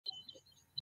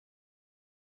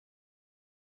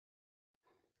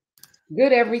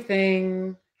Good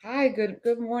everything. Hi, good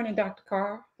morning, Dr.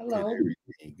 Carr. Good Hello.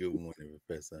 everything. Good morning,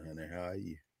 Professor Hunter. How are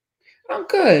you? I'm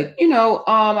good.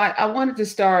 I wanted to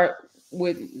start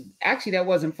with actually that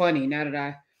wasn't funny now that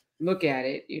I look at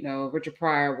it. Richard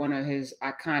Pryor, one of his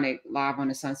iconic Live on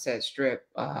the Sunset Strip,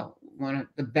 one of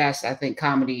the best, I think,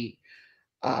 comedy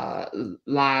uh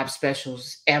live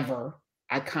specials ever.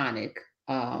 Iconic.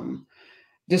 Um,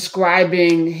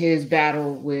 Describing his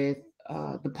battle with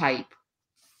the pipe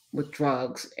with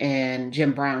drugs and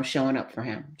Jim Brown showing up for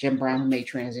him. Jim Brown, who made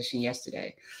transition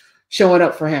yesterday, showing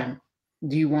up for him.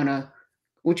 Do you want to,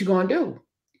 what you going to do?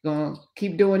 You going to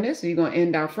keep doing this or you going to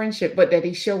end our friendship? But that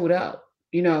he showed up,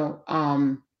 it's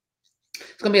going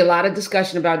to be a lot of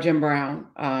discussion about Jim Brown,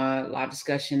 a lot of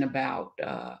discussion about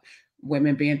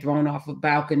women being thrown off of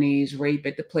balconies, rape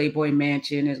at the Playboy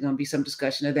Mansion. There's going to be some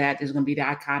discussion of that. There's going to be the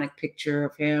iconic picture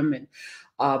of him and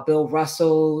Bill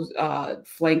Russell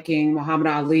flanking Muhammad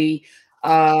Ali.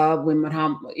 When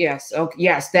Muhammad, yes, okay,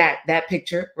 yes, that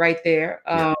picture right there.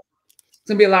 Yeah. It's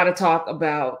gonna be a lot of talk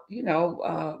about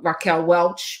Raquel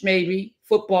Welch, maybe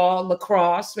football,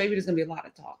 lacrosse. Maybe there's gonna be a lot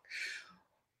of talk.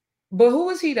 But who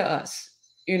is he to us?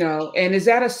 And is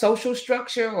that a social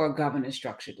structure or a governance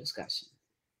structure discussion?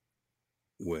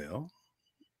 Well,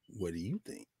 what do you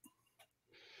think?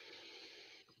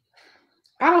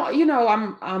 I don't, you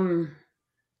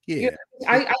Yeah. know,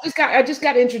 I just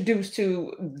got introduced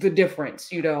to the difference,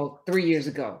 3 years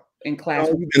ago in class.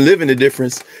 We've been living the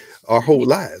difference our whole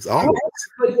lives, all of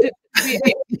But to be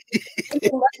able to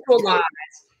intellectualize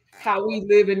how we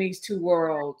live in these two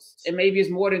worlds, and maybe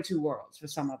it's more than two worlds for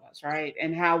some of us, right?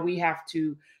 And how we have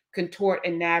to contort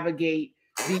and navigate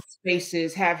these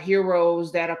spaces, have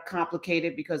heroes that are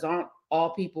complicated because aren't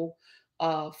all people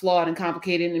flawed and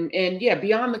complicated, and yeah,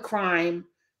 beyond the crime,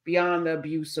 beyond the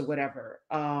abuse or whatever,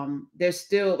 there's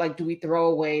still like, do we throw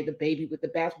away the baby with the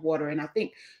bathwater? And I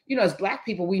think, as Black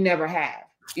people, we never have.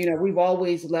 We've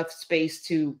always left space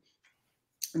to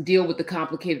deal with the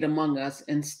complicated among us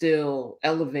and still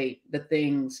elevate the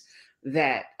things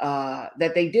that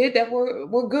they did that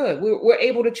were good. We're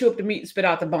able to chew up the meat and spit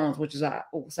out the bones, which is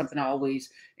something I always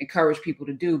encourage people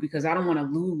to do, because I don't want to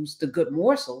lose the good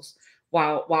morsels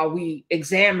while we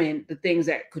examine the things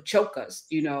that could choke us,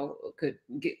 could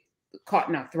get caught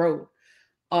in our throat.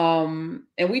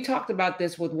 And we talked about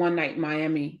this with One Night in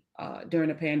Miami during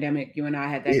the pandemic. You and I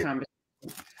had that it. conversation.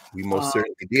 We most Uh,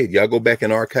 certainly did. Y'all go back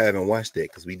and archive and watch that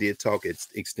because we did talk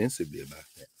extensively about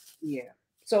that. Yeah.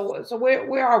 So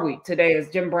where are we today as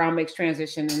Jim Brown makes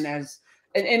transition, and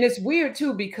it's weird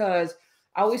too, because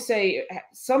I always say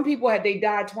some people, had they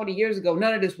died 20 years ago,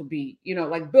 none of this would be,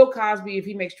 like Bill Cosby, if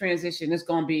he makes transition, it's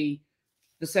gonna be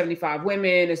the 75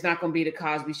 women, it's not gonna be the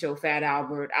Cosby Show, Fat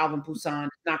Albert, Alvin Poussaint,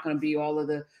 it's not gonna be all of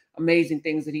the amazing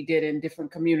things that he did in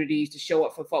different communities to show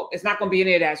up for folk. It's not gonna be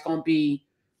any of that, it's gonna be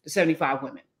the 75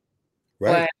 women.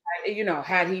 Right. But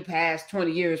had he passed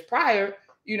 20 years prior,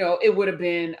 it would have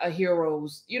been a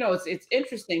hero's. It's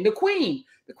interesting. The Queen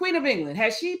of England,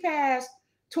 had she passed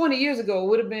 20 years ago, it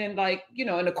would have been like,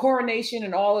 in the coronation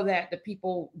and all of that. The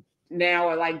people now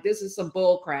are like, this is some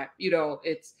bull crap.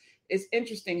 It's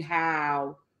interesting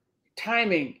how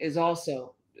timing is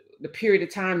also, the period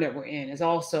of time that we're in is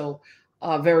also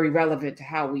very relevant to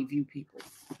how we view people.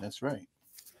 That's right.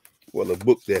 Well, a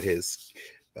book that has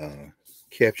uh,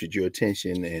 captured your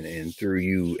attention and through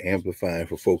you amplifying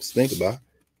for folks to think about,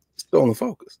 Stolen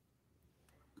Focus.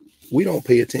 We don't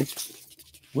pay attention.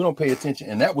 We don't pay attention.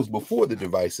 And that was before the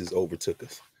devices overtook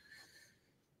us.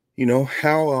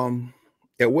 How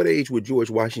at what age would George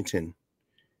Washington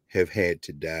have had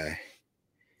to die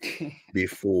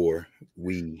before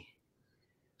we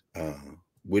uh,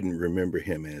 wouldn't remember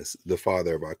him as the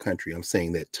father of our country? I'm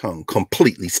saying that tongue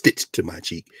completely stitched to my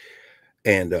cheek.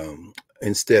 And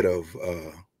instead of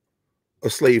a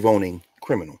slave owning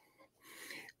criminal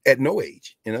at no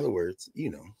age. In other words,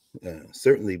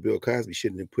 certainly Bill Cosby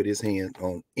shouldn't have put his hand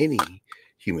on any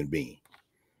human being.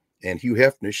 And Hugh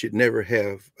Hefner should never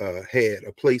have had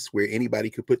a place where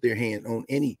anybody could put their hand on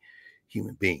any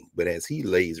human being. But as he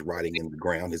lays rotting in the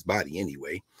ground, his body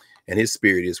anyway, and his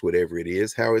spirit is whatever it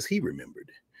is, how is he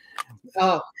remembered?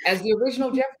 Oh, as the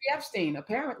original Jeffrey Epstein,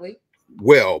 apparently.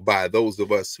 Well, by those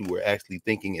of us who are actually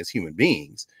thinking as human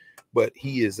beings. But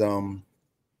he is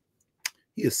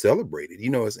celebrated.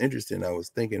 It's interesting. I was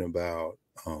thinking about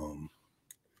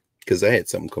because I had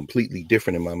something completely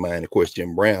different in my mind. Of course,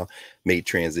 Jim Brown made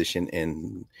transition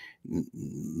and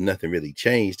nothing really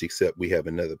changed except we have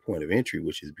another point of entry,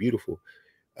 which is beautiful.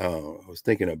 I was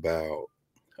thinking about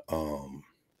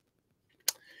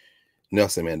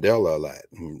Nelson Mandela a lot.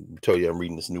 I told you I'm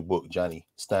reading this new book. Johnny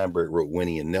Steinberg wrote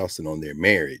Winnie and Nelson on their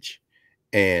marriage.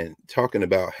 and talking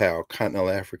about how continental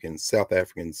Africans, South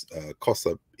Africans,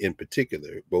 Kossa in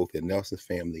particular, both in Nelson's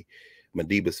family,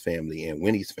 Madiba's family, and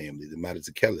Winnie's family, the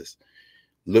Madazakelas,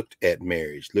 looked at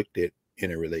marriage, looked at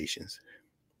interrelations.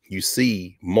 You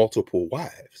see multiple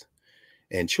wives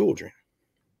and children.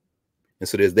 And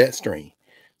so there's that strain.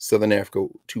 Southern Africa,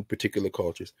 two particular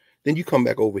cultures. Then you come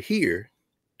back over here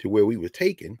to where we were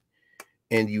taken,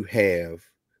 and you have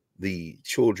the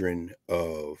children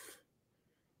of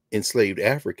enslaved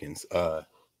Africans.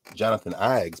 Jonathan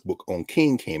Ives' book on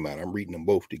King came out. I'm reading them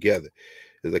both together.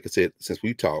 Like I said, since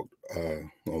we talked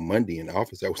on Monday in the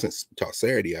office, since we talked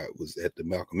Saturday, I was at the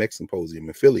Malcolm X Symposium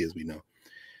in Philly, as we know.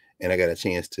 And I got a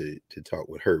chance to talk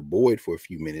with Herb Boyd for a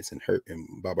few minutes, and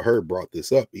Baba Herb brought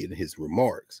this up in his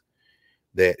remarks,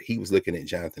 that he was looking at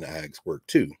Jonathan Ives' work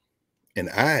too. And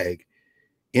Ige,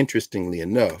 interestingly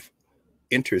enough,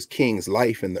 enters King's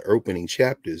life in the opening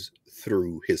chapters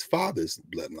through his father's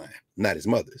bloodline, not his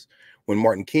mother's. When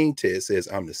Martin King says,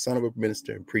 I'm the son of a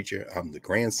minister and preacher, I'm the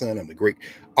grandson, I'm the great,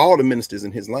 all the ministers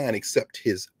in his line except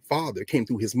his father came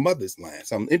through his mother's line.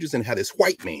 So I'm interested in how this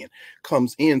white man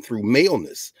comes in through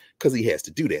maleness, because he has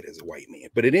to do that as a white man.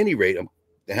 But at any rate,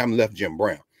 I haven't left Jim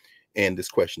Brown and this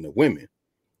question of women.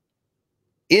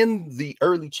 In the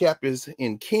early chapters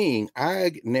in King,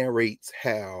 I narrates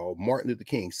how Martin Luther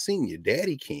King Sr.,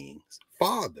 Daddy King's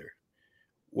father,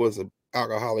 was an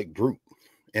alcoholic brute,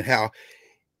 and how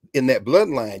in that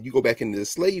bloodline, you go back into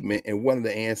enslavement, and one of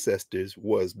the ancestors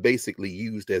was basically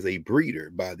used as a breeder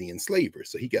by the enslavers.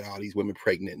 So he got all these women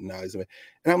pregnant and all this. And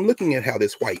I'm looking at how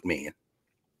this white man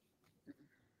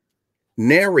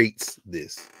narrates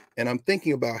this, and I'm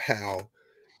thinking about how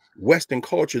Western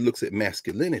culture looks at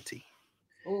masculinity.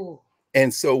 Ooh.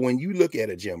 And so when you look at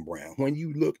a Jim Brown, when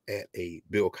you look at a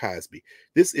Bill Cosby,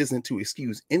 this isn't to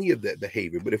excuse any of that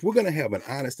behavior. But if we're going to have an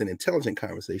honest and intelligent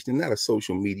conversation, not a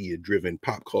social media driven,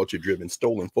 pop culture driven,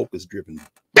 stolen focus driven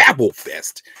babble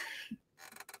fest,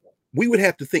 we would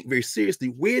have to think very seriously,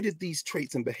 where did these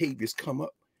traits and behaviors come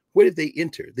up? Where did they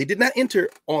enter? They did not enter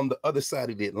on the other side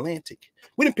of the Atlantic.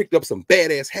 We done picked up some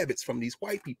badass habits from these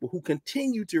white people who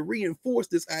continue to reinforce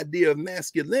this idea of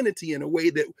masculinity in a way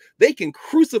that they can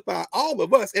crucify all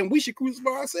of us, and we should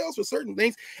crucify ourselves for certain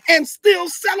things and still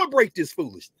celebrate this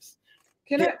foolishness.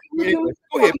 Can I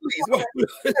go ahead,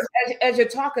 please. As you're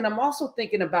talking, I'm also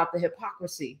thinking about the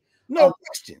hypocrisy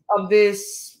question of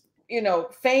this,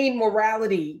 feigned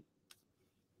morality,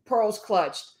 pearls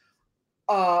clutched,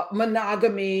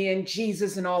 monogamy and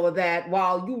Jesus and all of that,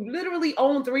 while you literally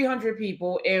own 300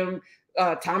 people, and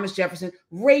Thomas Jefferson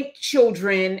raped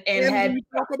children and had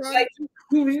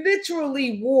you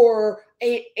literally were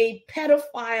a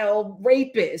pedophile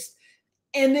rapist.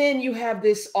 And then you have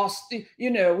this,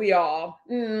 we all,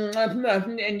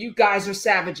 and you guys are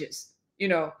savages.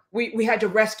 We had to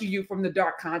rescue you from the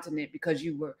dark continent because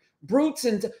you were brutes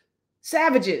and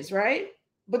savages, right?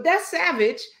 But that's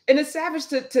savage, and it's savage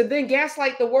to then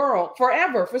gaslight the world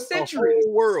forever, for centuries. The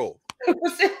whole world. For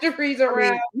centuries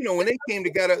around. I mean, when they came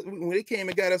and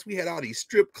got us, we had all these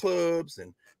strip clubs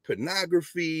and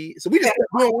pornography. So we just kept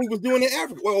doing what we was doing in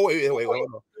Africa. Wait.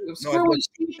 Screwing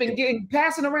sheep and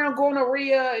passing around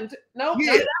gonorrhea, and none of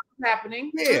that was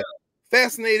happening. Yeah.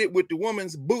 Fascinated with the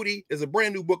Woman's Booty. There's a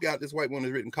brand new book out this white woman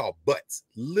has written called Butts,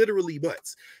 literally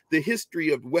Butts, the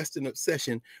history of Western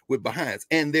obsession with behinds.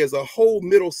 And there's a whole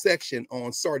middle section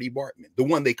on Sardie Bartman, the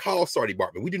one they call Sardie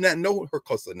Bartman. We do not know her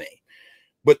Kosa name,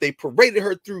 but they paraded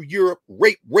her through Europe,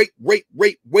 rape.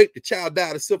 The child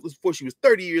died of syphilis before she was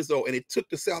 30 years old. And it took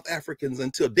the South Africans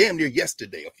until damn near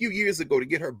yesterday, a few years ago, to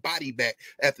get her body back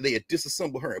after they had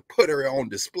disassembled her and put her on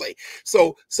display.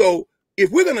 So if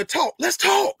we're going to talk, let's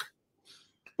talk.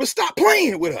 But stop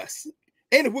playing with us.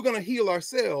 And if we're going to heal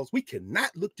ourselves, we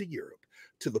cannot look to Europe,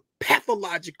 to the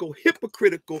pathological,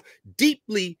 hypocritical,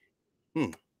 deeply,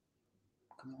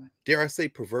 dare I say,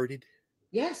 perverted?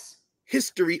 Yes.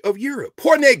 History of Europe.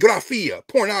 Pornography,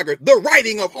 the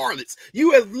writing of harlots.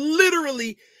 You have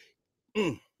literally.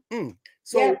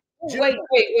 So yeah.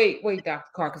 Wait, Dr.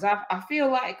 Carr, because I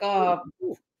feel like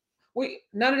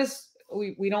none of this.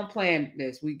 We don't plan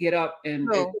this. We get up and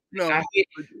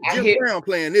Jim Brown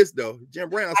playing this though. Jim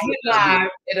Brown. I hit live,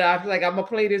 and I feel like I'm gonna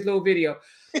play this little video.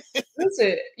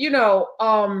 Listen,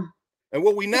 and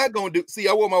what we not gonna do? See,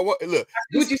 I want my look.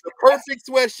 This is the perfect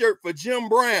sweatshirt for Jim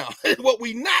Brown. What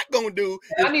we not gonna do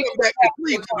is come back to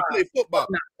Cleveland to play football.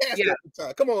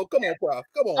 Come on, Prof.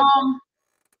 Come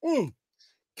on.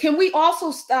 Can we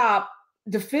also stop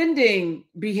defending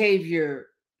behavior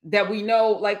that we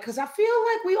know, because I feel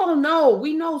like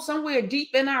we know somewhere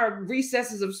deep in our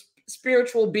recesses of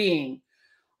spiritual being,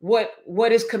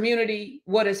 what is community,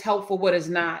 what is helpful, what is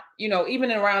not, you know,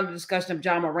 even around the discussion of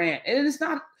John Morant. And it's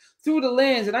not through the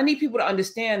lens, and I need people to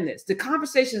understand this. The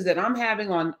conversations that I'm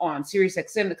having on Sirius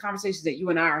XM, the conversations that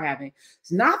you and I are having,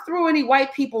 it's not through any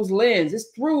white people's lens. It's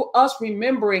through us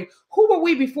remembering who were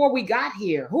we before we got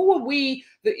here? Who were we,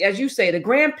 as you say, the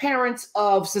grandparents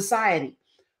of society?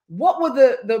 What were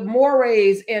the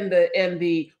mores and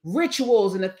the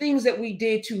rituals and the things that we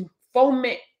did to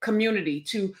foment community,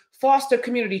 to foster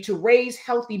community, to raise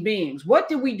healthy beings? What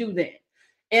did we do then?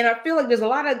 And I feel like there's a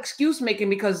lot of excuse making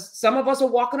because some of us are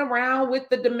walking around with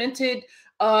the demented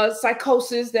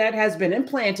psychosis that has been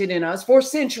implanted in us for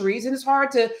centuries, and it's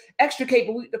hard to extricate.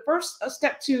 But the first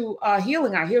step to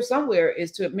healing, I hear somewhere,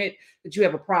 is to admit that you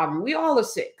have a problem. We all are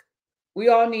sick. We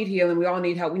all need healing. We all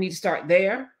need help. We need to start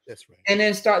there. That's right. And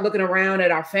then start looking around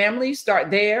at our families.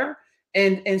 Start there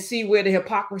and see where the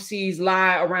hypocrisies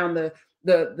lie around the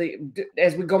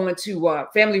as we go into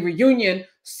family reunion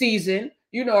season.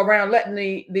 You know, around letting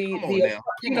the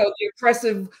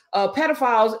oppressive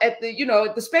pedophiles at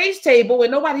the space table,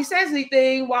 and nobody says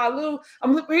anything. While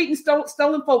I'm reading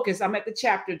Stolen Focus. I'm at the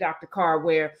chapter, Dr. Carr,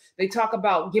 where they talk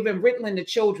about giving Ritalin to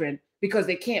children because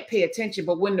they can't pay attention.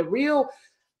 But when the real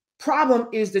problem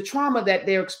is the trauma that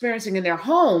they're experiencing in their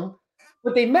home,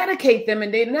 but they medicate them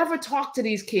and they never talk to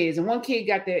these kids. And one kid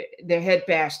got their head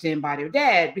bashed in by their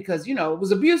dad because, it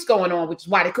was abuse going on, which is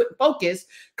why they couldn't focus,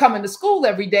 coming to school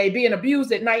every day, being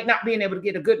abused at night, not being able to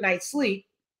get a good night's sleep.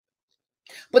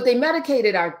 But they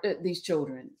medicated these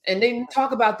children, and they didn't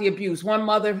talk about the abuse. One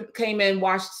mother came in,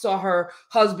 saw her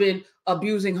husband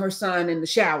abusing her son in the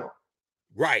shower.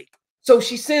 Right. So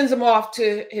she sends him off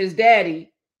to his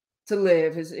daddy to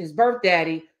live, his birth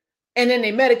daddy. And then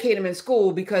they medicate him in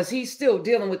school because he's still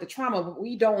dealing with the trauma, but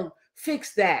we don't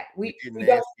fix that. We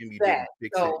don't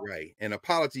fix it right. And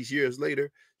apologies years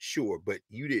later, sure, but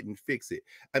you didn't fix it.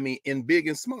 I mean, in big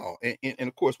and small. And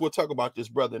of course, we'll talk about this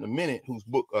brother in a minute whose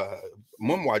book,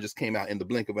 memoir just came out in the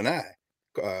blink of an eye,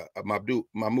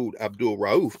 Mahmoud Abdul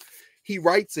Rauf. He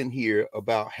writes in here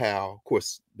about how, of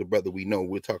course, the brother we know,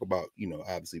 we'll talk about,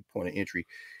 obviously point of entry.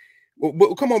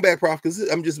 Well, come on back, Prof, because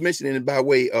I'm just mentioning it by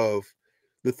way of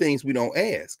the things we don't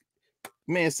ask.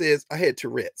 Man says, I had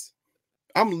Tourette's.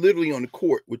 I'm literally on the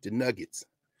court with the Nuggets.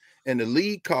 And the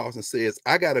league calls and says,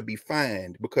 I got to be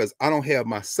fined because I don't have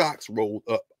my socks rolled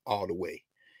up all the way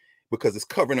because it's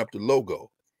covering up the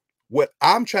logo. What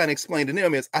I'm trying to explain to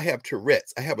them is I have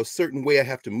Tourette's. I have a certain way I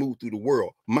have to move through the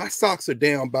world. My socks are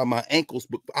down by my ankles,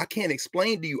 but I can't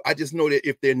explain to you. I just know that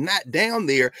if they're not down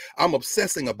there, I'm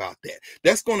obsessing about that.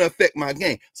 That's going to affect my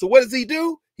game. So what does he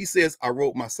do? He says, I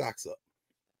rolled my socks up.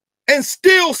 And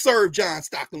still serve John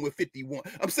Stockton with 51.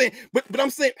 I'm saying, but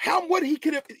I'm saying, what he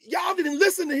could have, y'all didn't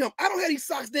listen to him. I don't have these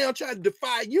socks down trying to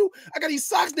defy you. I got these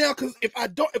socks down because if I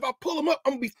pull them up,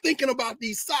 I'm gonna be thinking about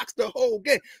these socks the whole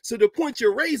game. So the point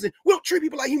you're raising, we don't treat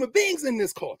people like human beings in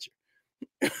this culture.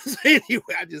 So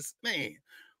anyway,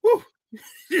 whew,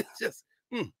 it's just.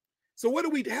 So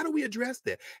how do we address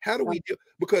that? How do we do?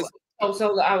 Because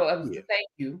thank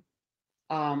you.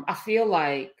 I feel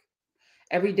like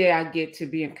every day I get to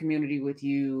be in community with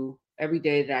you, every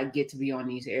day that I get to be on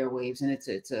these airwaves, and it's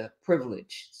a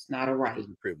privilege. It's not a right. It's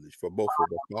a privilege for both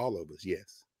of us, for all of us,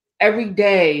 yes. Every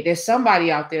day, there's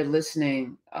somebody out there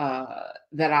listening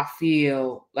that I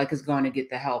feel like is going to get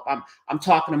the help. I'm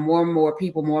talking to more and more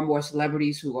people, more and more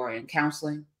celebrities who are in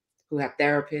counseling, who have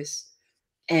therapists,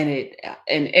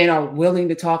 and are willing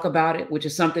to talk about it, which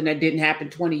is something that didn't happen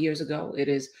 20 years ago. It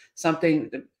is something,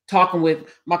 talking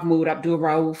with Mahmoud Abdul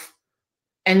Rauf,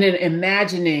 and then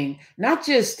imagining not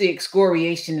just the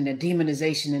excoriation and the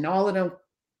demonization and all of them.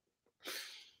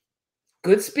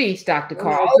 Good speech, Dr.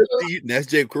 Carr. That's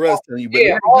Jay Carruth telling you. But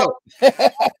yeah, all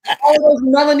those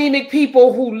melanemic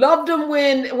people who loved them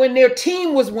when their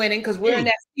team was winning, because we're in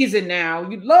that season now.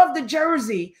 You love the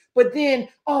jersey, but then,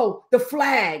 the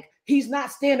flag. He's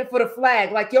not standing for the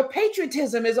flag. Like, your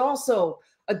patriotism is also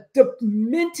a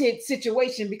demented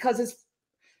situation because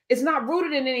it's not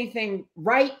rooted in anything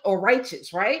right or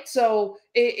righteous, right? So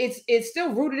it's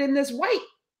still rooted in this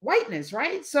whiteness,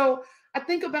 right? So I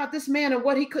think about this man and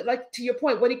what he could, like, to your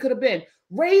point, what he could have been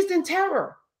raised in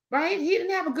terror, right? He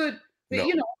didn't have a good,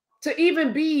 to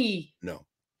even be,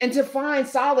 and to find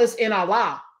solace in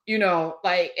Allah, and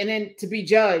then to be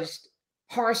judged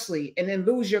harshly and then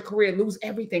lose your career, lose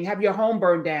everything, have your home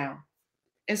burned down,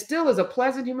 and still is a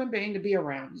pleasant human being to be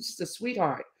around. He's just a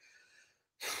sweetheart.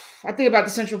 I think about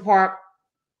the Central Park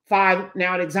 5,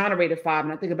 now an exonerated 5,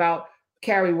 and I think about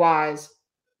Carrie Wise,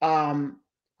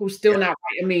 who's still not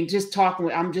right. I mean, just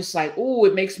talking, I'm just like,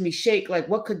 it makes me shake. Like,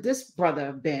 what could this brother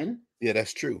have been? Yeah,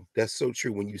 that's true. That's so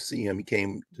true. When you see him, he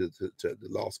came to the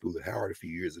law school at Howard a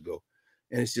few years ago,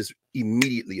 and it's just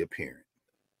immediately apparent.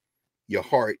 Your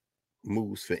heart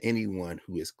moves for anyone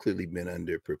who has clearly been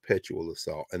under perpetual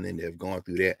assault, and then they've gone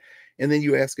through that, and then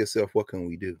you ask yourself, what can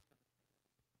we do?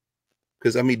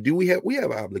 Because I mean, do we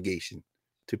have obligation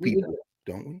to We do. people,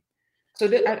 don't we? So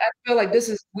I feel like this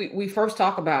is we first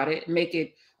talk about it, make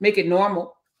it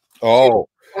normal to Oh,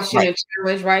 question right. and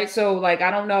challenge, right? So like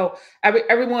I don't know,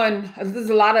 everyone. There's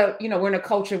a lot of we're in a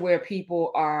culture where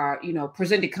people are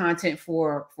presenting content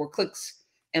for clicks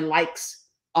and likes.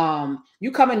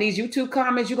 You come in these YouTube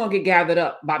comments, you're gonna get gathered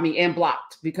up by me and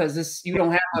blocked because you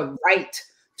don't have a right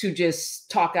to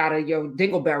just talk out of your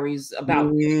dingleberries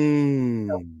about.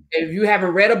 If you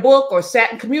haven't read a book or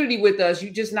sat in community with us,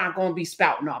 you're just not going to be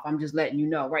spouting off. I'm just letting you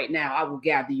know right now. I will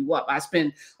gather you up. I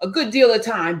spend a good deal of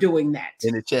time doing that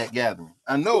In the chat gathering.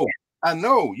 I know. I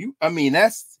know you. I mean,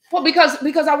 that's well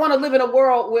because I want to live in a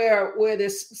world where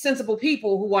there's sensible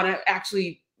people who want to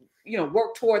actually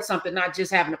work towards something, not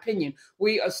just have an opinion.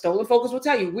 We are Stolen Focus will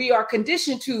tell you we are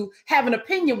conditioned to have an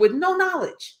opinion with no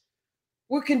knowledge.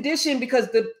 We're conditioned because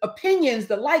the opinions,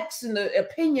 the likes and the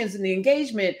opinions and the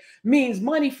engagement means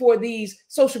money for these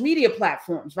social media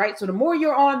platforms, right? So the more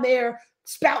you're on there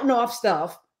spouting off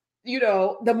stuff,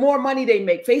 the more money they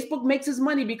make. Facebook makes its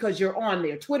money because you're on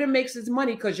there. Twitter makes its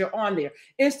money because you're on there.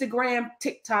 Instagram,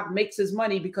 TikTok makes its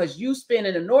money because you spend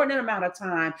an inordinate amount of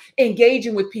time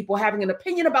engaging with people, having an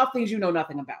opinion about things you know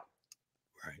nothing about.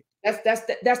 Right.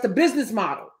 That's the business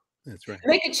model. That's right.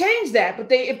 And they could change that, but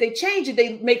if they change it,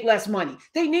 they make less money.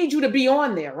 They need you to be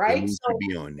on there, right? They need to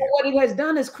be on there. What it has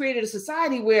done is created a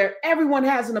society where everyone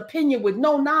has an opinion with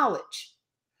no knowledge.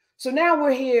 So now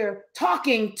we're here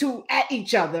talking at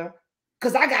each other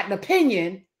because I got an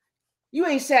opinion. You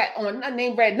ain't sat on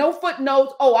name read no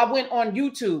footnotes. Oh, I went on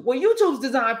YouTube. Well, YouTube's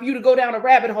designed for you to go down a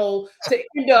rabbit hole to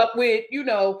end up with,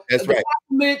 That's the right.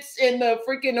 documents and the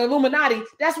freaking Illuminati.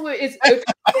 That's where it's the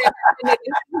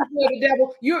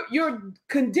devil. You're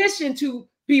conditioned to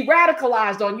be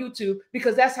radicalized on YouTube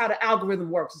because that's how the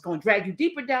algorithm works. It's going to drag you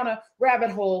deeper down a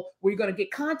rabbit hole where you're going to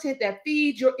get content that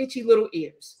feeds your itchy little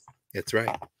ears. That's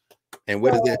right. And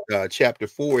what is that chapter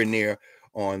 4 in there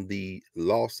on the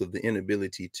loss of the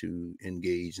inability to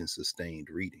engage in sustained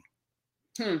reading?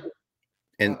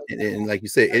 And like you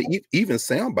said, even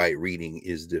soundbite reading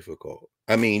is difficult.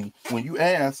 I mean, when you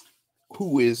ask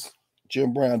who is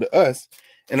Jim Brown to us,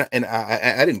 and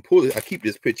I didn't pull it. I keep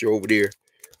this picture over there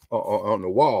on the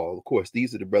wall. Of course,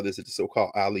 these are the brothers at the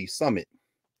so-called Ali Summit.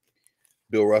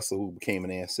 Bill Russell, who became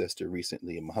an ancestor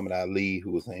recently, and Muhammad Ali,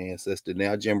 who was an ancestor.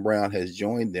 Now Jim Brown has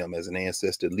joined them as an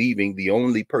ancestor, leaving the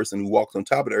only person who walks on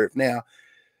top of the earth now,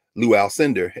 Lou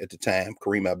Alcindor at the time,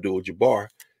 Kareem Abdul-Jabbar.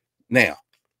 Now,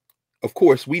 of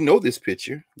course, we know this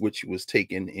picture, which was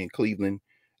taken in Cleveland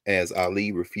as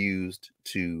Ali refused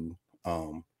to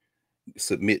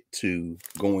submit to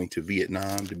going to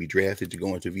Vietnam, to be drafted to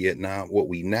go into Vietnam. What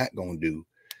we not going to do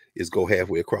is go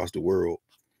halfway across the world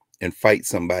and fight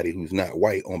somebody who's not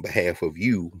white on behalf of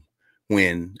you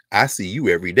when I see you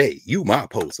every day. You my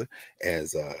opposer,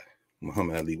 as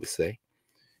Muhammad Ali would say.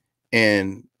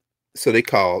 And so they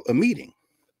call a meeting.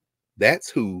 That's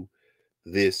who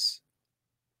this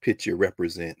picture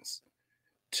represents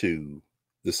to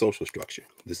the social structure.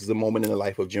 This is a moment in the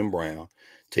life of Jim Brown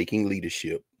taking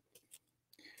leadership,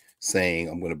 saying,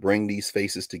 I'm going to bring these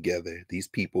faces together, these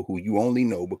people who you only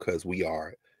know because we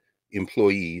are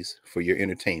employees for your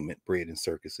entertainment, bread and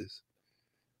circuses,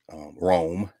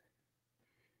 Rome.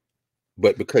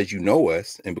 But because you know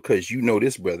us, and because you know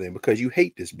this brother, and because you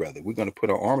hate this brother, we're going to put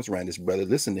our arms around this brother,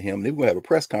 listen to him, and then we'll have a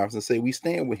press conference and say we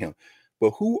stand with him.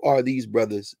 But who are these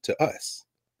brothers to us?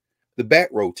 The back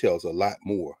row tells a lot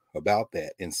more about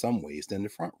that in some ways than the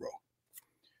front row.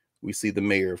 We see the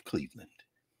mayor of Cleveland.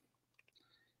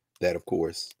 That, of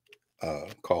course,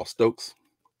 Carl Stokes.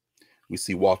 We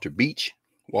see Walter Beach.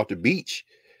 Walter Beach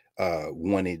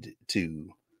wanted to,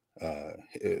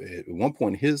 at one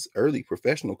point in his early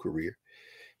professional career,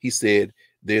 he said,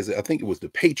 I think it was the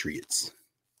Patriots.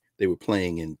 They were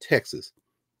playing in Texas.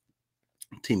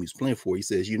 The team he was playing for, he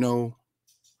says,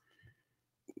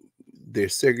 they're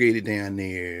segregated down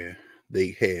there.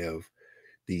 They have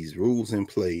these rules in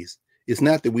place. It's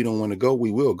not that we don't want to go,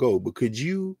 we will go, but could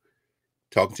you,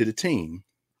 talking to the team,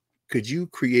 could you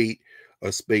create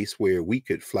a space where we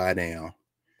could fly down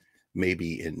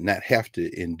maybe and not have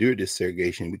to endure this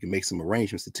segregation? We can make some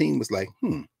arrangements. The team was like,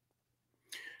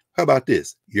 how about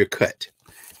this? You're cut.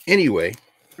 Anyway,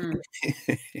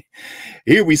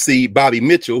 here we see Bobby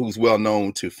Mitchell, who's well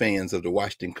known to fans of the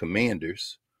Washington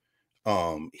Commanders.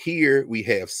 Here we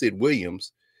have Sid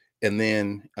Williams, And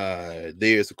then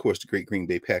there's, of course, the great Green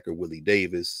Bay Packer, Willie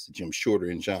Davis, Jim Shorter,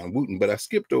 and John Wooten. But I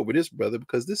skipped over this brother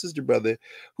because this is the brother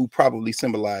who probably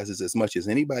symbolizes as much as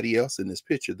anybody else in this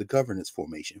picture, the governance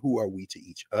formation. Who are we to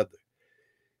each other?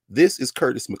 This is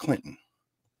Curtis McClinton.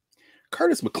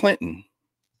 Curtis McClinton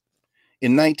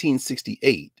in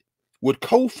 1968 would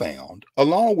co-found,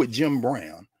 along with Jim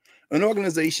Brown, an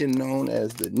organization known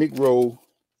as the Negro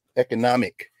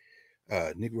Economic,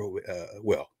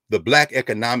 the Black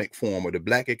Economic Forum, or the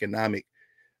Black Economic,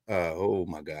 oh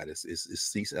my God,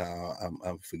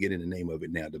 I'm forgetting the name of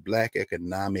it now. The Black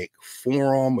Economic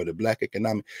Forum, or the Black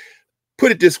Economic,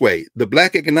 put it this way, the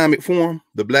Black Economic Forum,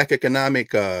 the Black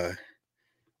Economic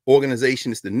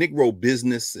organization is the Negro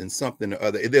Business and something or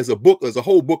other. There's a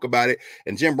whole book about it.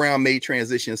 And Jim Brown made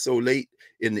transition so late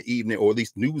in the evening, or at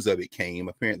least news of it came.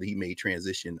 Apparently he made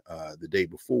transition the day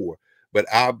before. But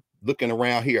I'm looking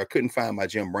around here, I couldn't find my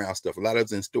Jim Brown stuff. A lot of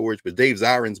it's in storage, but Dave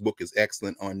Zirin's book is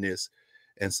excellent on this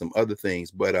and some other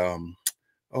things. But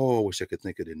oh, I wish I could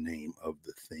think of the name of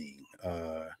the thing.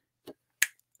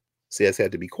 Says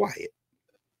had to be quiet.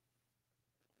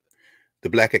 The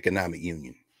Black Economic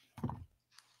Union.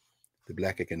 The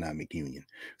Black Economic Union.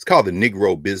 It's called the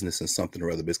Negro Business and something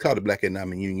or other, but it's called the Black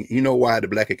Economic Union. You know why the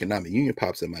Black Economic Union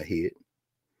pops in my head?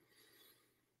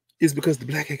 It's because the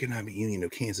Black Economic Union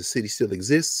of Kansas City still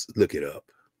exists. Look it up.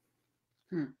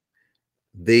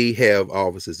 They have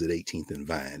offices at 18th and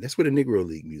Vine. That's where the Negro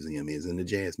League Museum is, and the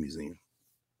Jazz Museum.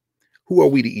 Who are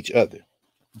we to each other?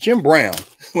 Jim Brown,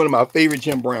 one of my favorite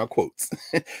Jim Brown quotes.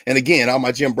 And again, all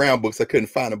my Jim Brown books, I couldn't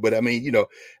find them, but I mean, you know,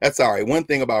 that's all right. One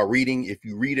thing about reading, if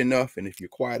you read enough and if you're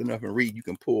quiet enough and read, you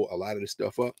can pull a lot of this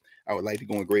stuff up. I would like to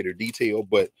go in greater detail,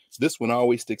 but this one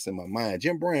always sticks in my mind.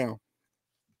 Jim Brown,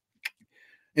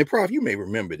 and Prof, you may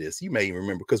remember this. You may even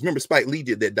remember, because remember Spike Lee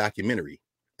did that documentary,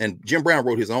 and Jim Brown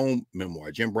wrote his own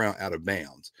memoir, Jim Brown Out of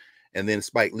Bounds. And then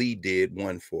Spike Lee did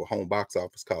one for home box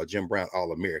office called Jim Brown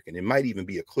All American. It might even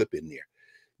be a clip in there.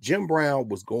 Jim Brown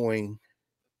was going,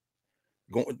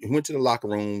 he went to the locker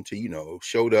room to, you know,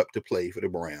 showed up to play for the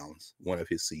Browns, one of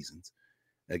his seasons.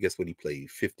 I guess what he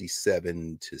played,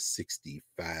 57 to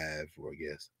 65, or I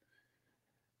guess.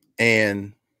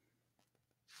 And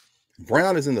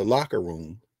Brown is in the locker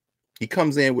room. He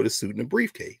comes in with a suit and a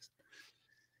briefcase.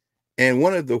 And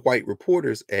one of the white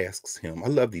reporters asks him, I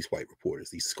love these white reporters,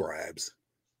 these scribes.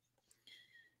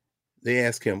 They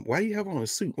ask him, why do you have on a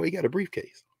suit? Why you got a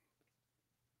briefcase?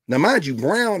 Now, mind you,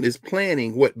 Brown is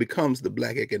planning what becomes the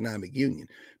Black Economic Union,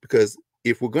 because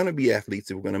if we're going to be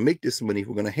athletes, if we're going to make this money, if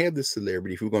we're going to have this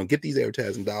celebrity, if we're going to get these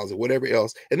advertising dollars or whatever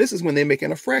else, and this is when they're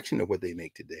making a fraction of what they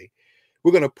make today,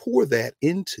 we're going to pour that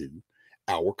into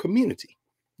our community.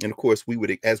 And of course,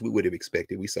 as we would have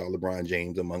expected, we saw LeBron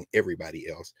James among everybody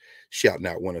else shouting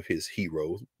out one of his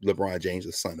heroes. LeBron James,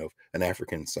 the son of an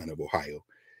African son of Ohio,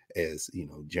 as you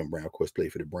know, Jim Brown, of course,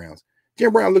 played for the Browns.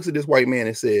 Jim Brown looks at this white man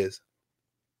and says,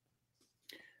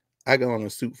 I got on a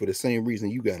suit for the same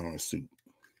reason you got on a suit.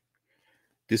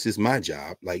 This is my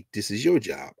job, like this is your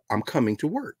job. I'm coming to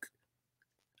work.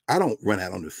 I don't run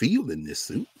out on the field in this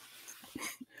suit.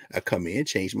 I come in,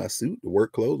 change my suit, the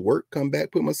work clothes, work, come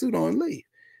back, put my suit on, and leave.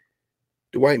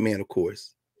 The white man, of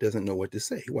course, doesn't know what to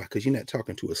say. Why? Because you're not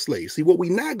talking to a slave. See, what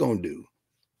we're not going to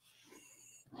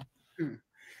do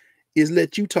is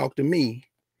let you talk to me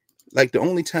like the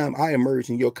only time I emerge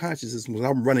in your consciousness was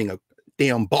I'm running a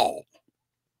damn ball.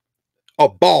 A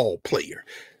ball player.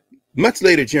 Much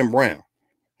later, Jim Brown.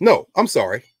 No, I'm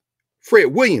sorry.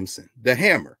 Fred Williamson, the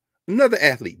Hammer. Another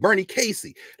athlete, Bernie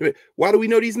Casey. Why do we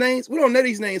know these names? We don't know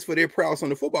these names for their prowess on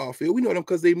the football field. We know them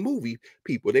because they movie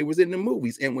people. They was in the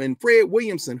movies. And when Fred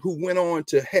Williamson, who went on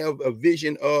to have a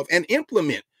vision of and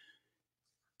implement,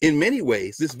 in many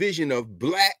ways, this vision of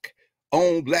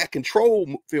Black-owned, Black-controlled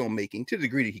filmmaking to the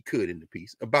degree that he could in the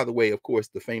piece. By the way, of course,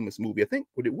 the famous movie, I think,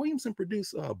 did Williamson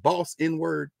produce Boss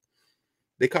N-Word?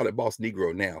 They call it Boss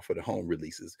Negro now for the home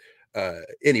releases.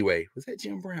 Anyway, was that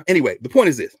Jim Brown? Anyway, the point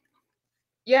is this.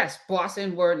 Yes, Boss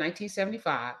N-Word,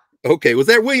 1975. Okay, was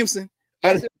that Williamson?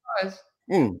 Yes, it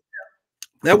was.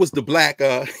 That was the Black.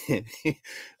 I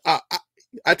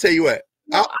tell you what.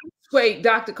 Wait,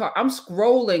 Dr. Carr, I'm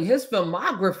scrolling his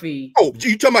filmography. Oh,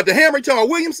 you talking about the Hammer? You talking about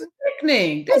Williamson?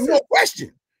 Sickening. No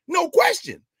question. No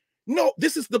question. No,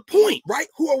 this is the point, right?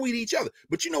 Who are we to each other?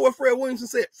 But you know what Fred Williamson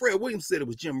said? Fred Williamson said it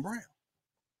was Jim Brown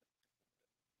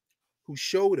who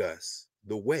showed us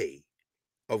the way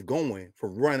of going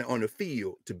from running on the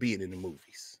field to being in the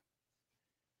movies.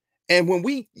 And when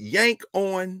we yank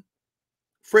on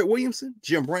Fred Williamson,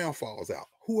 Jim Brown falls out.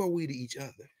 Who are we to each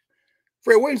other?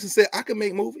 Fred Williamson said, I can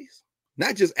make movies,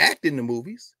 not just act in the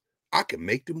movies, I can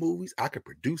make the movies. I can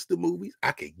produce the movies.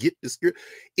 I can get the script.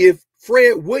 If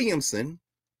Fred Williamson,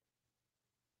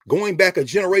 going back a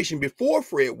generation before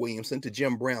Fred Williamson to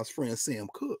Jim Brown's friend Sam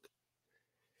Cooke,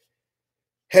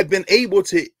 had been able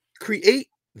to create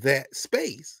that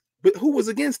space, but who was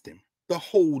against him? The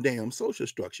whole damn social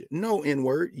structure. No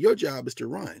N-word. Your job is to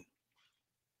run.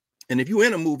 And if you're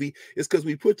in a movie, it's because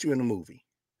we put you in a movie.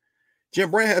 Jim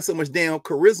Brown had so much damn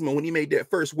charisma when he made that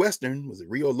first Western, was it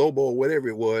Rio Lobo or whatever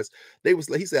it was? They was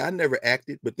like, he said, I never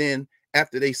acted, but then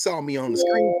after they saw me on the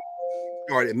screen,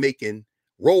 started making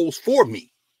roles for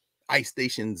me. Ice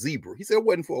Station Zebra. He said it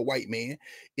wasn't for a white man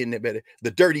in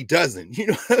the Dirty Dozen. You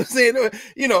know what I'm saying?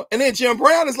 You know, and then Jim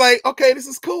Brown is like, okay, this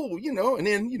is cool, you know, and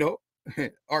then, you know,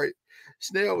 Art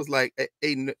Schnell was like,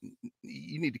 hey,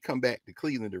 you need to come back to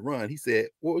Cleveland to run. He said,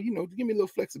 well, you know, give me a little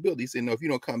flexibility. He said, no, if you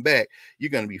don't come back,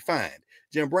 you're going to be fined.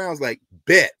 Jim Brown's like,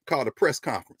 bet, called a press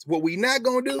conference. What we not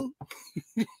going to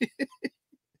do,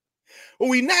 what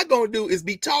we not going to do is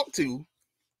be talked to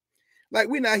like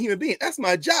we're not human beings. That's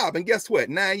my job. And guess what?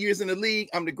 9 years in the league,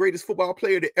 I'm the greatest football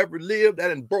player that ever lived. I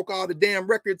done broke all the damn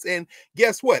records. And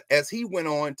guess what? As he went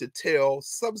on to tell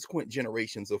subsequent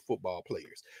generations of football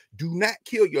players, do not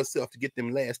kill yourself to get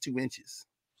them last 2 inches.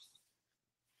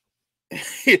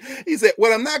 He said,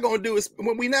 what I'm not going to do is,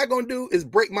 what we're not going to do is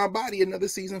break my body another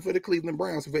season for the Cleveland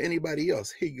Browns or for anybody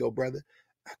else. Here you go, brother.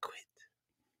 I quit.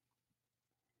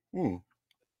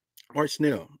 Art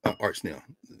Snell,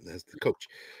 that's the coach,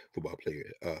 football player.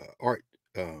 Art,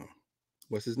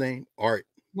 what's his name? Art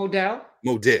Modell.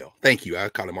 Thank you. I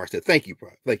call him Art Snell. Thank you,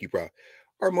 Prof. Thank you, Prof.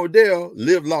 Art Modell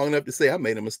lived long enough to say I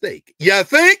made a mistake. Yeah,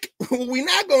 think what we're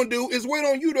not gonna do is wait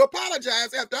on you to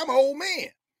apologize after I'm an old man.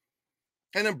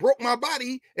 And then broke my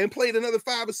body and played another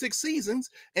 5 or 6 seasons,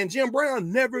 and Jim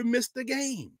Brown never missed a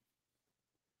game.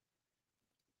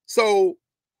 So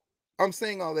I'm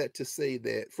saying all that to say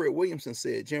that Fred Williamson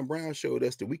said Jim Brown showed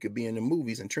us that we could be in the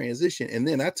movies and transition, and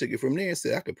then I took it from there and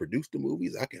said I could produce the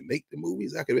movies, I can make the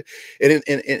movies, I could,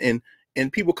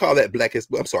 and people call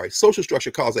that social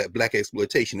structure calls that black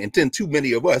exploitation, and then too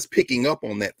many of us picking up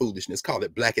on that foolishness call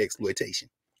it black exploitation.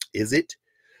 Is it?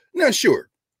 Not sure.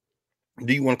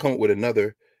 Do you want to come up with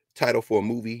another title for a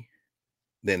movie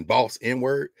than Boss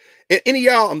N-word? Any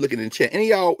of y'all, I'm looking in the chat, any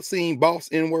of y'all seen Boss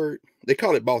N-word? They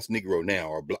call it Boss Negro now,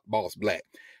 or Boss Black.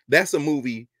 That's a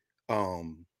movie.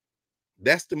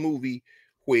 That's the movie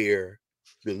where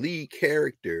the lead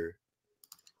character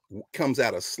comes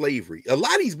out of slavery. A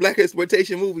lot of these black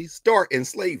exploitation movies start in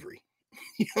slavery.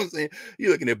 You know what I'm saying?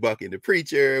 You're looking at Buck and the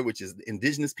Preacher, which is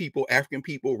indigenous people, African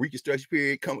people, Reconstruction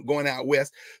period, going out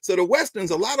west. So the Westerns,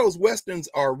 a lot of those Westerns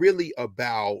are really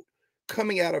about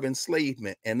coming out of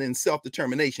enslavement and then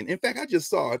self-determination. In fact, I just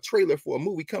saw a trailer for a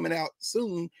movie coming out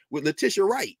soon with Letitia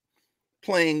Wright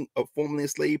playing a formerly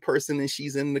enslaved person, and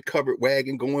she's in the covered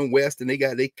wagon going west, and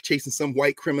they chasing some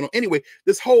white criminal. Anyway,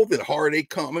 this whole thing, Hard They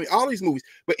Come, I mean, all these movies.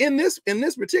 But in this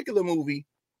particular movie,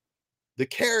 the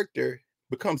character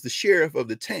becomes the sheriff of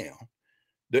the town,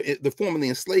 the formerly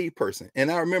enslaved person.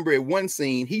 And I remember at one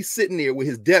scene, he's sitting there with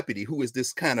his deputy, who is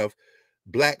this kind of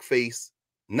blackface,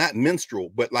 not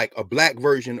minstrel, but like a black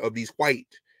version of these white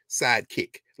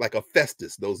sidekick, like a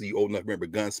Festus, those of you old enough remember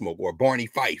Gunsmoke, or Barney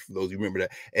Fife, those of you remember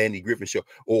that Andy Griffin show,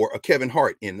 or a Kevin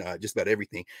Hart in just about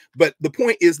everything. But the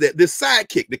point is that this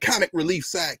sidekick, the comic relief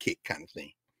sidekick kind of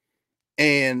thing.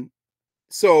 And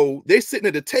so they're sitting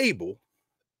at a table,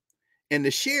 and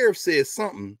the sheriff says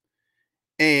something,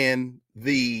 and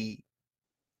the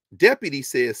deputy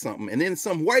says something, and then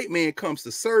some white man comes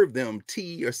to serve them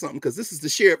tea or something, because this is the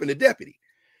sheriff and the deputy.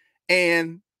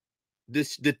 And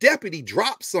the deputy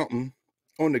drops something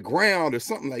on the ground or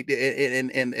something like that,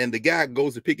 and the guy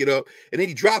goes to pick it up, and then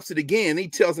he drops it again, and he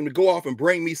tells him to go off and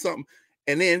bring me something.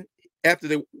 And then after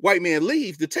the white man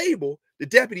leaves the table, the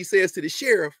deputy says to the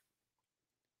sheriff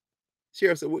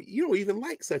said, well, you don't even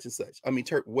like such and such. I mean,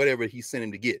 whatever he sent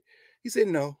him to get. He said,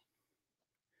 no.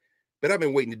 But I've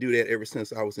been waiting to do that ever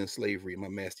since I was in slavery. My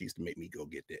master used to make me go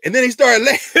get that. And then he started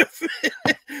laughing.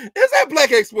 Is that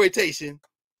black exploitation?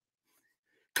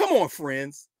 Come on,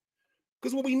 friends.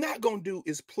 Because what we're not going to do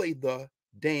is play the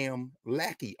damn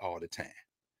lackey all the time.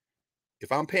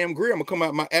 If I'm Pam Grier, I'm going to come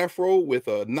out my afro with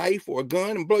a knife or a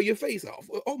gun and blow your face off.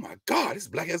 Oh, my God, it's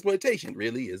black exploitation.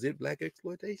 Really? Is it black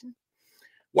exploitation?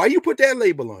 Why you put that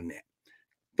label on that?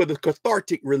 For the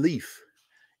cathartic relief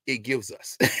it gives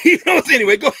us. You know,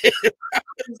 anyway, go ahead.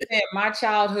 My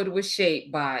childhood was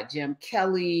shaped by Jim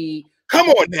Kelly. Come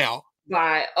on now.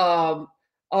 By oh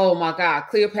my God,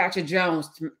 Cleopatra Jones,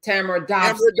 Tamara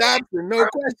Dobson. No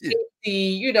question.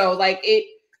 You know, like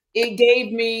it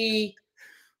gave me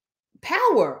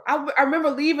power. I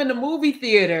remember leaving the movie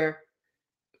theater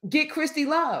Get Christy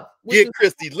Love, which Get is,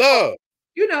 Christy Love.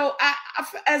 you know,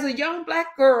 as a young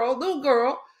Black girl, little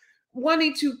girl,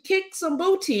 wanting to kick some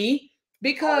booty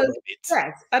because,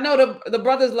 yes, I know the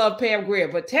brothers love Pam Grier,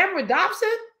 but Tamara Dobson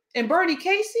and Bernie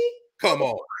Casey? Come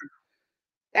on.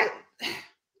 That,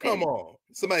 Come on.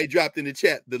 Somebody dropped in the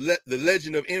chat, the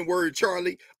legend of N-word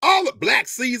Charlie. All the Black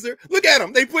Caesar. Look at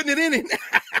them. They putting it in it.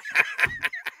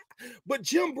 But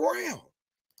Jim Brown.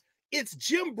 It's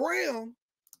Jim Brown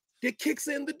that kicks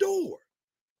in the door.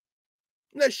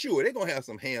 Now, sure, they're gonna have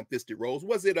some ham-fisted roles.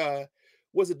 Was it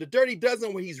the Dirty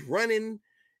Dozen where he's running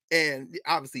and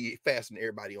obviously faster than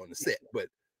everybody on the set, but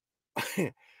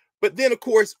but then of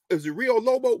course is it Rio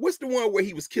Lobo? What's the one where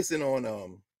he was kissing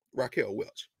on Raquel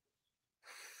Welch?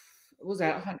 Was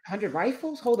that 100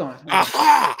 Rifles? Hold on.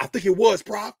 Aha! I think it was,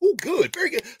 Prof. Oh, good, very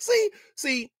good.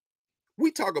 See,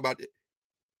 we talk about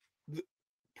the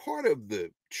part of the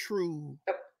true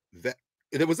that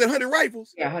it was 100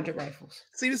 Rifles. Yeah, 100 Rifles.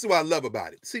 See, this is what I love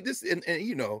about it. See, this and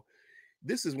you know,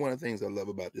 this is one of the things I love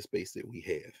about the space that we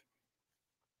have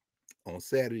on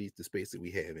Saturdays, the space that we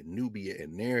have in Nubia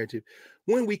and Narrative.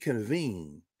 When we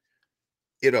convene,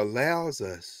 it allows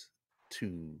us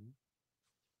to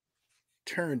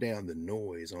turn down the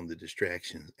noise on the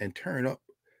distractions and turn up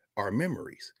our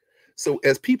memories. So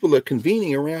as people are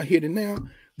convening around here to now,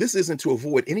 this isn't to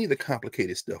avoid any of the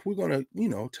complicated stuff. We're going to, you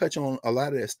know, touch on a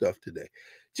lot of that stuff today.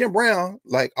 Jim Brown,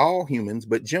 like all humans,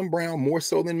 but Jim Brown more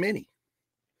so than many,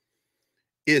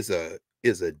 is a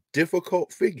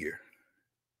difficult figure.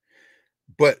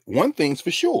 But one thing's for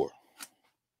sure.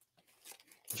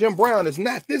 Jim Brown is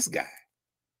not this guy.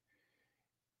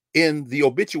 In the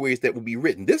obituaries that will be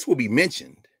written, this will be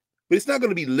mentioned, but it's not going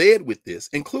to be led with this,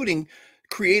 including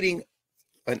creating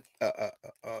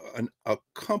a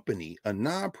company, a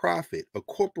nonprofit, a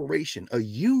corporation, a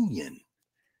union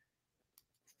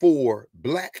for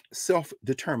Black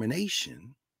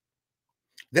self-determination.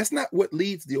 That's not what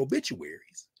leads the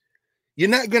obituaries. You're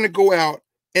not going to go out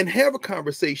and have a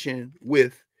conversation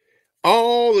with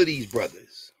all of these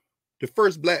brothers, the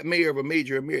first Black mayor of a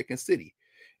major American city.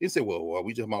 You say, well, are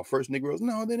we talking about first Negroes?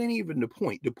 No, that ain't even the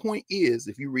point. The point is,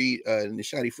 if you read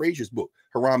Nishadi Frazier's book,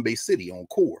 Harambe City on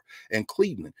Carr and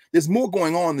Cleveland, there's more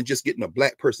going on than just getting a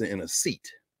Black person in a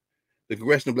seat. The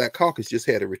Congressional Black Caucus just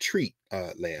had a retreat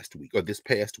last week, or this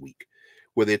past week,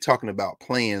 where they're talking about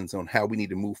plans on how we need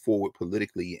to move forward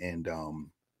politically. And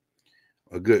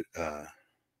a good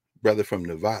brother from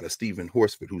Nevada, Stephen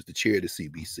Horsford, who's the chair of the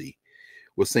CBC,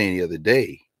 was saying the other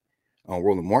day on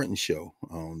Roland Martin's show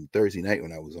on Thursday night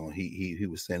when I was on, he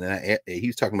was saying that he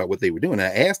was talking about what they were doing. And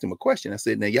I asked him a question. I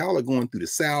said, now y'all are going through the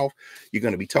South. You're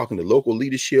going to be talking to local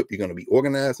leadership. You're going to be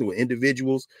organizing with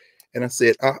individuals. And I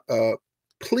said,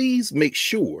 please make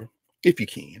sure, if you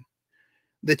can,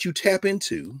 that you tap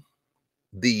into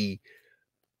the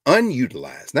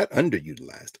unutilized, not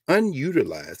underutilized,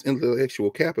 unutilized intellectual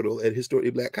capital at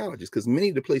historically Black colleges, because many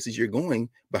of the places you're going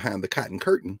behind the cotton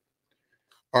curtain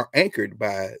are anchored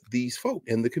by these folk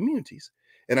in the communities.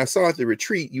 And I saw at the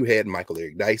retreat, you had Michael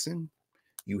Eric Dyson,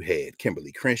 you had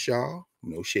Kimberly Crenshaw,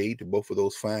 no shade to both of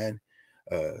those fine,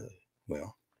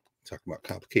 well, talking about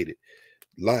complicated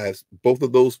lives, both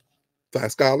of those fine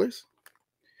scholars.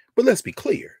 But let's be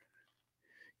clear,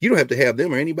 you don't have to have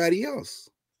them or anybody else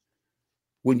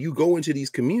when you go into these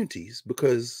communities,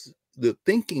 because the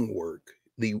thinking work,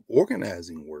 the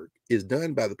organizing work is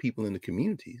done by the people in the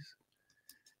communities.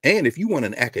 And if you want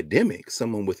an academic,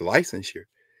 someone with licensure,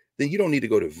 then you don't need to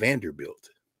go to Vanderbilt.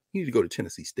 You need to go to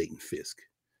Tennessee State and Fisk.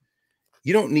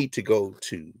 You don't need to go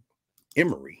to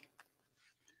Emory.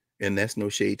 And that's no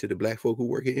shade to the Black folk who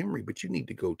work at Emory, but you need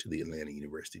to go to the Atlanta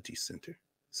University Center,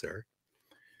 sir.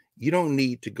 You don't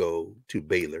need to go to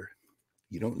Baylor.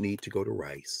 You don't need to go to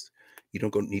Rice. You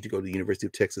don't need to go to the University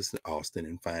of Texas in Austin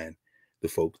and find the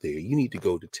folk there. You need to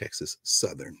go to Texas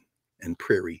Southern and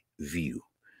Prairie View.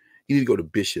 You need to go to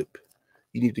Bishop.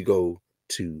 You need to go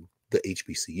to the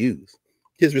HBCUs.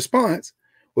 His response,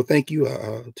 well, thank you.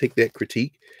 I'll take that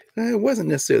critique. It wasn't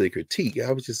necessarily a critique.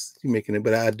 I was just making it,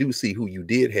 but I do see who you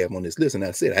did have on this list. And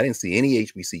I said, I didn't see any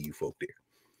HBCU folk there.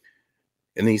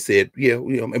 And then he said, yeah,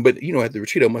 you know, but you know, at the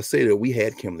retreat, I must say that we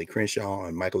had Kimberly Crenshaw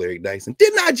and Michael Eric Dyson.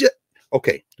 Didn't I just,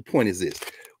 okay, the point is this.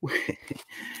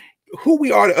 Who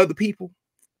we are to other people,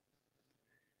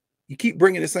 you keep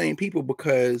bringing the same people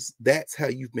because that's how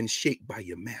you've been shaped by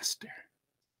your master.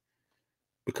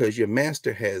 Because your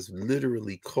master has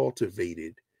literally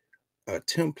cultivated a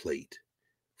template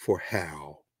for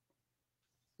how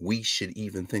we should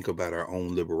even think about our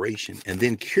own liberation, and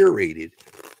then curated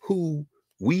who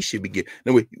we should be getting.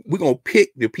 Now, we're going to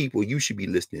pick the people you should be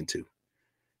listening to.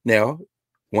 Now,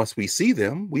 Once we see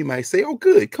them, we might say, oh,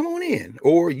 good, come on in.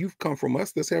 Or you've come from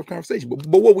us, let's have a conversation.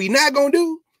 But what we not going to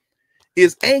do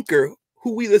is anchor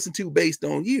who we listen to based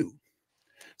on you.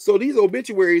 So these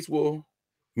obituaries will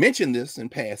mention this in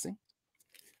passing,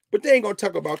 but they ain't going to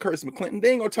talk about Curtis McClinton.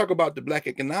 They ain't going to talk about the Black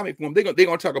Economic Forum. They're going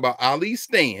to talk about Ali's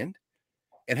stand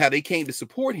and how they came to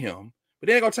support him. But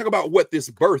they ain't going to talk about what this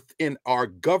birthed in our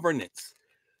governance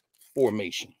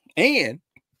formation. And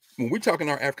when we're talking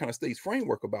our Africana Studies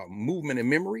framework about movement and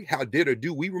memory, how did or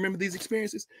do we remember these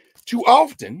experiences? Too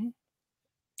often,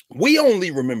 we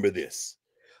only remember this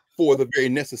for the very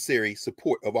necessary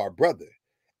support of our brother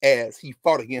as he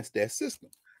fought against that system.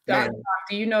 Dr.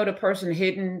 Do you know the person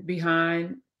hidden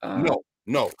behind?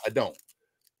 No, I don't.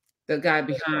 The guy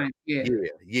behind,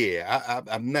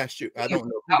 I'm not sure. I don't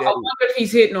know who that I wonder if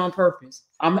he's hidden on purpose.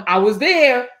 I was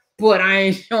there, but I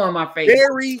ain't showing my face.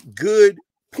 Very good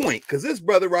point, because this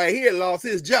brother right here lost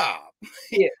his job.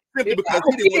 Yeah, simply because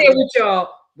he didn't want to with y'all.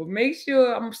 But make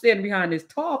sure I'm standing behind this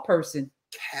tall person.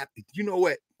 You know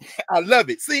what? I love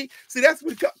it. See, that's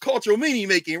what cultural meaning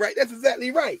making, right? That's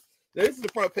exactly right. Now, this is the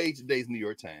front page of today's New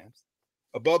York Times.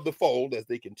 Above the fold, as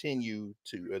they continue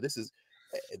to, this is,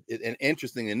 and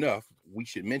interesting enough, we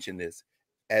should mention this,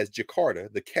 as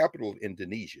Jakarta, the capital of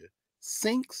Indonesia,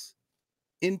 sinks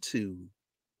into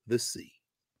the sea.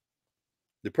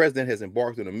 The president has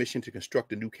embarked on a mission to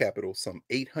construct a new capital some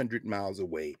 800 miles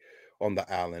away on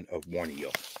the island of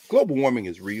Borneo. Global warming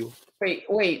is real.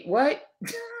 Wait, what?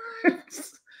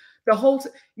 The whole,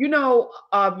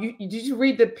 did you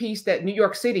read the piece that New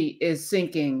York City is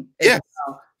sinking? Yes.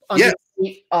 Under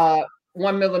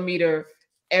 1 millimeter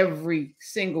every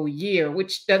single year,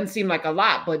 which doesn't seem like a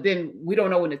lot, but then we don't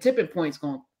know when the tipping point's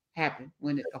going to happen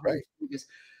when the whole thing just.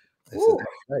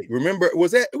 Right. Remember, it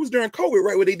was during COVID,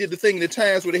 right, where they did the thing in the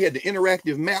Times where they had the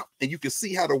interactive map and you could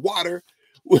see how the water,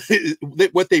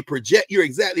 what they project. You're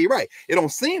exactly right. It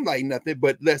don't seem like nothing,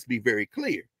 but let's be very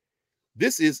clear.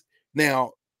 This is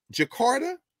now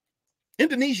Jakarta,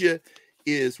 Indonesia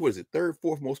is, what is it, third,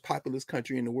 fourth most populous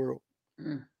country in the world?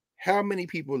 Mm. How many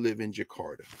people live in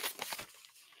Jakarta?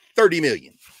 30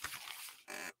 million.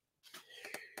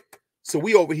 So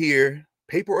we over here,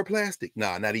 paper or plastic?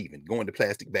 Nah, not even. Going to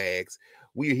plastic bags.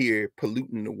 We're here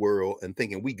polluting the world and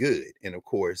thinking we good. And of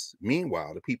course,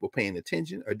 meanwhile, the people paying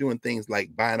attention are doing things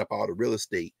like buying up all the real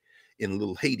estate in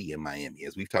little Haiti in Miami,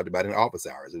 as we've talked about in office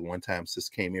hours. At one time, sis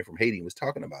came in from Haiti and was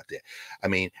talking about that. I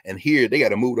mean, and here they got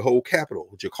to move the whole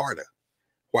capital, Jakarta.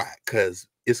 Why? Because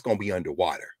it's going to be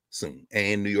underwater soon.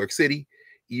 And New York City,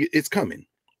 it's coming.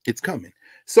 It's coming.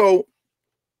 So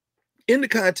in the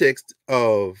context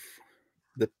of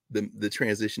the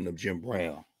transition of Jim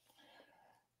Brown,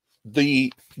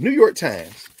 the New York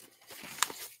Times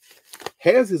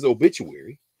has his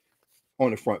obituary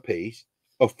on the front page: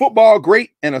 a football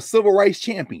great and a civil rights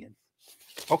champion.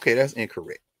 Okay, that's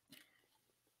incorrect.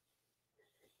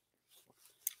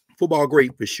 Football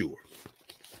great for sure.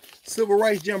 Civil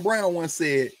rights, Jim Brown once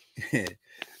said,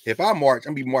 if I march,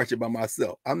 I'm gonna be marching by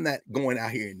myself. I'm not going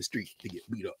out here in the street to get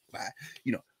beat up by,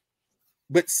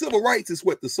 But civil rights is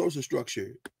what the social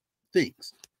structure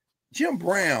thinks. Jim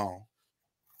Brown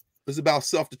is about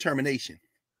self-determination.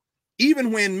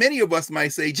 Even when many of us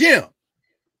might say, Jim,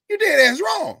 you're dead ass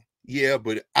wrong. Yeah,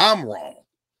 but I'm wrong.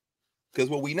 Because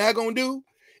what we not gonna do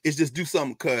is just do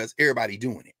something because everybody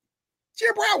doing it.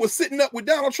 Jim Brown was sitting up with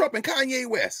Donald Trump and Kanye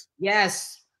West.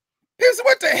 Yes. He said,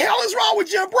 what the hell is wrong with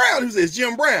Jim Brown? He says,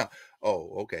 Jim Brown.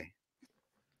 Oh, okay.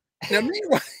 Now,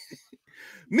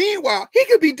 meanwhile, he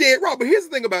could be dead wrong. But here's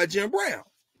the thing about Jim Brown.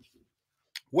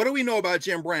 What do we know about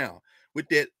Jim Brown with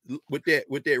that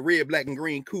red, black, and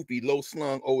green kufi low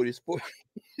slung over his foot?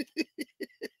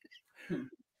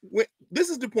 This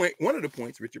is the point, one of the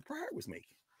points Richard Pryor was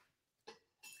making.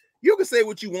 You can say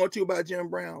what you want to about Jim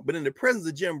Brown, but in the presence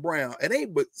of Jim Brown, it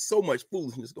ain't but so much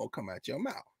foolishness gonna come out your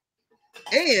mouth.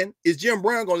 And is Jim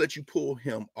Brown gonna let you pull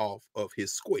him off of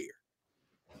his square?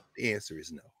 The answer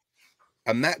is no.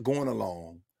 I'm not going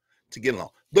along to get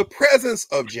along. The presence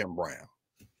of Jim Brown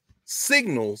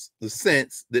signals the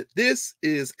sense that this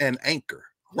is an anchor,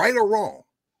 right or wrong.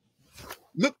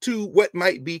 Look to what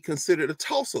might be considered a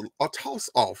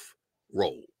toss-off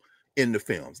role in the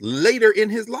films later in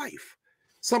his life.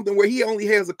 Something where he only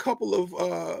has a couple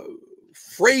of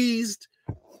phrased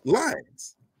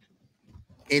lines.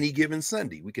 Any given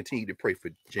Sunday, we continue to pray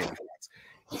for Jamie Foxx.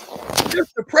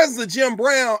 Just the presence of Jim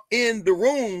Brown in the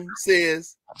room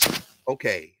says,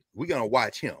 okay, we're going to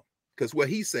watch him, because what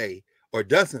he say or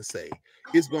doesn't say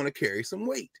is going to carry some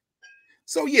weight.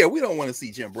 So yeah, we don't want to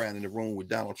see Jim Brown in the room with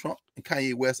Donald Trump and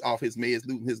Kanye West off his meds,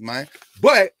 losing his mind,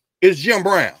 but it's Jim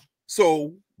Brown.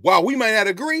 So While we might not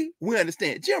agree, we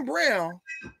understand. Jim Brown,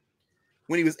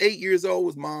 when he was 8 years old,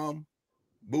 his mom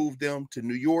moved them to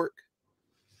New York.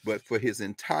 But for his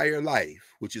entire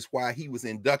life, which is why he was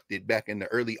inducted back in the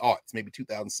early aughts, maybe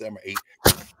 2007 or 8,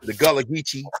 the Gullah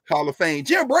Geechee Hall of Fame.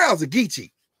 Jim Brown's a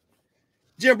Geechee.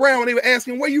 Jim Brown, when they were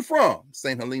asking, where you from?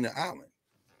 St. Helena Island.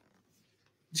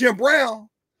 Jim Brown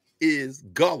is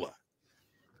Gullah.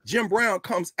 Jim Brown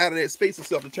comes out of that space of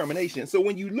self-determination. So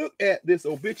when you look at this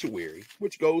obituary,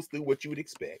 which goes through what you would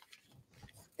expect,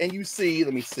 and you see,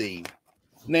 let me see.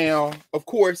 Now, of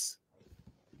course,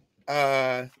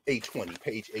 820,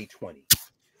 page 820.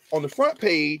 On the front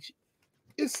page,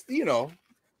 it's,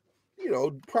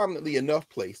 prominently enough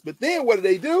place. But then what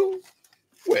do?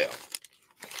 Well,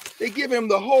 they give him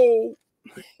the whole.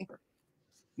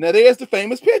 Now, there's the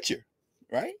famous picture,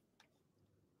 right?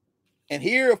 And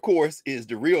here, of course, is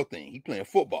the real thing. He's playing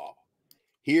football.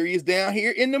 Here he is down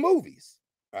here in the movies,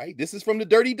 right? This is from the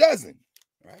Dirty Dozen,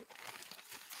 right?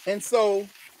 And so,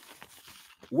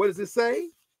 what does it say?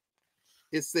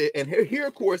 It said, and here,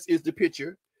 of course, is the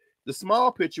picture, the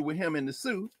small picture with him in the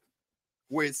suit,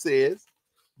 where it says,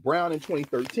 Brown in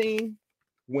 2013,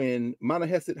 when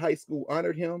Manahesset High School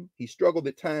honored him, he struggled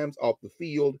at times off the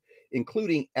field,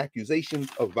 including accusations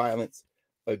of violence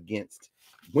against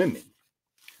women.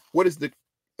 What is the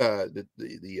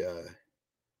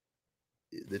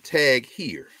tag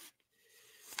here?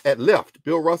 At left,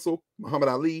 Bill Russell, Muhammad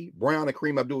Ali, Brown, and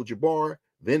Kareem Abdul-Jabbar,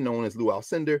 then known as Lou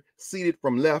Alcindor, seated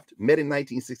from left, met in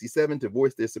 1967 to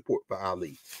voice their support for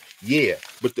Ali. Yeah,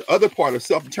 but the other part of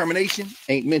self-determination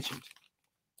ain't mentioned.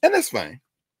 And that's fine.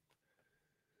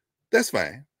 That's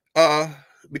fine.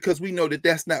 Because we know that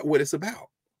that's not what it's about.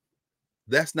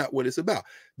 That's not what it's about.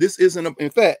 This isn't, in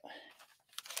fact,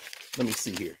 let me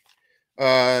see here.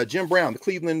 Jim Brown, the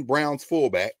Cleveland Browns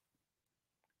fullback.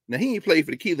 Now, he ain't played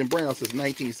for the Cleveland Browns since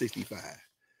 1965.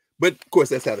 But, of course,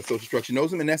 that's how the social structure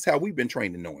knows him, and that's how we've been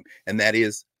trained to know him. And that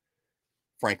is,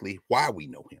 frankly, why we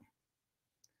know him.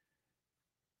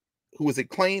 Who was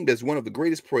acclaimed as one of the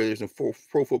greatest players in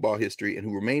pro football history and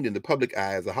who remained in the public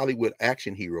eye as a Hollywood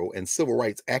action hero and civil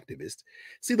rights activist.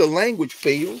 See, the language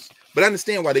fails, but I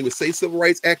understand why they would say civil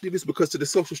rights activist, because to the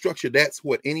social structure, that's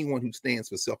what anyone who stands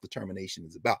for self-determination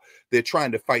is about. They're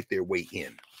trying to fight their way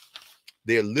in.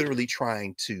 They're literally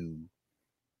trying to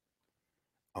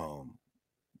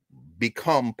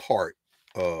become part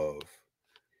of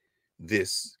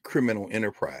this criminal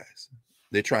enterprise.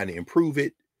 They're trying to improve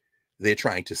it. They're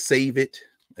trying to save it.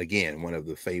 Again, one of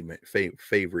the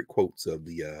favorite quotes of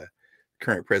the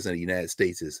current president of the United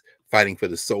States is fighting for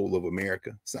the soul of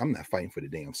America. So I'm not fighting for the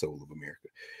damn soul of America.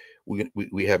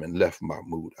 We haven't left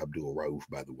Mahmoud Abdul Rauf,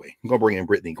 by the way. I'm going to bring in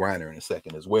Brittany Griner in a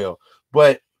second as well.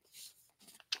 But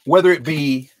whether it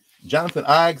be Jonathan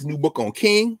Ives' new book on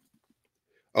King,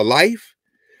 A Life,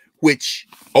 which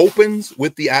opens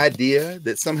with the idea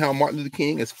that somehow Martin Luther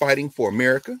King is fighting for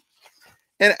America.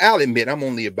 And I'll admit, I'm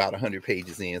only about 100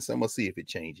 pages in, so I'm going to see if it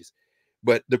changes.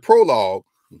 But the prologue,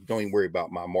 don't even worry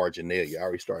about my marginalia. I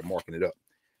already started marking it up.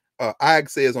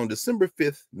 Ives says, on December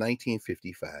 5th,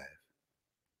 1955,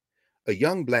 a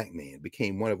young black man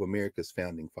became one of America's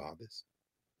founding fathers.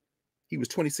 He was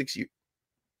 26 years.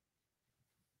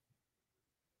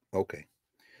 Okay.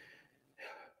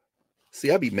 See,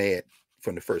 I'll be mad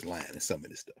from the first line in some of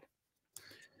this stuff.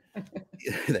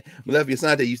 Malefi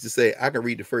Asante used to say, I can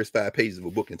read the first 5 pages of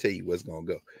a book and tell you what's going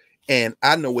to go. And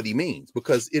I know what he means,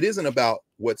 because it isn't about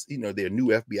what's, there are new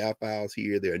FBI files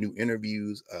here. There are new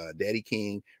interviews. Daddy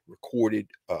King recorded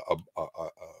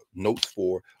notes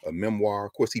for a memoir.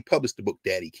 Of course, he published the book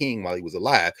Daddy King while he was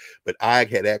alive, but I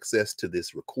had access to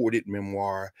this recorded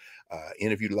memoir,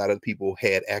 interviewed a lot of people,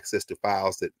 had access to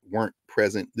files that weren't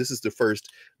present. This is the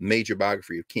first major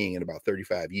biography of King in about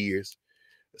 35 years.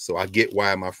 So I get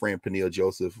why my friend Peniel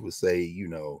Joseph would say,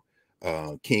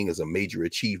 King is a major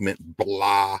achievement,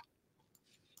 blah,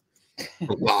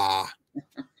 blah.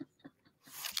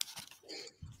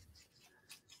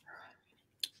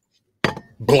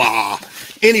 Blah.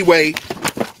 Anyway,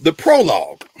 the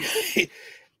prologue.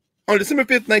 On December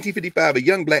 5th, 1955, a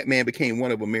young black man became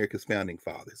one of America's founding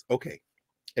fathers. Okay.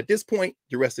 At this point,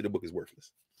 the rest of the book is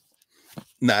worthless.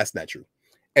 No, that's not true.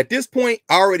 At this point,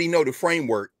 I already know the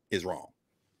framework is wrong.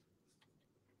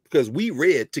 Because we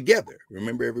read together.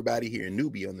 Remember, everybody here in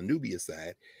Nubia, on the Nubia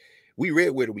side, we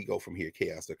read Where Do We Go From Here,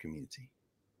 Chaos or Community.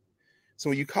 So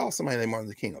when you call somebody like Martin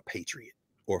Luther King a patriot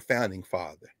or a founding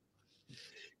father,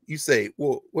 you say,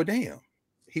 well, damn,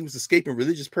 he was escaping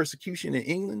religious persecution in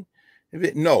England?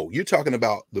 No, you're talking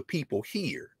about the people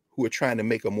here who are trying to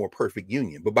make a more perfect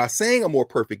union. But by saying a more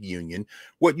perfect union,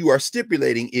 what you are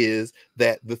stipulating is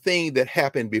that the thing that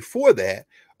happened before that,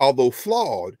 although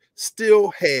flawed,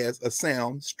 still has a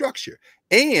sound structure.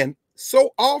 And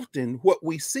so often what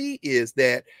we see is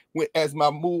that, as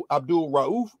Mahmoud Abdul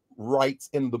Rauf writes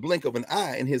in The Blink of an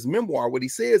Eye in his memoir, what he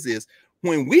says is,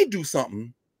 when we do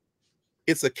something,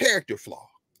 it's a character flaw.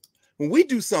 When we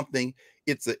do something,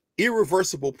 it's an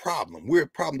irreversible problem. We're a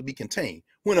problem to be contained.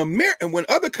 When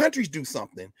other countries do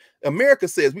something, America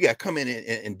says we got to come in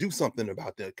and do something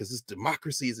about that because this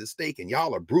democracy is at stake and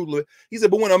y'all are brutal. He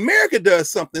said, but when America does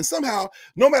something, somehow,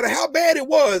 no matter how bad it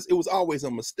was always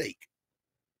a mistake.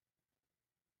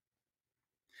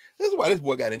 That's why this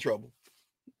boy got in trouble.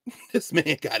 This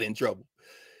man got in trouble.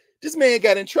 This man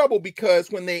got in trouble because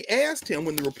when they asked him,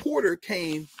 when the reporter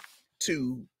came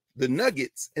to the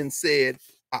Nuggets and said,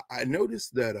 I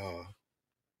noticed that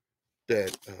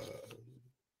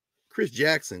Chris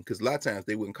Jackson, because a lot of times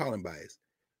they wouldn't call him by his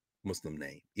Muslim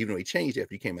name, even though he changed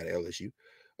after he came out of LSU.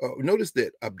 Notice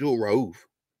that Abdul Rauf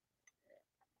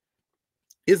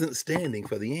isn't standing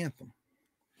for the anthem.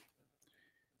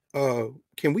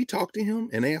 Can we talk to him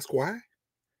and ask why?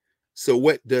 So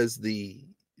what do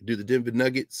the Denver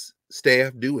Nuggets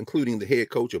staff do, including the head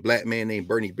coach, a black man named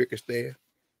Bernie Bickerstaff?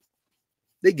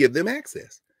 They give them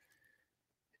access.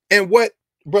 And what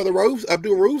Brother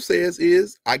Abdul Rauf says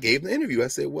is, I gave the interview. I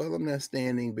said, well, I'm not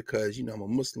standing because, I'm a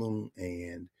Muslim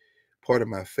and part of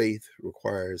my faith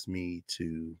requires me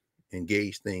to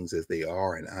engage things as they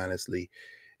are and honestly.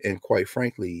 And quite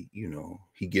frankly,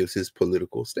 he gives his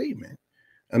political statement.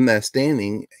 I'm not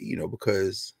standing,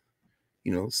 because,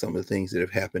 some of the things that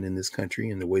have happened in this country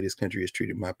and the way this country has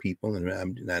treated my people and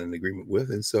I'm not in agreement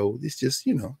with. And so it's just,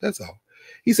 that's all.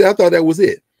 He said, I thought that was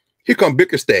it. Here come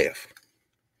Bickerstaff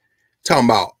talking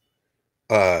about,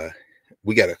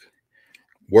 we got a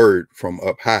word from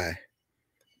up high.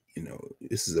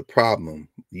 This is a problem.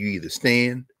 You either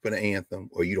stand for the anthem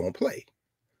or you don't play.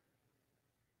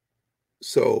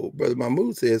 So Brother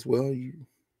Mahmoud says, well,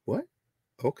 what?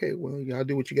 Okay, well, y'all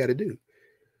do what you got to do.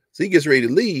 So he gets ready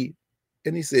to leave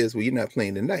and he says, well, you're not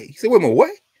playing tonight. He said, wait a minute, what?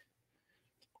 What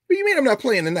do you mean I'm not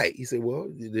playing tonight? He said, well,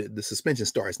 the suspension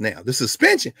starts now. The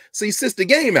suspension? So he sits the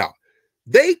game out.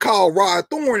 They call Rod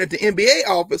Thorne at the NBA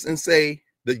office and say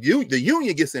the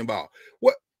union gets involved.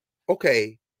 What?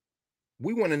 Okay,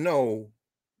 we want to know,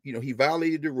 he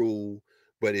violated the rule,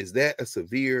 but is that a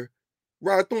severe?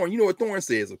 Rod Thorne, you know what Thorne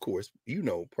says, of course,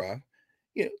 Prof.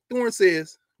 Thorne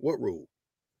says, what rule?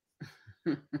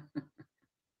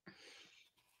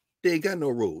 They ain't got no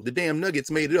rule. The damn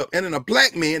Nuggets made it up. And then a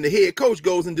black man, the head coach,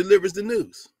 goes and delivers the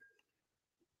news.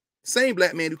 Same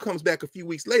black man who comes back a few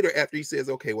weeks later after he says,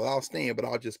 okay, well, I'll stand, but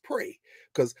I'll just pray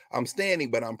because I'm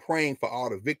standing, but I'm praying for all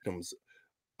the victims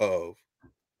of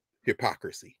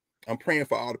hypocrisy. I'm praying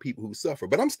for all the people who suffer,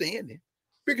 but I'm standing.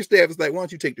 Bickerstaff is like, why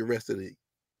don't you take the rest of the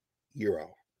year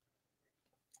off?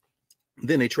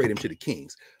 Then they trade him to the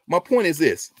Kings. My point is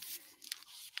this.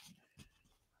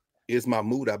 Is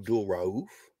Mahmoud Abdul Rauf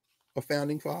a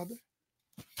founding father?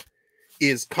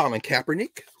 Is Colin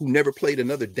Kaepernick, who never played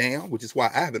another down, which is why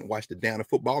I haven't watched a down of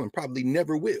football and probably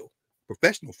never will,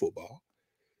 professional football.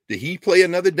 Did he play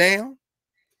another down?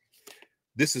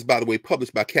 This is, by the way,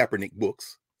 published by Kaepernick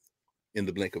Books in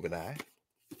The Blink of an Eye.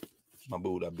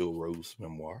 Mahmoud Abdul Rauf's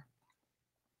memoir.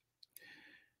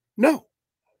 No.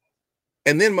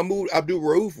 And then Mahmoud Abdul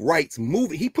Rauf writes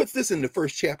movie. He puts this in the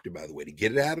first chapter, by the way, to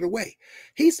get it out of the way.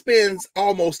 He spends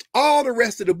almost all the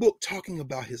rest of the book talking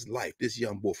about his life, this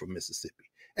young boy from Mississippi.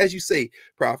 As you say,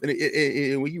 Prof, and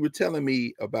when you were telling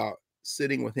me about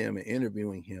sitting with him and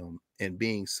interviewing him and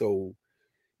being so,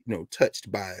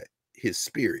 touched by his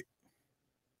spirit,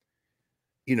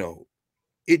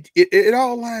 it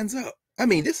all lines up. I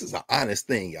mean, this is an honest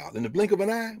thing, y'all. In the blink of an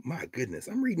eye, my goodness,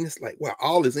 I'm reading this like, wow,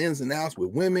 all his ins and outs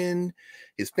with women,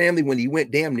 his family when he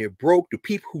went damn near broke, the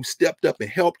people who stepped up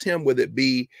and helped him, whether it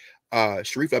be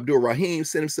Sharif Abdul Rahim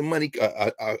sent him some money,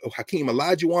 Hakeem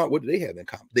Olajuwon, what do they have in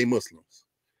common? They Muslims.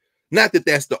 Not that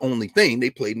that's the only thing. They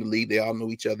played in the league. They all know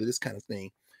each other, this kind of thing.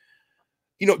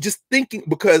 Just thinking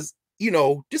because,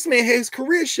 this man has his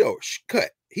career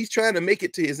cut. He's trying to make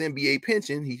it to his NBA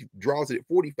pension. He draws it at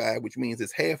 45, which means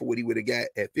it's half of what he would have got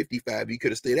at 55. He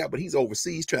could have stayed out, but he's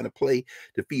overseas trying to play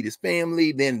to feed his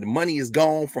family. Then the money is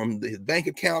gone from his bank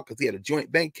account because he had a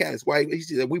joint bank account. His wife, he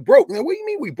said, we broke. Now, what do you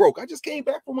mean we broke? I just came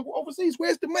back from overseas.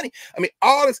 Where's the money? I mean,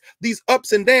 all these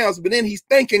ups and downs, but then he's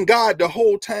thanking God the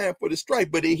whole time for the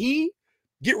strike. But did he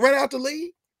get run out the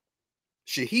league?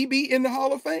 Should he be in the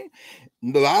Hall of Fame?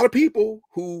 A lot of people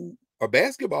who are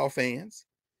basketball fans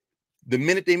The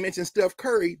minute they mention Steph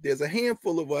Curry, there's a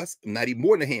handful of us, not even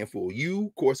more than a handful. You,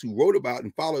 of course, who wrote about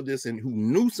and followed this and who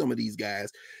knew some of these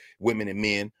guys, women and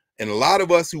men, and a lot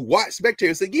of us who watch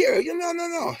spectators say, yeah, you know,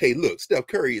 no. Hey, look, Steph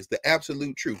Curry is the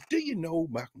absolute truth. Do you know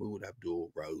Mahmoud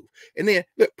Abdul-Rauf? And then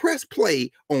look, press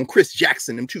play on Chris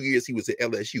Jackson in 2 years he was at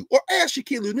LSU. Or ask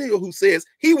Shaquille O'Neal, who says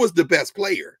he was the best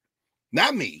player.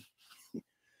 Not me.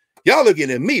 Y'all looking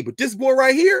at me, but this boy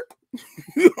right here,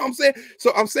 you know what I'm saying?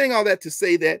 So I'm saying all that to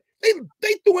say that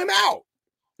they threw him out.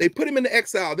 They put him into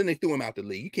exile, then they threw him out the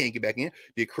league. You can't get back in.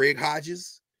 Did Craig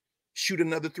Hodges shoot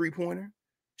another three-pointer?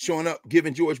 Showing up,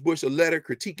 giving George Bush a letter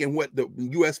critiquing what the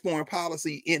U.S. foreign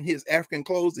policy in his African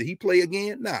clothes. Did he play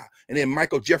again? Nah. And then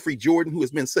Michael Jeffrey Jordan, who has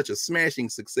been such a smashing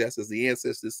success, as the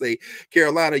ancestors say,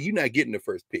 Carolina, you're not getting the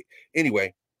first pick.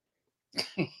 Anyway,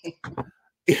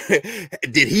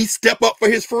 did he step up for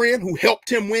his friend who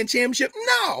helped him win championship?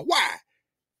 No. Why?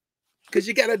 Because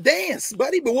you got to dance,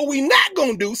 buddy. But what we not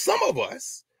going to do, some of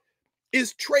us,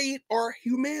 is trade our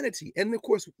humanity. And of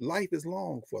course, life is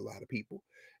long for a lot of people.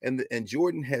 And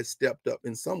Jordan has stepped up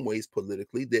in some ways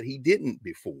politically that he didn't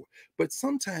before. But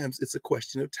sometimes it's a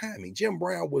question of timing. Jim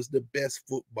Brown was the best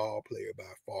football player by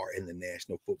far in the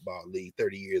National Football League,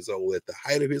 30 years old at the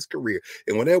height of his career.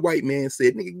 And when that white man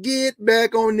said, nigga, get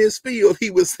back on this field, he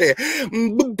was saying,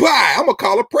 bye, I'm going to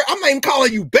call a press. I'm not even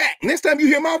calling you back. Next time you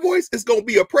hear my voice, it's going to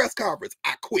be a press conference.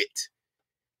 I quit.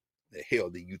 The hell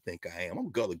do you think I am?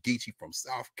 I'm Gullah Geechee from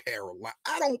South Carolina.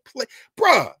 I don't play.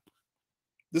 Bruh.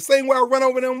 The same way I run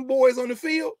over them boys on the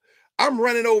field, I'm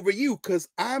running over you because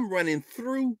I'm running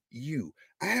through you.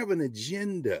 I have an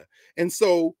agenda. And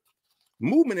so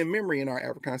movement and memory in our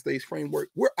Africana Studies framework,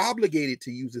 we're obligated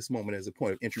to use this moment as a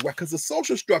point of entry. Why? Because the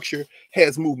social structure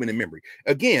has movement and memory.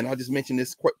 Again, I'll just mention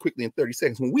this quite quickly in 30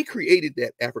 seconds. When we created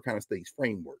that Africana Studies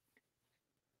framework,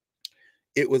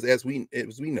 it was, as we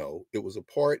know, it was a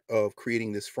part of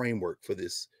creating this framework for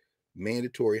this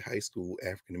mandatory high school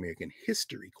African-American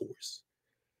history course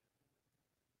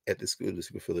at the School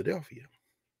District of Philadelphia.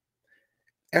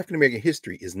 African-American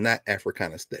history is not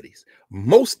Africana Studies.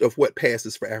 Most of what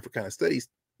passes for Africana Studies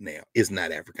now is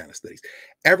not Africana Studies.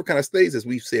 Africana Studies, as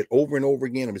we've said over and over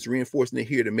again, I'm just reinforcing it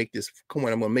here to make this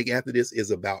comment I'm going to make after this,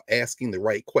 is about asking the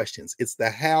right questions. It's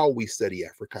the how we study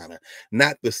Africana,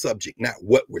 not the subject, not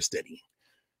what we're studying.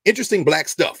 Interesting black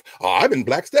stuff. Oh, I'm in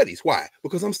black studies. Why?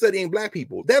 Because I'm studying black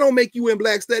people. That don't make you in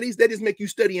black studies. That just make you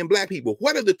studying black people.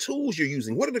 What are the tools you're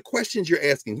using? What are the questions you're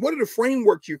asking? What are the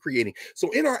frameworks you're creating?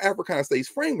 So in our Africana Studies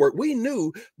framework, we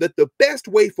knew that the best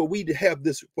way for us to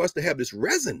have this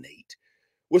resonate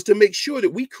was to make sure that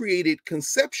we created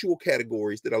conceptual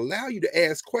categories that allow you to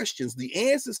ask questions, the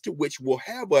answers to which will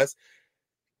have us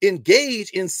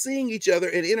engage in seeing each other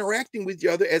and interacting with each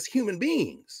other as human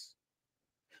beings.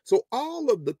 So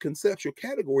all of the conceptual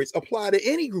categories apply to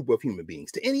any group of human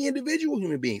beings, to any individual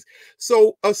human beings.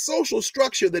 So a social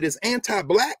structure that is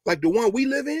anti-black, like the one we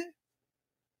live in,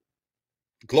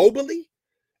 globally,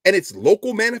 and its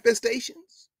local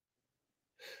manifestations,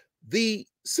 the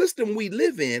system we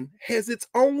live in has its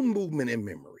own movement and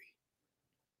memory,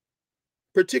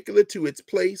 particular to its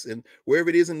place and wherever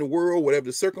it is in the world, whatever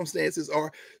the circumstances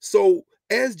are. So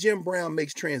as Jim Brown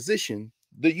makes transition,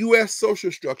 the U.S. social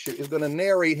structure is going to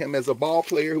narrate him as a ball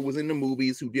player who was in the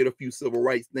movies, who did a few civil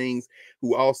rights things,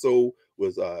 who also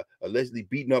was allegedly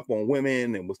beating up on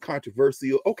women and was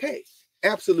controversial. Okay,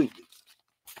 absolutely.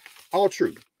 All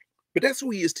true. But that's who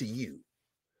he is to you.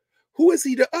 Who is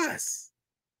he to us?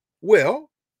 Well,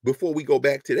 before we go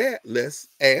back to that, let's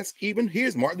ask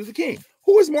here's Martin Luther King.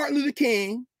 Who is Martin Luther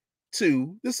King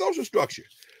to the social structure?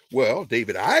 Well,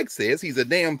 David Icke says he's a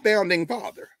damn founding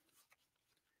father.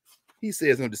 He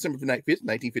says on December 5th,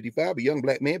 1955, a young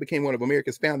black man became one of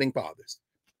America's founding fathers.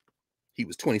 He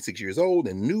was 26 years old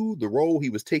and knew the role he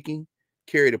was taking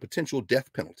carried a potential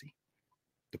death penalty.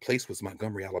 The place was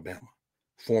Montgomery, Alabama,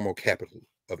 former capital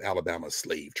of Alabama's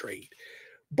slave trade.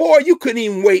 Boy, you couldn't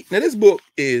even wait. Now, this book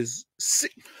is,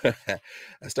 I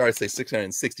started to say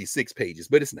 666 pages,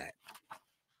 but it's not,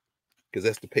 because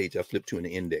that's the page I flipped to in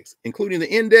the index. Including the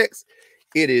index,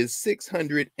 it is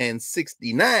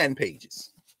 669 pages.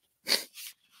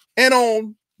 And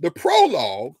on the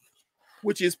prologue,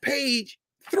 which is page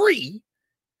 3,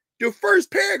 the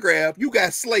first paragraph, you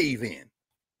got slave in.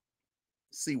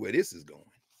 See where this is going.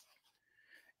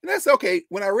 And that's okay.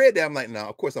 When I read that, I'm like, no,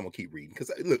 of course I'm going to keep reading.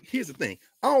 Because look, here's the thing.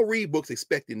 I don't read books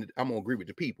expecting that I'm going to agree with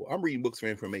the people. I'm reading books for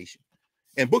information.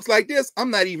 And books like this, I'm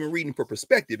not even reading for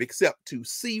perspective, except to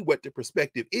see what the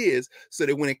perspective is, so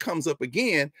that when it comes up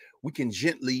again, we can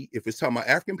gently, if it's talking about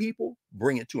African people,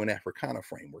 bring it to an Africana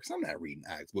framework. So I'm not reading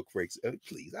Ike's book for,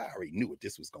 please, I already knew what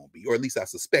this was going to be, or at least I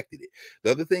suspected it.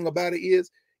 The other thing about it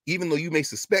is, Even though you may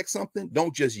suspect something,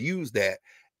 don't just use that.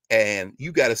 And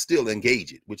you got to still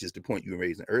engage it, which is the point you were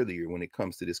raising earlier when it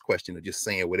comes to this question of just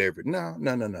saying whatever. No,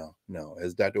 no, no, no, no.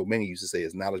 As Dr. Omega used to say,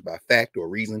 it's knowledge by fact or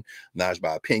reason, knowledge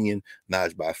by opinion,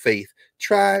 knowledge by faith.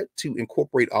 Try to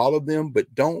incorporate all of them,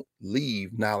 but don't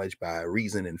leave knowledge by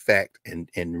reason and fact and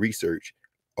research.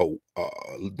 Oh,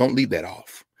 don't leave that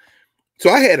off.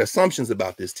 So I had assumptions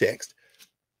about this text,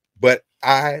 but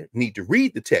I need to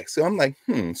read the text. So I'm like,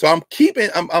 So I'm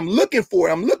looking for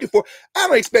it. I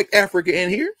don't expect Africa in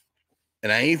here.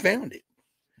 And I ain't found it.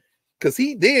 Because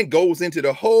he then goes into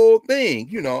the whole thing.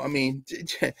 You know, I mean,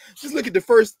 just look at the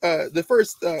first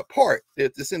part.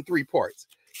 It's in 3 parts.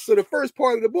 So the first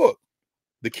part of the book,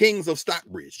 The Kings of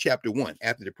Stockbridge, chapter 1,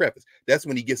 after the preface. That's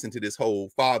when he gets into this whole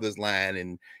father's line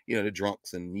and, you know, the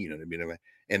drunks and, you know,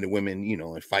 and the women, you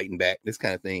know, and fighting back, this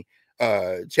kind of thing.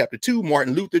 Chapter 2,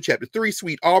 Martin Luther. Chapter 3,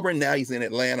 Sweet Auburn. Now he's in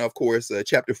Atlanta, of course.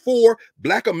 Chapter 4,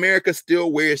 Black America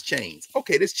Still Wears Chains.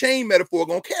 Okay, this chain metaphor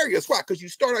gonna carry us. Why? Because you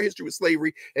start our history with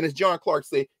slavery, and as John Clark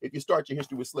say, if you start your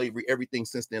history with slavery, everything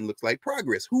since then looks like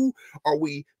progress. Who are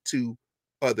we to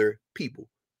other people?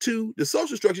 To the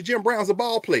social structure, Jim Brown's a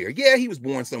ball player. Yeah, he was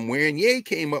born somewhere, and yeah, he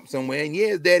came up somewhere, and yeah,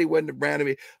 his daddy wasn't a Brown to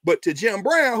me. But to Jim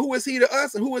Brown, who is he to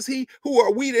us, and who is he? Who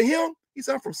are we to him? He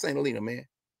said, I'm from St. Helena, man.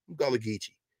 I'm Gullah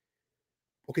Geechee.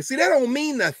 Okay, see, that don't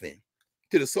mean nothing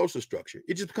to the social structure.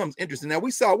 It just becomes interesting. Now,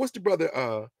 we saw, what's the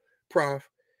brother, Prof,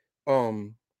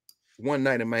 one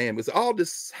night in Miami? Was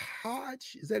Aldous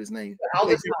Hodge? Is that his name?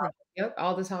 Aldous Hodge. Yep,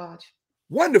 Aldous Hodge.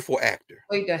 Wonderful actor.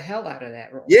 Played the hell out of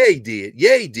that role. Yeah, he did.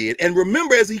 Yeah, he did. And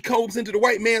remember, as he comes into the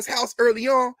white man's house early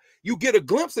on, you get a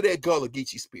glimpse of that Gullah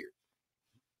Geechee spirit.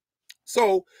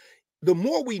 So the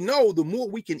more we know, the more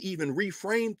we can even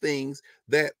reframe things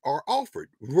that are offered,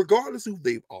 regardless of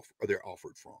who they're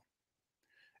offered from.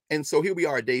 And so here we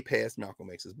are, a day past Malcolm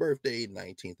X's birthday,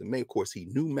 19th of May. Of course, he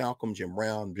knew Malcolm, Jim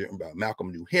Brown,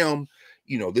 Malcolm knew him.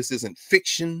 You know, this isn't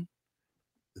fiction,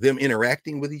 them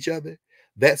interacting with each other.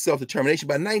 That self-determination.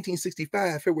 By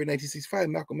 1965, February 1965,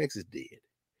 Malcolm X is dead.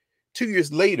 2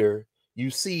 years later, you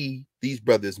see these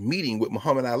brothers meeting with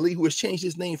Muhammad Ali, who has changed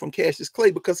his name from Cassius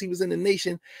Clay because he was in the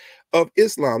Nation of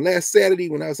Islam. Last Saturday,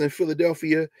 when I was in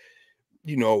Philadelphia,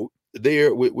 you know,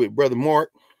 there with Brother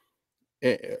Mark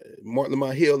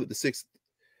Lamont Hill at the 6th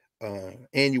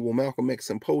annual Malcolm X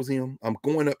Symposium. I'm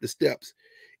going up the steps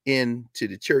into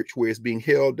the church where it's being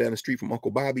held down the street from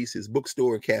Uncle Bobby's, his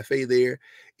bookstore and cafe there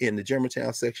in the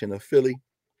Germantown section of Philly.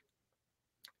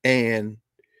 And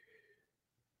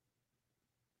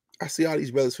I see all these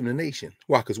brothers from the Nation.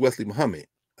 Why? Because Wesley Muhammad,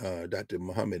 Dr.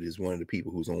 Muhammad, is one of the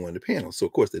people who's on one of the panels. So,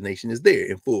 of course, the Nation is there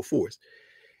in full force.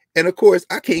 And, of course,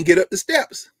 I can't get up the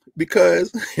steps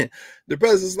because the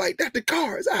brothers is like, Dr.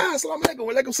 Carr, assalamu alaikum,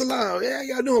 wa alaikum salam. Yeah,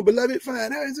 y'all doing, beloved?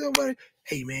 Fine. How is everybody?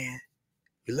 Hey, man,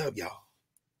 we love y'all.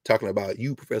 Talking about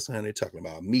you, Professor Hunter, talking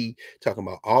about me, talking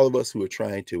about all of us who are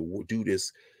trying to do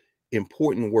this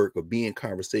important work of being in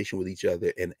conversation with each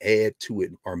other and add to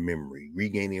it our memory,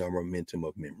 regaining our momentum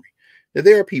of memory. Now,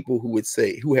 there are people who would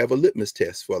say, who have a litmus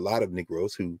test for a lot of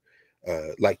Negroes who,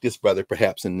 like this brother,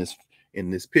 perhaps in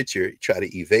this picture, try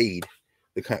to evade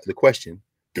the question,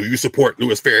 do you support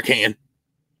Louis Farrakhan?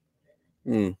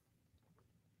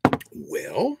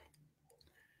 Well,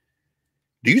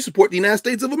 do you support the United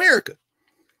States of America?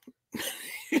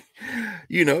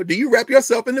 You know, do you wrap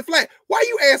yourself in the flag? Why are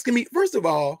you asking me? First of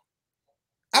all,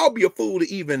 I'll be a fool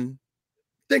to even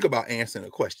think about answering a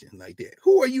question like that.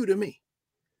 Who are you to me?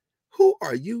 Who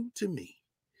are you to me?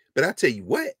 But I tell you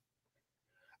what,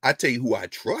 I tell you who I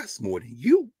trust more than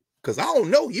you, because I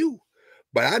don't know you,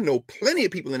 but I know plenty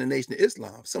of people in the Nation of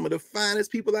Islam, some of the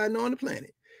finest people I know on the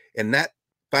planet, and not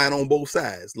fine on both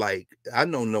sides. Like, I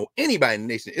don't know anybody in the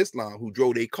Nation of Islam who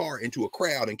drove their car into a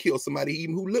crowd and killed somebody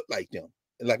even who looked like them,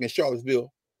 like in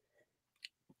Charlottesville,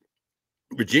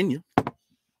 Virginia.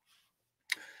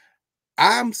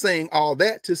 I'm saying all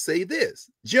that to say this.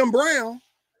 Jim Brown,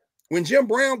 when Jim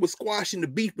Brown was squashing the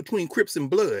beef between Crips and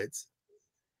Bloods,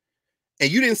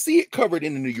 and you didn't see it covered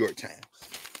in the New York Times,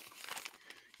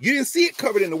 you didn't see it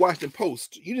covered in the Washington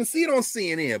Post, you didn't see it on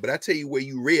CNN, but I tell you where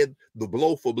you read the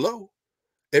blow for blow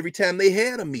every time they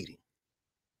had a meeting.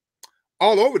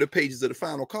 All over the pages of the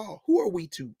Final Call. Who are we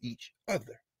to each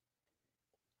other?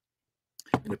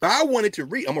 And if I wanted to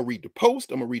read, I'm going to read the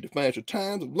Post, I'm going to read the Financial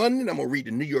Times of London, I'm going to read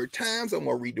the New York Times, I'm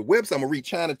going to read the website, I'm going to read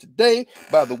China Today.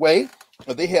 By the way,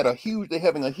 they're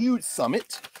having a huge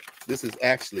summit. This is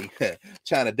actually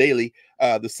China Daily.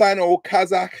 The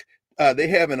Sino-Kazakh, they're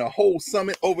having a whole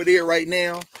summit over there right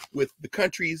now with the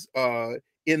countries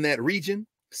in that region,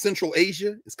 Central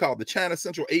Asia. It's called the China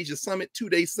Central Asia Summit,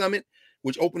 2-day summit,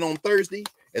 which opened on Thursday.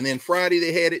 And then Friday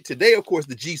they had it. Today, of course,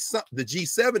 the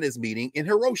G7 is meeting in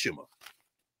Hiroshima.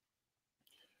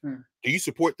 Do you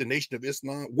support the Nation of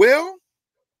Islam? Well,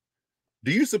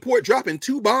 do you support dropping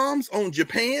 2 bombs on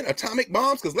Japan, atomic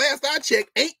bombs? Because last I checked,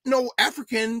 ain't no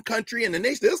African country in the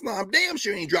Nation of Islam damn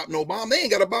sure ain't dropped no bomb. They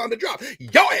ain't got a bomb to drop.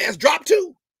 Your ass dropped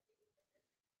 2.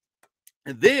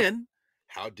 And then,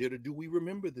 how do we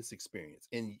remember this experience?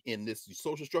 In this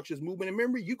social structures movement and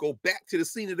memory, you go back to the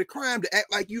scene of the crime to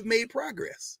act like you've made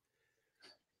progress.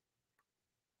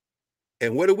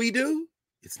 And what do?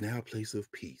 It's now a place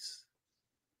of peace.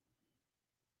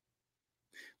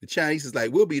 The Chinese is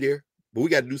like, we'll be there, but we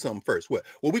got to do something first. What?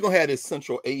 Well, we're going to have this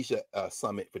Central Asia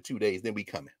summit for 2 days, then we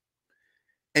coming.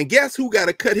 And guess who got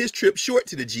to cut his trip short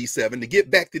to the G7 to get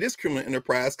back to this criminal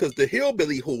enterprise? Because the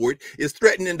hillbilly horde is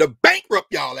threatening to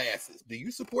bankrupt y'all asses. Do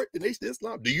you support the Nation of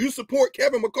Islam? Do you support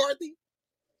Kevin McCarthy?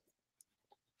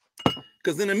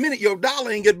 Because in a minute, your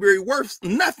dollar ain't going to be worth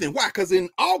nothing. Why? Because in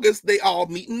August, they all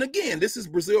meeting again. This is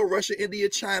Brazil, Russia, India,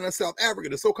 China, South Africa,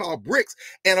 the so-called BRICS.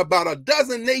 And about a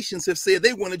dozen nations have said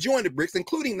they want to join the BRICS,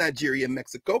 including Nigeria and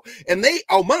Mexico. And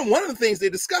one of the things they're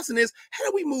discussing is, how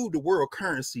do we move the world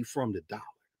currency from the dollar?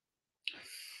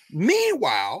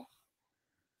 Meanwhile,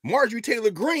 Marjorie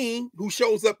Taylor Greene, who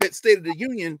shows up at State of the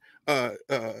Union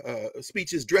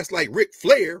speeches dressed like Ric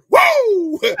Flair,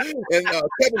 whoa, and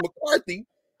Kevin McCarthy,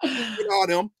 and all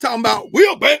them talking about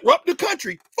we'll bankrupt the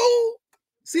country. Fool,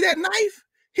 see that knife?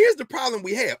 Here's the problem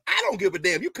we have. I don't give a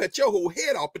damn. You cut your whole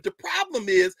head off, but the problem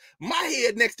is my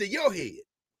head next to your head.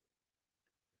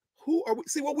 Who are we?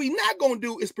 See, what we not gonna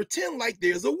do is pretend like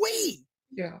there's a we.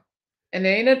 Yeah, and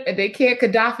they can't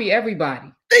Gaddafi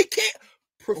everybody. They can't.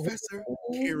 Professor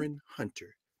Karen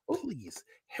Hunter, please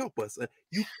help us.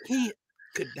 You can't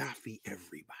Gaddafi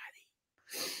everybody.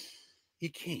 You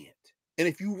can't. And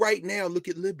if you right now look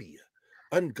at Libya,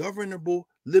 ungovernable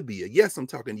Libya. Yes, I'm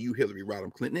talking to you, Hillary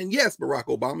Rodham Clinton. And yes, Barack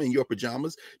Obama, in your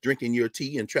pajamas, drinking your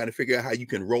tea and trying to figure out how you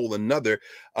can roll another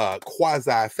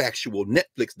quasi-factual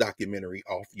Netflix documentary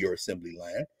off your assembly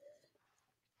line.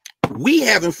 We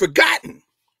haven't forgotten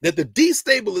that the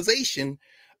destabilization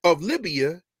of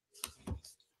Libya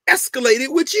escalated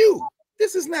with you.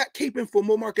 This is not caping for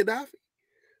Muammar Gaddafi.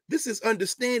 This is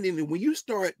understanding that when you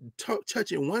start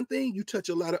touching one thing, you touch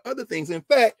a lot of other things. In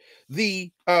fact,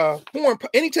 the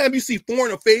anytime you see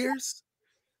foreign affairs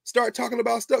start talking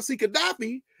about stuff, see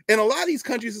Gaddafi, and a lot of these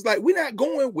countries is like, we're not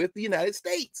going with the United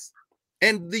States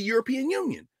and the European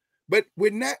Union, but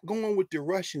we're not going with the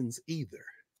Russians either.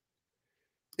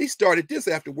 They started this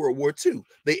after World War II.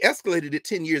 They escalated it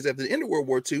 10 years after the end of World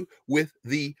War II with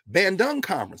the Bandung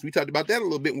Conference. We talked about that a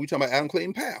little bit when we talked about Adam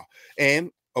Clayton Powell.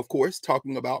 And of course,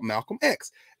 talking about Malcolm X.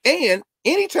 And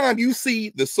anytime you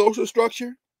see the social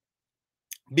structure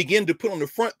begin to put on the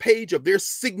front page of their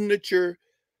signature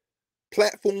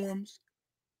platforms,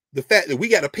 the fact that we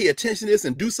got to pay attention to this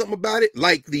and do something about it,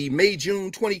 like the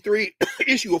May-June 23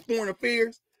 issue of Foreign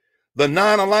Affairs, the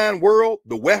non-aligned world,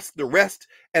 the West, the rest,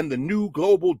 and the new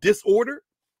global disorder.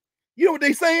 You know what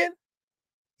they saying?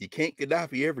 You can't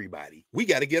Gaddafi everybody. We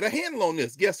got to get a handle on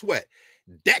this. Guess what?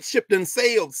 That ship done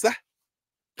sailed, sir.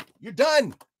 You're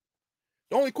done.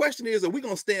 The only question is, are we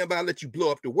going to stand by and let you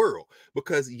blow up the world?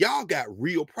 Because y'all got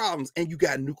real problems and you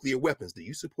got nuclear weapons. Do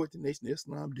you support the Nation of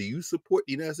Islam? Do you support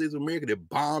the United States of America that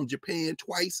bombed Japan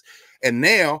twice? And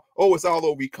now, oh, it's all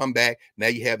over. You come back. Now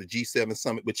you have the G7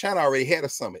 summit. But China already had a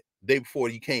summit the day before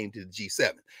you came to the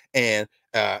G7. And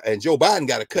Joe Biden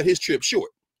got to cut his trip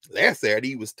short. Last Saturday,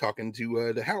 he was talking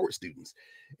to the Howard students.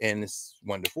 And it's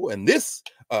wonderful. And this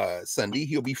Sunday,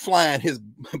 he'll be flying his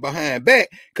behind back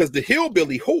because the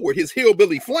hillbilly horde, his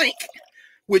hillbilly flank,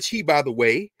 which he, by the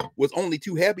way, was only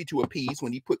too happy to appease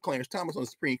when he put Clarence Thomas on the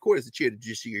Supreme Court as the chair of the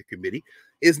Judiciary Committee,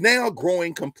 is now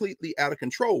growing completely out of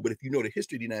control. But if you know the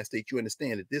history of the United States, you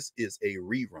understand that this is a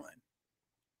rerun.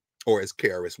 Or as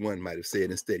KRS-One might have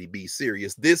said, instead he be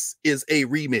serious, this is a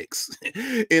remix.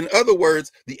 In other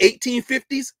words, the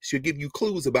 1850s should give you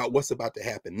clues about what's about to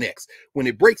happen next. When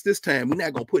it breaks this time, we're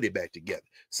not going to put it back together.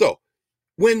 So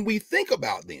when we think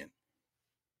about then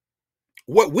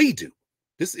what we do,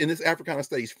 this in this Africana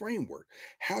Studies framework,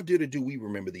 how do we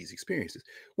remember these experiences?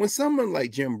 When someone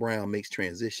like Jim Brown makes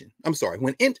transition, I'm sorry,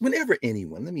 whenever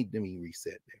anyone, let me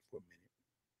reset that for a minute.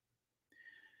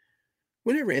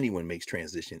 Whenever anyone makes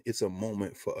transition, it's a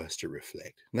moment for us to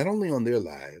reflect, not only on their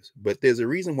lives, but there's a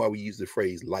reason why we use the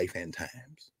phrase life and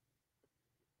times.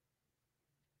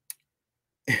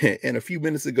 And a few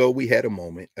minutes ago, we had a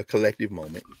moment, a collective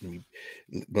moment. Let me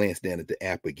glance down at the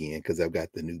app again because I've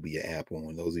got the Nubia app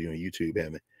on. Those of you on YouTube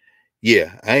haven't.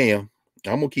 Yeah, I am.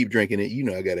 I'm going to keep drinking it. You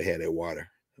know, I got to have that water.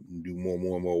 Do more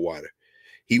and more water.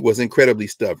 He was incredibly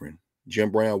stubborn.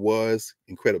 Jim Brown was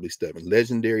incredibly stubborn.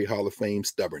 Legendary Hall of Fame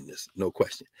stubbornness, no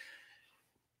question.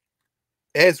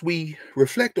 As we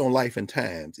reflect on life and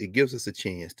times, it gives us a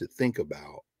chance to think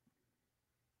about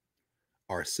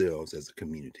ourselves as a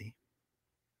community.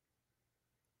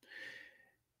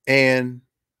 And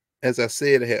as I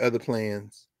said, I had other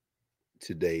plans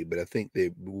today, but I think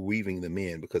they're weaving them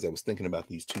in because I was thinking about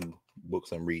these two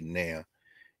books I'm reading now.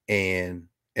 And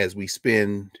as we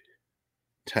spend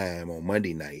time on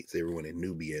Monday nights, everyone in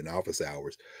Nubia and office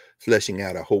hours, fleshing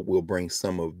out, I hope we'll bring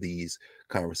some of these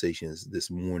conversations this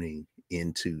morning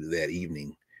into that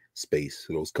evening space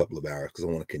for those couple of hours, because I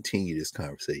want to continue this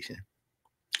conversation.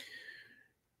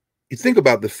 You think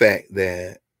about the fact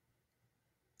that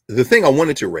the thing I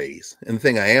wanted to raise, and the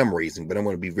thing I am raising, but I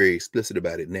want to be very explicit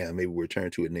about it now. Maybe we'll return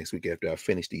to it next week after I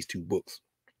finish these two books.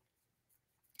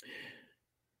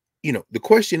 You know, the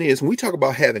question is, when we talk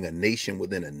about having a nation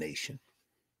within a nation,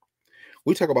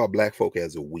 we talk about Black folk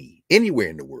as a we, anywhere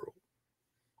in the world.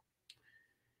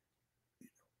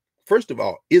 First of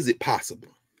all, is it possible?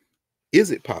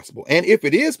 Is it possible? And if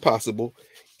it is possible,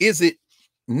 is it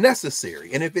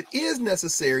necessary? And if it is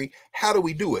necessary, how do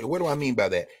we do it? What do I mean by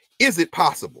that? Is it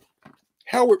possible?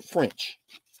 Howard French,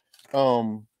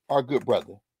 our good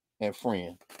brother and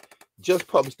friend, just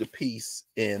published a piece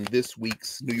in this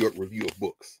week's New York Review of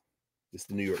Books. It's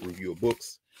the New York Review of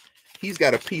Books. He's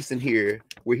got a piece in here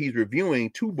where he's reviewing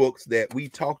two books that we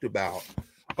talked about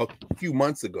a few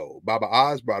months ago. Baba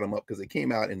Oz brought them up because they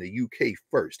came out in the UK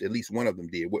first. At least one of them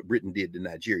did. What Britain did to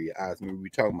Nigeria. Oz, remember we were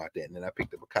talking about that, and then I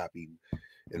picked up a copy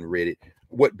and read it.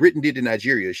 What Britain did to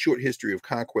Nigeria: A Short History of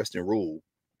Conquest and Rule.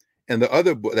 And the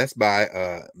other book, that's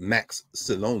by Max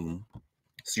Siolom.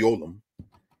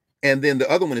 And then the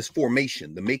other one is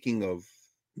Formation: The Making of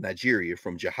Nigeria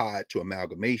from Jihad to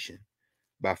Amalgamation,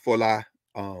 by Fola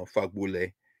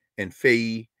Fagbule and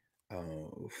Faye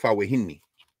Fawehinmi.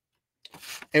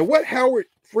 And what Howard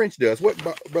French does, what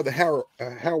Brother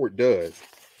Howard does,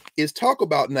 is talk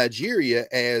about Nigeria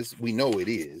as we know it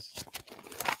is.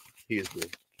 Here's the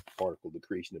article, The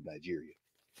Creation of Nigeria.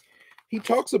 He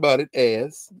talks about it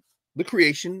as the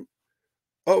creation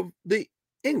of the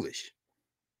English.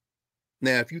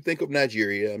 Now, if you think of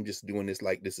Nigeria, I'm just doing this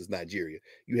like this is Nigeria.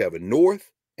 You have a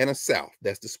north and a south.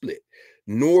 That's the split.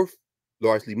 North,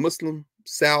 largely Muslim.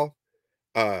 South,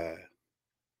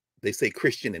 they say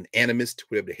Christian and animist,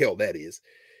 whatever the hell that is.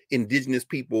 Indigenous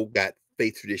people got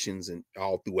faith traditions and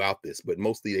all throughout this, but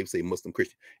mostly they say Muslim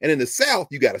Christian. And in the South,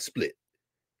 you got a split,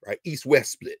 right?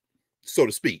 East-West split, so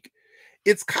to speak.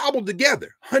 It's cobbled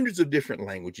together, hundreds of different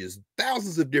languages,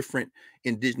 thousands of different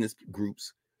indigenous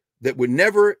groups that were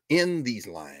never in these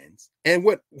lines. And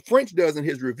what French does in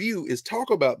his review is talk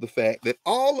about the fact that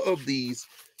all of these,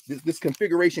 this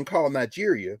configuration called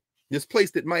Nigeria, this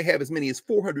place that might have as many as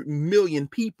 400 million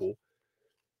people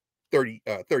 30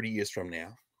 years from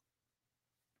now.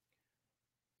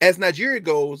 As Nigeria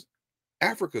goes,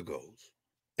 Africa goes,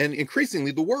 and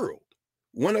increasingly the world.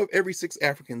 One of every 6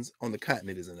 Africans on the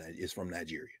continent is from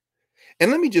Nigeria.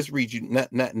 And let me just read you, not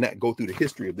go through the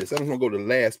history of this. I don't want to go to the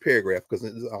last paragraph because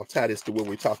I'll tie this to where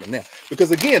we're talking now.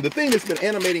 Because again, the thing that's been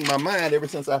animating my mind ever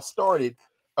since I started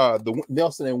the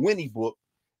Nelson and Winnie book,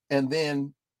 and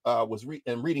then was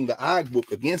reading the Ig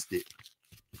book against it,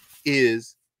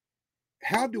 is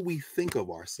how do we think of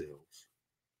ourselves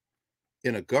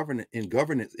in governance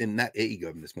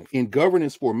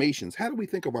formations? How do we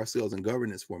think of ourselves in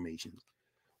governance formations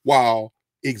while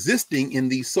existing in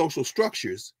these social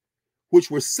structures which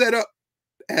were set up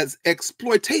as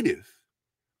exploitative,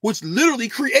 which literally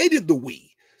created the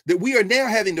we that we are now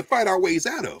having to fight our ways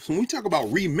out of? So when we talk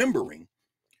about remembering,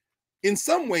 in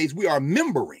some ways we are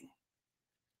membering.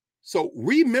 So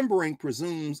remembering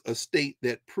presumes a state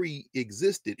that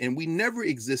pre-existed, and we never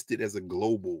existed as a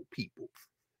global people.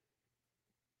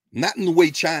 Not in the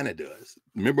way China does.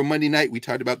 Remember Monday night, we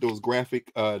talked about those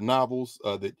graphic novels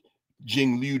that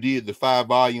Jing Liu did, the 5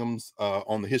 volumes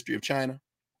on the history of China.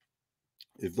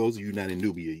 If those of you not in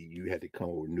Nubia, you had to come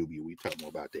over to Nubia. We talk more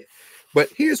about that. But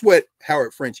here's what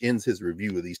Howard French ends his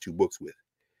review of these two books with.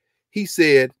 He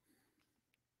said,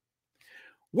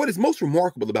 what is most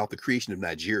remarkable about the creation of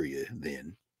Nigeria,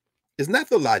 then, is not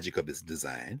the logic of its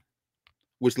design,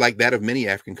 which, like that of many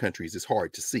African countries, is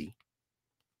hard to see,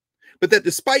 but that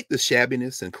despite the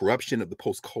shabbiness and corruption of the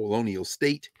post-colonial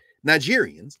state,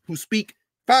 Nigerians, who speak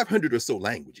 500 or so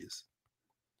languages,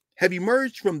 have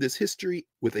emerged from this history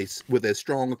with as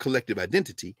strong a collective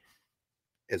identity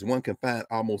as one can find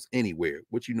almost anywhere.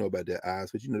 What you know about that,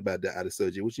 Oz? What you know about that,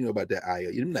 Adesoja? What you know about that, Aya?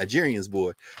 You Nigerians,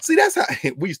 boy. See, that's how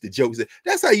we used to joke.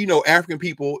 That's how you know African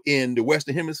people in the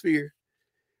Western Hemisphere.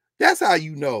 That's how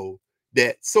you know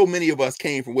that so many of us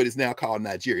came from what is now called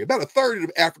Nigeria. About a third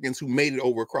of Africans who made it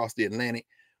over across the Atlantic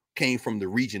came from the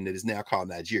region that is now called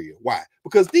Nigeria. Why?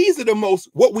 Because these are the most,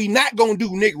 what we not gonna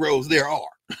do Negroes there are.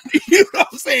 You know what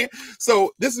I'm saying?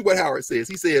 So this is what Howard says.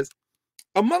 He says,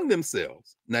 among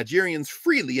themselves, Nigerians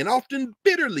freely and often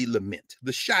bitterly lament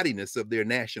the shoddiness of their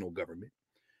national government,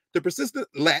 the persistent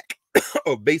lack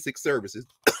of basic services.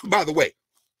 By the way,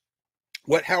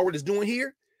 what Howard is doing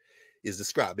here is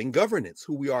describing governance,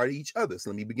 who we are to each other.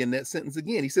 So let me begin that sentence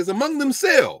again. He says, among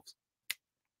themselves,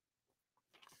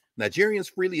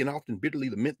 Nigerians freely and often bitterly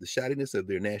lament the shoddiness of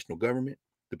their national government,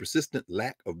 the persistent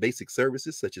lack of basic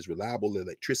services such as reliable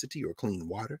electricity or clean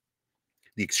water,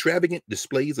 the extravagant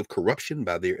displays of corruption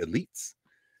by their elites,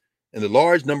 and the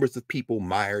large numbers of people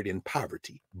mired in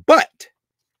poverty. But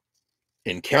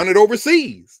encountered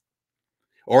overseas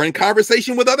or in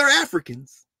conversation with other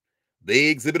Africans, they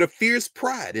exhibit a fierce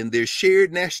pride in their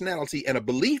shared nationality and a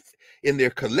belief in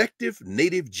their collective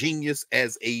native genius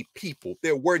as a people.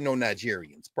 There were no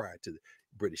Nigerians prior to the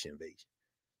British invasion.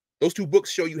 Those two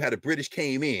books show you how the British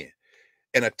came in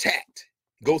and attacked.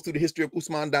 Goes through the history of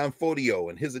Usman Dan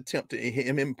Fodio and his attempt to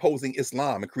him imposing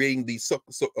Islam and creating the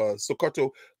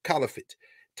Sokoto Caliphate.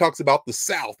 Talks about the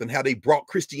South and how they brought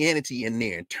Christianity in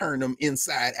there and turned them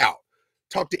inside out.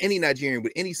 Talk to any Nigerian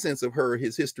with any sense of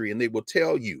his history, and they will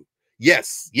tell you,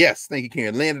 yes, thank you,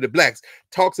 Karen. Land of the Blacks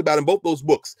talks about in both those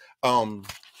books.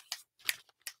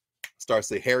 Starts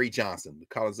say Harry Johnson, The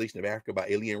Colonization of Africa by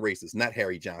Alien Races. Not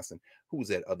Harry Johnson. Who's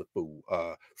that other fool?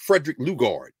 Frederick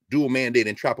Lugard, Dual Mandate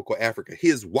in Tropical Africa.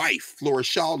 His wife, Flora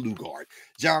Shaw Lugard.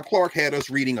 John Clark had us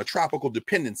reading A Tropical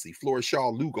Dependency, Flora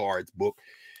Shaw Lugard's book.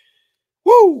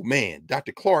 Woo, man,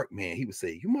 Dr. Clark, man, he would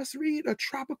say, you must read A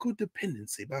Tropical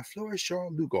Dependency by Flora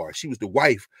Shaw Lugard. She was the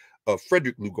wife of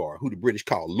Frederick Lugard, who the British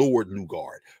call Lord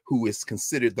Lugard, who is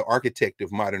considered the architect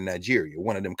of modern Nigeria,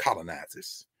 one of them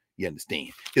colonizers. You understand?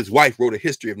 His wife wrote a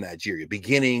history of Nigeria,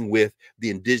 beginning with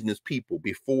the indigenous people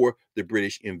before the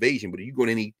British invasion. But if you go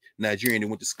to any Nigerian that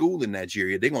went to school in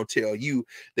Nigeria, they're going to tell you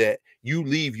that you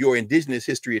leave your indigenous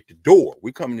history at the door.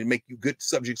 We're coming to make you good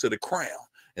subjects of the crown.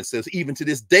 And says even to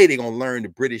this day, they're going to learn the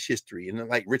British history. And then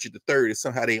like Richard III is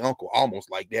somehow their uncle,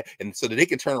 almost like that. And so that they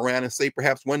can turn around and say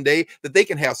perhaps one day that they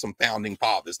can have some founding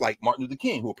fathers like Martin Luther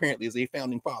King, who apparently is a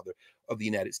founding father of the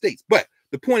United States. But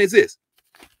the point is this.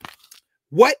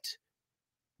 What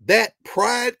that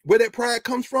pride, where that pride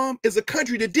comes from, is a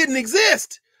country that didn't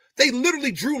exist. They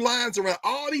literally drew lines around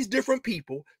all these different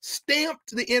people,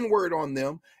 stamped the N-word on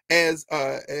them, as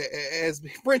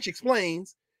French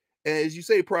explains, as you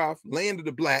say, Prof, land of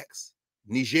the blacks,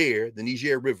 Niger, the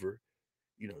Niger River,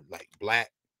 you know, like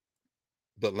black,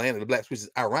 the land of the blacks, which is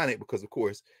ironic because, of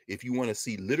course, if you want to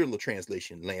see literal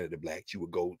translation, land of the blacks, you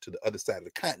would go to the other side of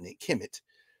the continent, Kemet,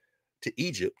 to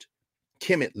Egypt.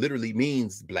 Kemet literally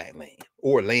means black land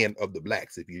or land of the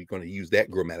blacks, if you're going to use that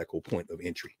grammatical point of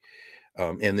entry.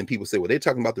 And then people say, well, they're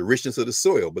talking about the richness of the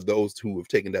soil. But those who have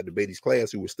taken that Debates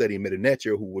class, who were studying Meta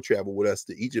Nature, who will travel with us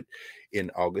to Egypt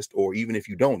in August, or even if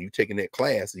you don't, you've taken that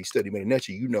class and you study Meta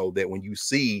Nature, you know that when you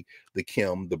see the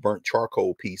Kim, the burnt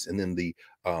charcoal piece, and then the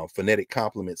phonetic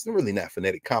complements, they're really not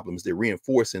phonetic complements, they're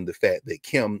reinforcing the fact that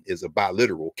Kim is a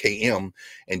biliteral, KM,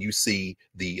 and you see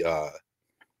the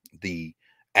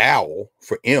owl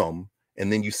for M,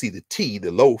 and then you see the T,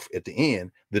 the loaf at the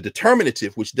end, the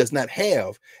determinative, which does not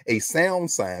have a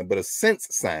sound sign, but a sense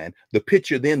sign, the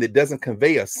picture then that doesn't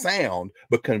convey a sound,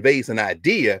 but conveys an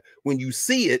idea. When you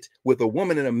see it with a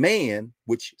woman and a man,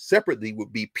 which separately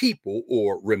would be people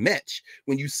or remech,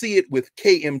 when you see it with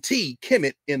KMT,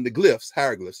 Kemet, in the glyphs,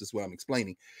 hieroglyphs is what I'm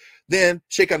explaining, then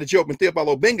Sheikh Anta and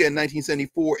Theophilo Benga in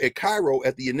 1974 at Cairo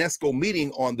at the UNESCO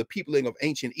meeting on the peopling of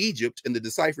ancient Egypt and the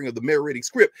deciphering of the Meroitic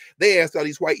script, they asked all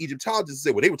these white Egyptologists,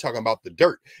 said, well, they were talking about the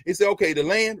dirt. They said, okay, the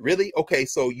land, really? Okay,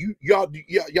 so y'all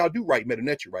do write Meta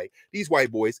Nature, right? These white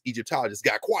boys, Egyptologists,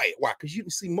 got quiet. Why? Because you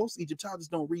can see most Egyptologists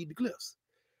don't read the glyphs.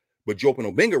 But Job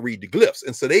and Obenga read the glyphs.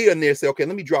 And so they in there say, okay,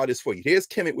 let me draw this for you. Here's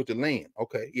Kemet with the land.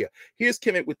 Okay, yeah. Here's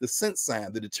Kemet with the sense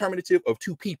sign, the determinative of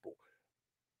two people.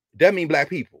 That mean black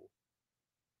people.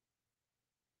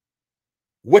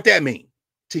 What that mean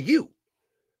to you?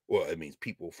 Well, it means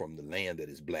people from the land that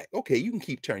is black. Okay, you can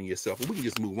keep turning yourself, and we can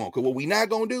just move on. Because what we're not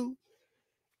going to do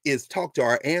is talk to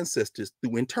our ancestors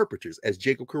through interpreters. As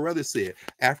Jacob Carruthers said,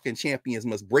 African champions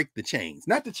must break the chains.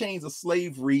 Not the chains of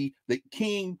slavery, the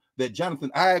that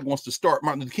Jonathan Ive wants to start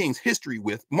Martin Luther King's history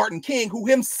with. Martin King, who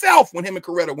himself, when him and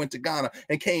Coretta went to Ghana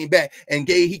and came back and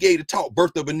he gave the talk,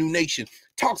 Birth of a New Nation,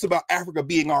 talks about Africa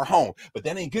being our home. But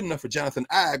that ain't good enough for Jonathan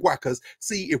Ive. Why? Because,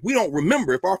 see, if we don't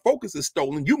remember, if our focus is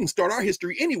stolen, you can start our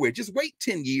history anywhere. Just wait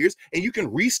 10 years and you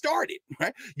can restart it,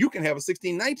 right? You can have a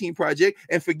 1619 project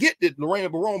and forget that Lorena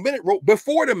Barone Bennett wrote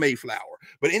before the Mayflower.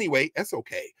 But anyway, that's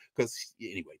okay. Because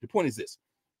anyway, the point is this.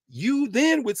 You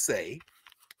then would say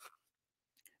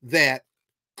that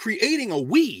creating a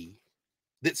we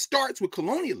that starts with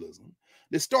colonialism,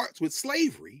 that starts with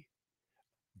slavery,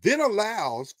 then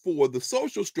allows for the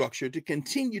social structure to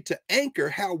continue to anchor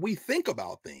how we think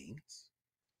about things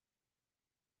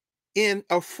in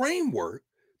a framework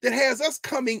that has us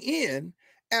coming in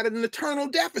at an eternal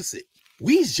deficit.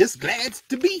 We's just glad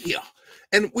to be here.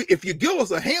 And if you give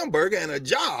us a hamburger and a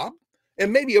job,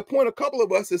 and maybe appoint a couple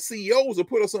of us as CEOs or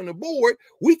put us on the board,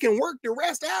 we can work the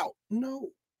rest out. No.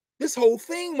 This whole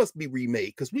thing must be remade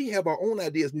because we have our own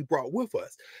ideas we brought with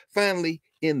us. Finally,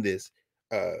 in this,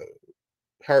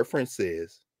 Howard French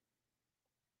says,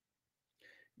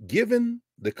 given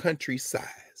the country's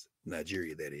size,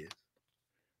 Nigeria that is,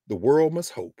 the world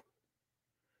must hope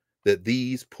that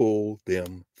these pull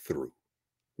them through.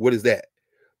 What is that?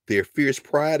 Their fierce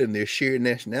pride in their shared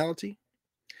nationality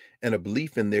and a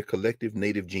belief in their collective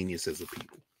native genius as a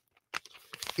people.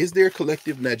 Is there a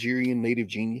collective Nigerian native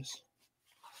genius?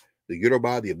 The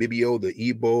Yoruba, the Ibibio, the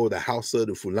Igbo, the Hausa,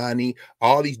 the Fulani,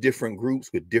 all these different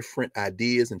groups with different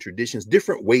ideas and traditions,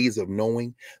 different ways of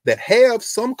knowing that have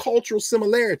some cultural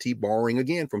similarity, borrowing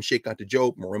again from Sheikh Anta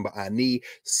Diop, Marimba Ani,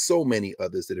 so many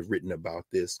others that have written about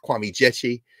this, Kwame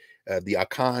Jeche, the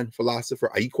Akan philosopher,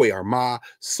 Aikwe Arma,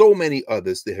 so many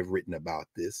others that have written about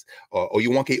this.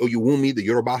 Oyewonke Oyewumi, the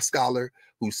Yoruba scholar,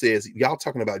 who says, y'all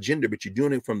talking about gender, but you're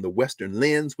doing it from the Western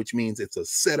lens, which means it's a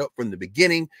setup from the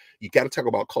beginning. You got to talk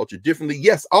about culture differently.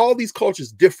 Yes, all these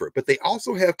cultures differ, but they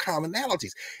also have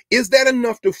commonalities. Is that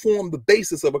enough to form the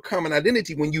basis of a common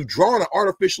identity when you draw an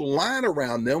artificial line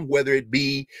around them, whether it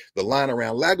be the line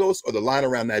around Lagos or the line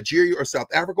around Nigeria or South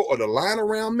Africa or the line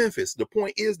around Memphis? The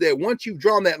point is that once you've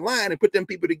drawn that line and put them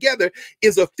people together,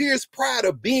 is a fierce pride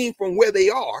of being from where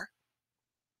they are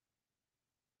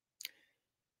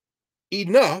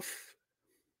enough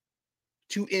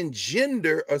to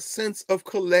engender a sense of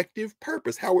collective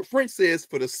purpose? Howard French says,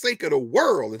 for the sake of the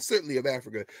world, and certainly of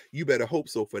Africa, you better hope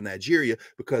so for Nigeria,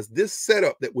 because this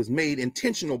setup that was made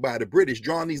intentional by the British,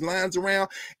 drawing these lines around,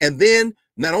 and then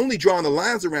not only drawing the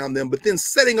lines around them, but then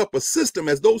setting up a system,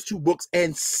 as those two books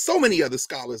and so many other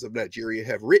scholars of Nigeria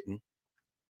have written.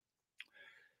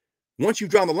 Once you've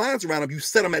drawn the lines around them, you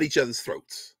set them at each other's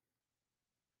throats.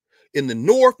 In the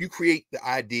North, you create the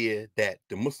idea that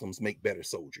the Muslims make better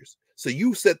soldiers. So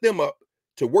you set them up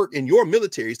to work in your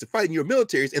militaries, to fight in your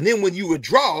militaries. And then when you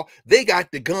withdraw, they got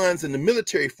the guns and the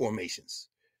military formations.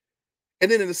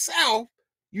 And then in the South,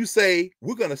 you say,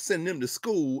 we're going to send them to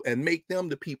school and make them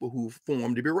the people who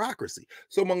form the bureaucracy.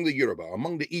 So among the Yoruba,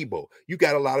 among the Igbo, you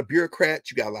got a lot of bureaucrats,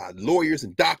 you got a lot of lawyers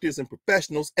and doctors and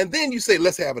professionals. And then you say,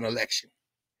 let's have an election.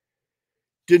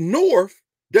 The North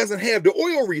doesn't have the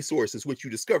oil resources, which you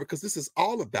discover, because this is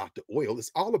all about the oil.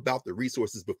 It's all about the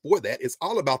resources before that. It's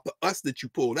all about the us that you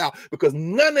pulled out, because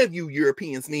none of you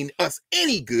Europeans mean us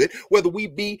any good, whether we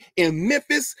be in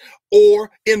Memphis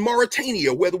or in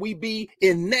Mauritania, whether we be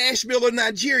in Nashville or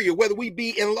Nigeria, whether we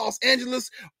be in Los Angeles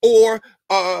or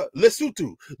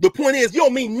Lesotho. The point is, you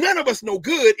don't mean none of us no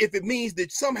good if it means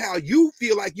that somehow you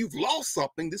feel like you've lost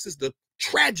something. This is the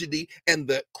tragedy and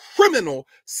the criminal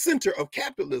center of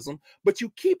capitalism, but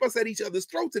you keep us at each other's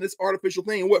throats in this artificial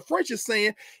thing. And what French is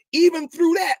saying, even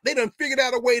through that, they done figured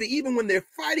out a way to, even when they're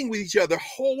fighting with each other,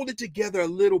 hold it together a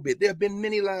little bit. There have been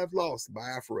many lives lost,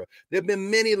 Biafra. There have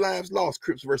been many lives lost,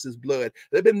 Crips versus Blood.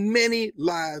 There have been many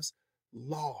lives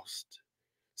lost.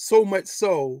 So much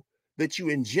so that you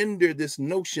engender this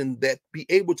notion that be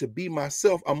able to be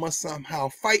myself, I must somehow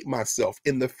fight myself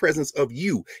in the presence of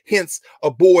you. Hence, a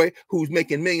boy who's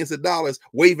making millions of dollars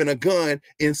waving a gun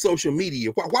in social media.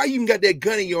 Why you even got that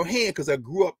gun in your hand? Because I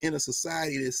grew up in a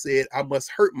society that said I must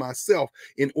hurt myself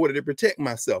in order to protect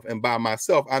myself. And by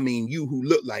myself, I mean you who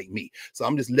look like me. So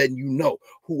I'm just letting you know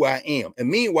who I am. And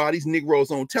meanwhile, these Negroes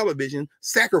on television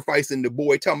sacrificing the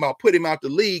boy, talking about put him out the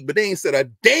league, but they ain't said a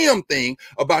damn thing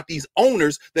about these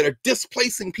owners that are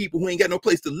displacing people who ain't got no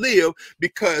place to live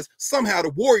because somehow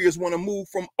the Warriors want to move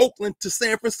from Oakland to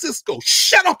San Francisco.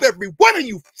 Shut up, every one of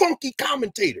you funky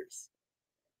commentators.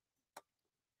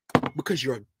 Because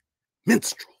you're a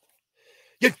minstrel.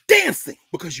 You're dancing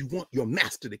because you want your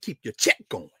master to keep your check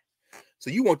going. So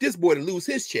you want this boy to lose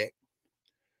his check,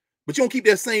 but you don't keep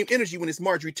that same energy when it's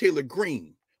Marjorie Taylor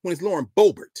Greene when it's Lauren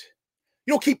Boebert.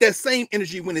 You don't keep that same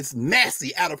energy when it's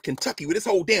Massey out of Kentucky with his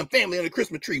whole damn family on the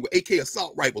Christmas tree with AK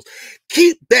assault rifles.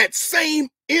 Keep that same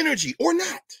energy or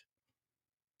not.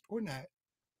 Or not.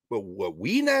 But what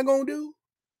we not going to do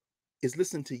is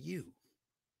listen to you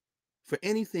for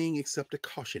anything except a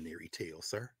cautionary tale,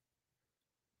 sir.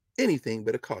 Anything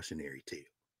but a cautionary tale.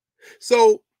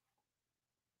 So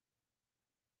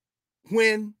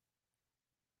when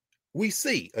we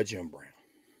see a Jim Brown,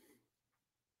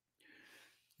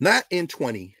 not in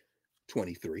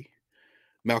 2023,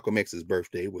 Malcolm X's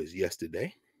birthday was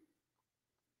yesterday.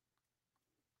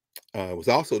 It was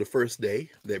also the first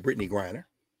day that Brittany Griner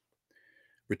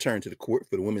returned to the court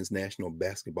for the Women's National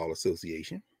Basketball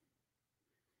Association.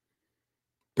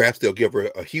 Perhaps they'll give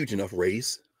her a huge enough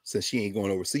raise since she ain't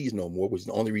going overseas no more, which is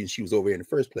the only reason she was over here in the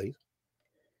first place.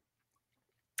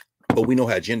 But we know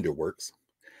how gender works.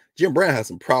 Jim Brown has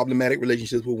some problematic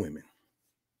relationships with women.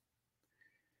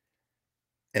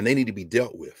 And they need to be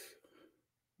dealt with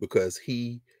because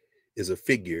he is a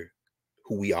figure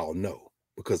who we all know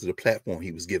because of the platform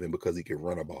he was given because he could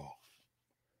run a ball.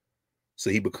 So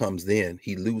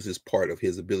he loses part of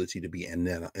his ability to be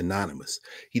anonymous.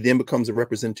 He then becomes a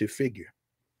representative figure.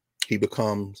 He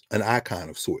becomes an icon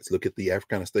of sorts. Look at the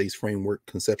Africana Studies Framework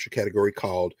conceptual category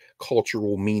called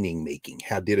cultural meaning making.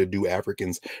 How did or do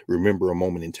Africans remember a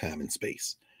moment in time and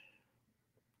space?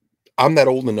 I'm not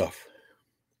old enough.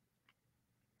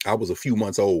 I was a few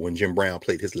months old when Jim Brown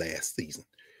played his last season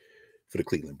for the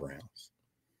Cleveland Browns.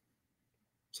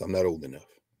 So I'm not old enough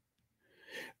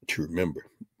to remember.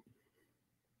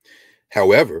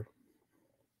 However,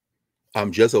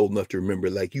 I'm just old enough to remember,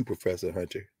 like you, Professor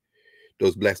Hunter,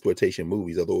 those blaxploitation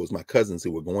movies. Although it was my cousins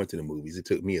who were going to the movies, it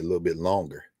took me a little bit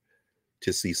longer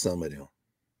to see some of them.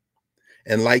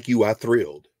 And like you, I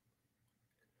thrilled.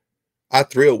 I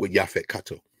thrilled with Yaphet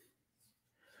Kotto.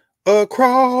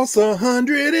 Across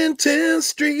 110th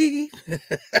Street.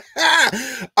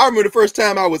 I remember the first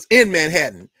time I was in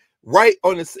Manhattan, right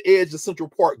on the edge of Central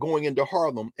Park going into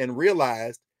Harlem, and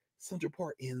realized Central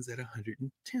Park ends at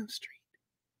 110th Street.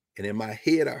 And in my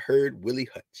head, I heard Willie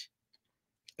Hutch.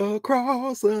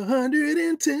 Across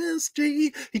 110th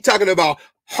Street. He talking about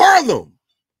Harlem.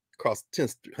 Across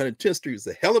 110th Street is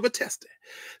a hell of a tester.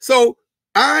 So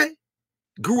I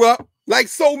grew up like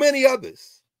so many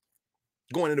others,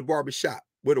 going in the barbershop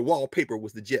where the wallpaper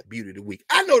was the Jet Beauty of the Week.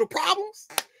 I know the problems,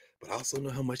 but I also know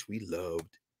how much we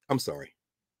loved. I'm sorry.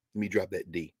 Let me drop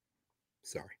that D.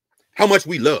 Sorry. How much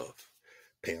we love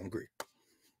Pam Grier.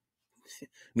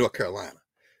 North Carolina.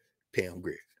 Pam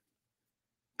Grier.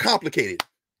 Complicated.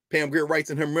 Pam Grier writes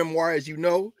in her memoir, as you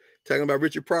know, talking about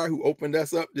Richard Pryor, who opened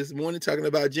us up this morning, talking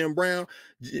about Jim Brown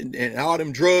and all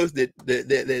them drugs that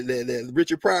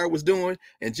Richard Pryor was doing.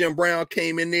 And Jim Brown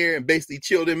came in there and basically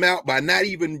chilled him out by not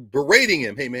even berating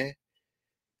him. Hey, man.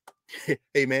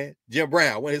 Hey, man. Jim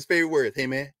Brown, one of his favorite words. Hey,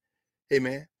 man. Hey,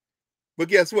 man. But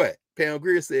guess what? Pam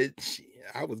Grier said,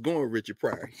 I was going with Richard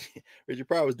Pryor. Richard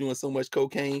Pryor was doing so much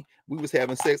cocaine. We was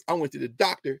having sex. I went to the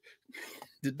doctor.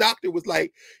 The doctor was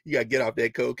like, you got to get off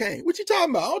that cocaine. What you talking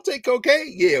about? I don't take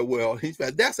cocaine. Yeah, well,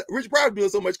 that's Richard Pryor doing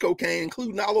so much cocaine,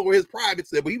 including all over his private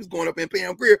stuff, but he was going up in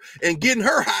Pam Grier and getting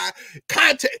her high.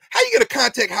 Contact. How you get a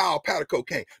contact high or powder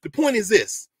cocaine? The point is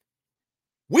this.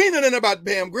 We didn't know nothing about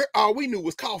Pam Grier. All we knew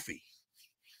was coffee.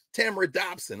 Tamara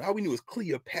Dobson. All we knew was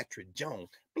Cleopatra Jones.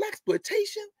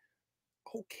 Blaxploitation?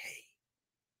 Okay.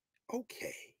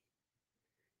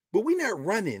 But we're not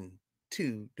running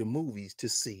to the movies to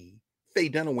see Faye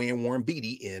Dunaway and Warren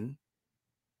Beatty in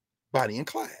Bonnie and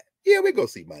Clyde. Yeah, we go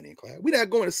see Bonnie and Clyde. We're not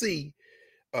going to see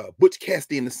Butch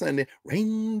Cassidy and the Sunday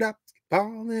Raindrops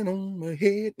falling on my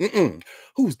head.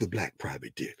 Who's the black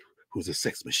private dick who's a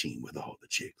sex machine with all the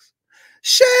chicks?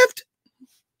 Shaft.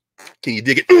 Can you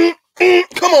dig it?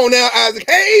 Come on now, Isaac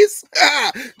Hayes.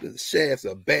 Shaft's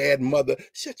a bad mother.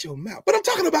 Shut your mouth. But I'm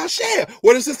talking about Shaft.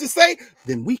 What does sister say?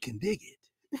 Then we can dig it.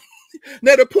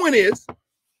 Now, the point is,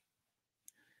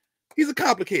 he's a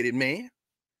complicated man.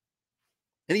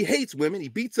 And he hates women. He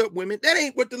beats up women. That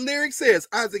ain't what the lyric says.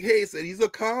 Isaac Hayes said he's a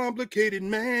complicated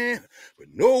man, but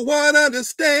no one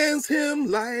understands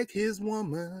him like his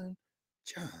woman,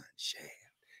 John Shaft.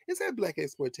 Is that black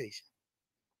exploitation?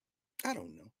 I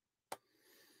don't know.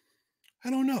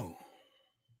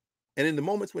 And in the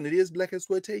moments when it is black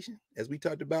exploitation, as we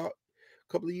talked about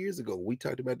a couple of years ago, we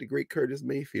talked about the great Curtis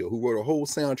Mayfield, who wrote a whole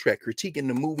soundtrack critiquing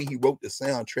the movie he wrote the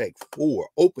soundtrack for.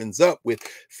 Opens up with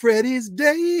Freddie's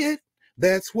dead.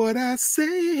 That's what I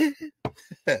said.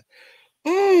 For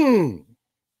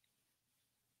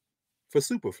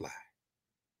Superfly.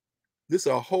 This is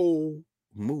a whole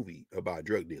movie about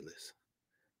drug dealers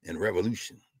and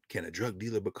revolution, Can a drug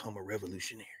dealer become a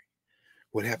revolutionary?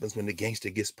 What happens when the gangster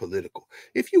gets political?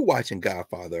 If you're watching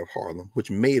Godfather of Harlem, which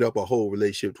made up a whole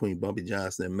relationship between Bumpy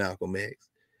Johnson and Malcolm X,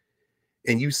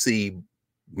 and you see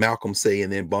Malcolm say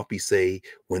and then Bumpy say,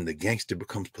 when the gangster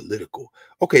becomes political.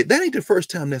 Okay, that ain't the first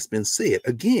time that's been said.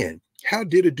 Again, how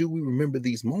did or do we remember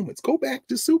these moments? Go back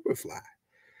to Superfly.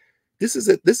 This is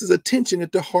a tension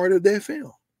at the heart of that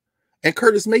film. And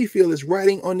Curtis Mayfield is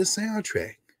writing on the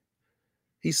soundtrack.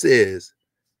 He says,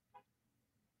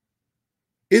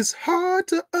 it's hard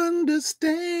to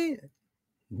understand.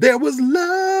 There was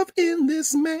love in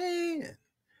this man.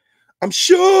 I'm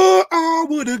sure I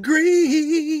would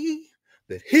agree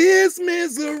that his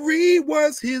misery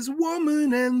was his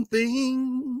woman and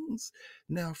things.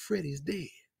 Now Freddie's dead.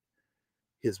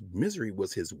 His misery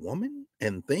was his woman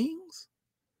and things?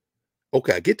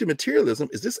 Okay, I get the materialism.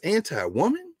 Is this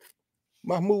anti-woman?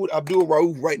 Mahmoud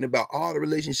Abdul-Rauf writing about all the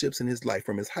relationships in his life,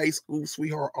 from his high school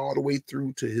sweetheart all the way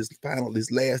through to his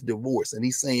last divorce. And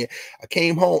he's saying, I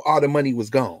came home, all the money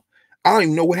was gone. I don't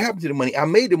even know what happened to the money. I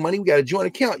made the money. We got a joint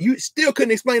account. You still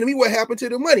couldn't explain to me what happened to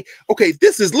the money. Okay,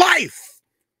 this is life.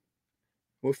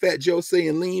 What Fat Joe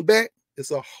saying, lean back.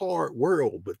 It's a hard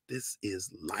world, but this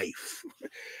is life.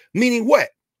 Meaning what?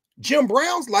 Jim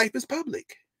Brown's life is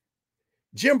public.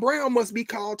 Jim Brown must be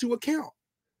called to account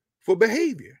for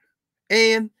behavior.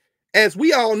 And as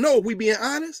we all know, if we being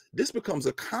honest, this becomes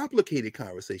a complicated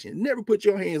conversation. Never put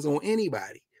your hands on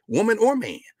anybody, woman or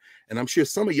man. And I'm sure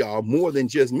some of y'all, more than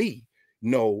just me,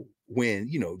 know when,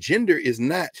 gender is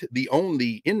not the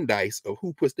only indice of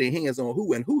who puts their hands on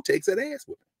who and who takes that ass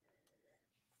with them.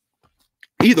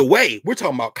 Either way, we're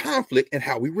talking about conflict and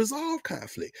how we resolve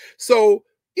conflict. So,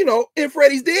 in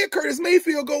Freddie's Dead, Curtis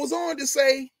Mayfield goes on to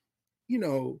say,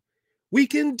 we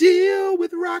can deal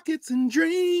with rockets and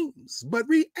dreams, but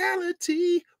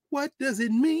reality, what does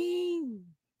it mean?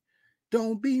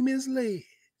 Don't be misled.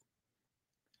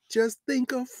 Just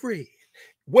think of Fred.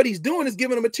 What he's doing is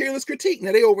giving a materialist critique.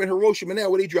 Now, they over in Hiroshima now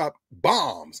where they drop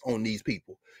bombs on these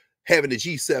people, having the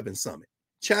G7 summit.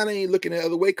 China ain't looking the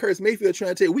other way. Curtis Mayfield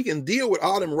trying to tell you, we can deal with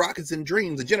all them rockets and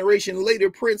dreams. A generation later,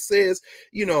 Prince says,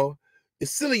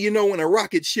 it's silly, when a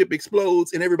rocket ship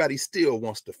explodes and everybody still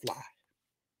wants to fly.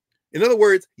 In other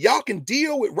words, y'all can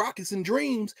deal with rockets and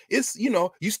dreams. It's,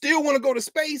 you still want to go to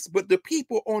space, but the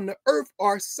people on the earth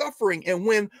are suffering. And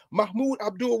when Mahmoud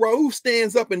Abdul-Rauf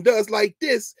stands up and does like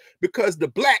this, because the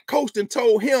black coasting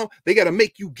told him they got to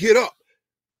make you get up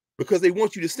because they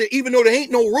want you to stay, even though there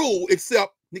ain't no rule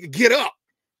except nigga, get up.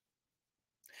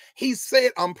 He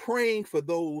said, I'm praying for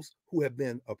those who have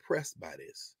been oppressed by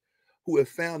this, who have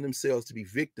found themselves to be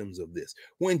victims of this.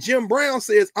 When Jim Brown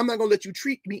says, I'm not going to let you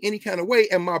treat me any kind of way,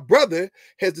 and my brother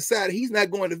has decided he's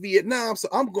not going to Vietnam, so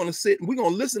I'm going to sit and we're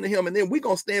going to listen to him, and then we're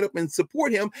going to stand up and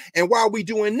support him. And while we're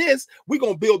doing this, we're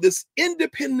going to build this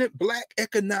independent black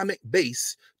economic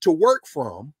base to work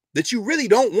from that you really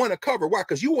don't want to cover. Why?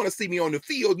 Because you want to see me on the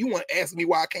field. You want to ask me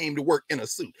why I came to work in a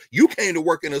suit. You came to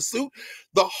work in a suit.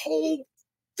 The whole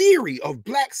theory of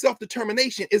black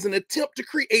self-determination is an attempt to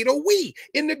create a we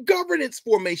in the governance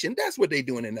formation. That's what they're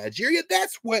doing in Nigeria.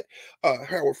 That's what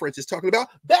Harold French is talking about.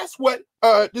 That's what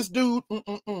this dude,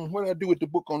 what did I do with the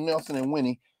book on Nelson and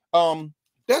Winnie?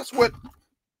 That's what,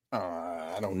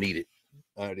 I don't need it.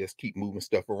 I just keep moving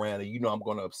stuff around, and I'm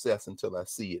going to obsess until I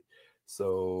see it.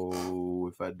 So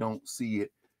if I don't see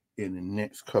it in the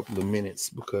next couple of minutes,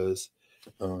 because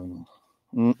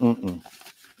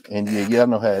and yeah, I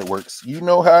know how it works. You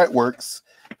know how it works.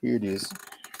 Here it is.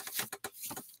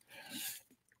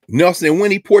 Nelson and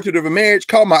Winnie, Portrait of a Marriage.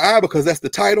 Caught my eye because that's the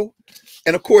title.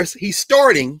 And of course, he's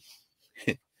starting.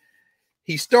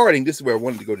 This is where I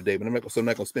wanted to go today, but I'm not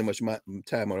going to spend much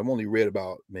time on it. I've only read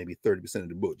about maybe 30% of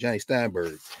the book. Johnny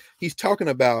Steinberg. He's talking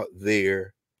about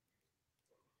their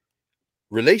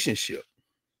relationship.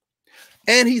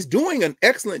 And he's doing an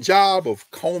excellent job of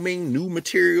combing new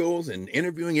materials and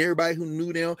interviewing everybody who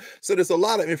knew them. So there's a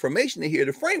lot of information in here.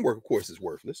 The framework, of course, is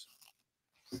worthless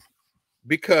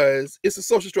because it's a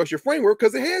social structure framework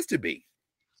because it has to be.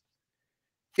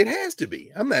 It has to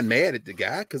be. I'm not mad at the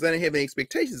guy because I didn't have any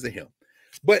expectations of him.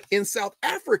 But in South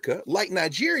Africa, like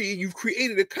Nigeria, you've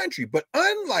created a country. But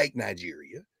unlike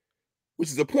Nigeria, which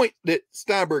is a point that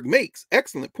Steinberg makes,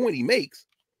 excellent point he makes,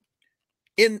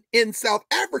 in South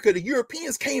Africa, the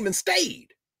Europeans came and stayed,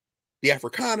 the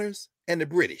Afrikaners and the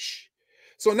British.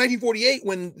 So in 1948,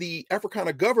 when the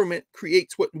Afrikaner government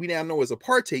creates what we now know as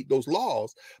apartheid, those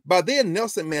laws, by then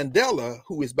Nelson Mandela,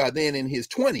 who is by then in his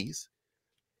 20s,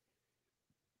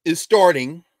 is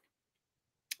starting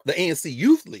the ANC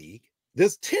Youth League.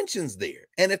 There's tensions there.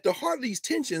 And at the heart of these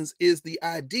tensions is the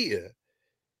idea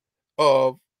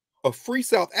of a free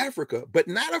South Africa, but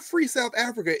not a free South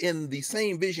Africa in the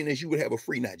same vision as you would have a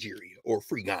free Nigeria or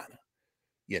free Ghana.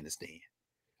 You understand?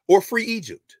 Or free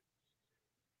Egypt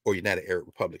or United Arab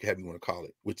Republic, however you want to call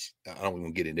it, which I don't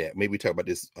even get into that. Maybe we talk about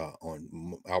this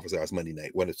on Alpha's Hours Monday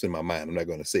night. When it's in my mind, I'm not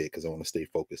going to say it because I want to stay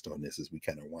focused on this as we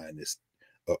kind of wind this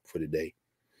up for the day.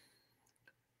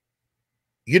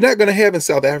 You're not going to have in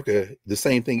South Africa the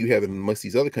same thing you have in most of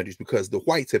these other countries because the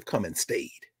whites have come and stayed.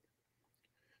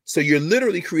 So you're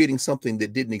literally creating something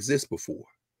that didn't exist before.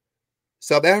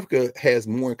 South Africa has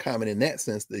more in common in that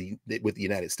sense with the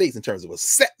United States in terms of a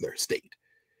settler state.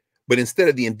 But instead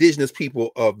of the indigenous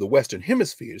people of the Western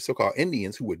Hemisphere, the so-called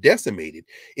Indians who were decimated,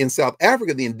 in South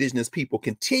Africa, the indigenous people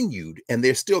continued, and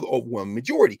they're still the overwhelming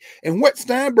majority. And what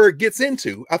Steinberg gets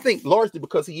into, I think largely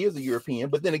because he is a European,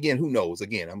 but then again, who knows?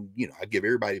 Again, I give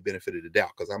everybody the benefit of the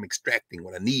doubt because I'm extracting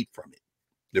what I need from it.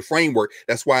 The framework,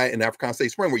 that's why in African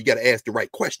States framework, you got to ask the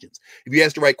right questions. If you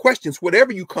ask the right questions,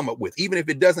 whatever you come up with, even if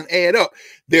it doesn't add up,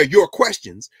 they're your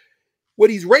questions. What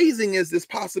he's raising is this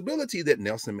possibility that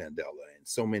Nelson Mandela and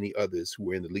so many others who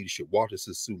were in the leadership, Walter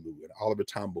Sisulu and Oliver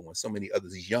Tambo and so many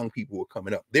others, these young people who are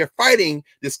coming up, they're fighting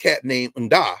this cat named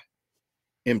Nda,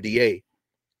 MDA,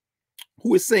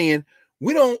 who is saying,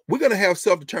 we're going to have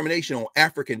self-determination on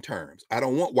African terms. I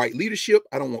don't want white leadership.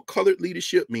 I don't want colored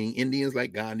leadership, meaning Indians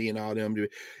like Gandhi and all them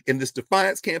in this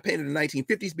defiance campaign in the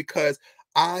 1950s, because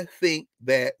I think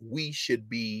that we should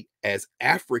be, as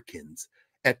Africans,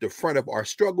 at the front of our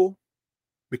struggle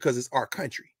because it's our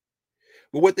country.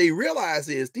 But what they realize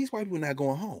is these white people are not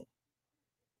going home.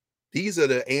 These are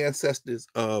the ancestors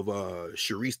of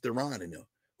Charisse Theron and them,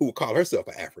 who would call herself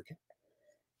an African.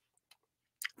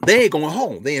 They ain't going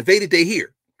home. They invaded, they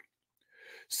here.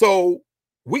 So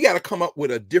we got to come up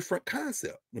with a different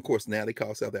concept. And of course, now they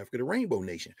call South Africa the Rainbow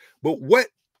Nation. But what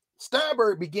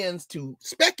Steinberg begins to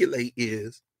speculate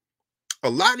is a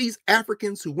lot of these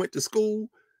Africans who went to school,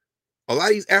 a lot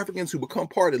of these Africans who become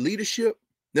part of leadership.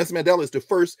 Nelson Mandela is the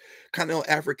first continental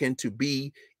African to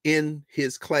be in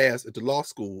his class at the law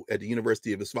school at the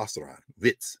University of Witwatersrand,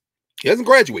 Wits. He doesn't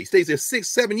graduate. He stays there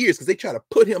 6-7 years because they try to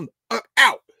put him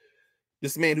out.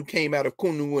 This man who came out of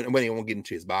Kunu, and I won't get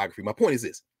into his biography. My point is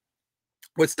this.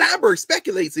 What Steinberg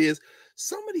speculates is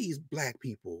some of these black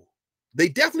people, they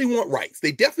definitely want rights.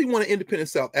 They definitely want an independent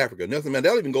South Africa. Nelson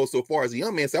Mandela even goes so far as a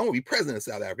young man said, I want to be president of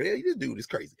South Africa. Hey, this dude is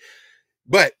crazy.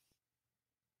 But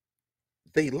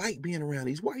they like being around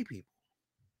these white people.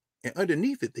 And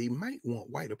underneath it, they might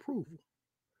want white approval.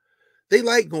 They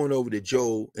like going over to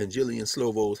Joe and Jillian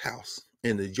Slovo's house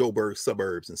in the Joburg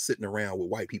suburbs and sitting around with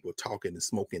white people talking and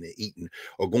smoking and eating,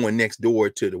 or going next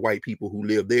door to the white people who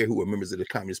live there who are members of the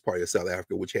Communist Party of South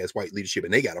Africa, which has white leadership,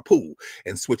 and they got a pool,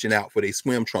 and switching out for their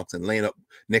swim trunks and laying up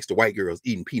next to white girls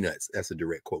eating peanuts. That's a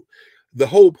direct quote. The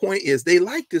whole point is they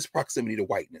like this proximity to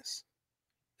whiteness.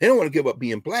 They don't want to give up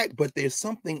being black, but there's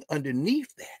something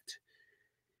underneath that.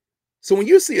 So when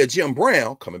you see a Jim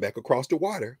Brown coming back across the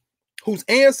water, whose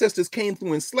ancestors came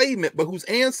through enslavement, but whose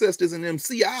ancestors in them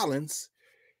Sea Islands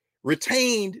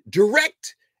retained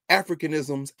direct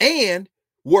Africanisms and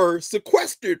were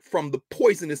sequestered from the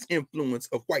poisonous influence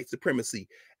of white supremacy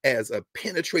as a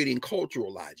penetrating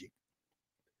cultural logic.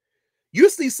 You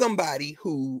see somebody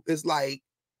who is like,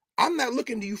 I'm not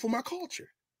looking to you for my culture.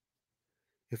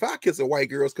 If I kiss a white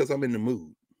girl, it's because I'm in the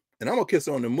mood. And I'm going to kiss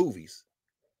her on the movies.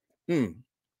 And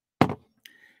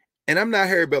I'm not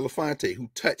Harry Belafonte, who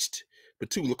touched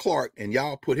Petula Clark and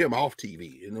y'all put him off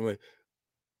TV. And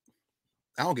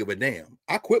I don't give a damn.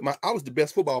 I was the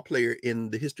best football player in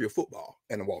the history of football,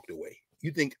 and I walked away.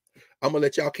 You think I'm going to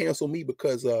let y'all cancel me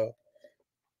because I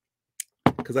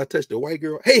touched a white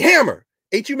girl? Hey, Hammer,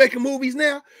 ain't you making movies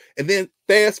now? And then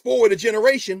fast forward a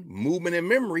generation, movement and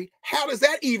memory. How is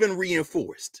that even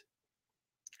reinforced?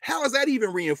 How is that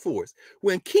even reinforced?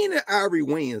 When Keenan Ivory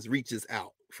Wayans reaches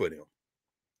out for them,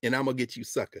 and I'm going to get you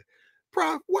sucker.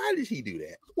 Prof, why did he do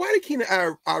that? Why did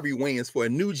Keenan Ivory Wayans, for a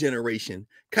new generation,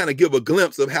 kind of give a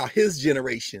glimpse of how his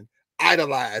generation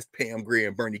idolized Pam Grier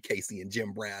and Bernie Casey and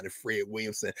Jim Brown and Fred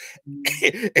Williamson?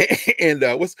 And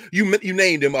what's you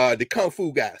named him the Kung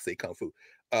Fu guy? Say Kung Fu.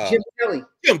 Jim Kelly.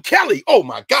 Jim Kelly. Oh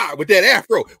my God, with that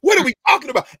afro. What are we talking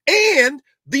about? And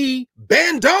the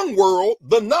Bandung world,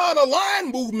 the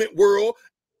non-aligned movement world,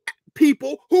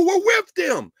 people who were with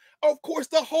them. Of course,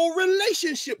 the whole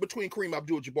relationship between Kareem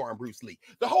Abdul-Jabbar and Bruce Lee.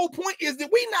 The whole point is that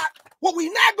what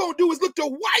we're not going to do is look to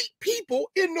white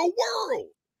people in the world.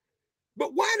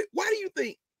 But why do you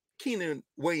think Keenan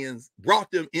Wayans brought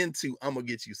them into I'm going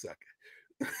to get you sucker?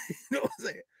 You know what I'm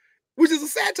saying? Which is a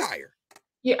satire.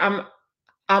 Yeah,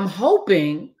 I'm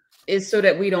hoping it's so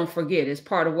that we don't forget. It's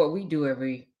part of what we do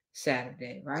every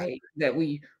Saturday, right? That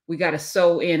we got to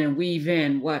sew in and weave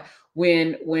in what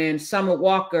when Summer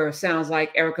Walker sounds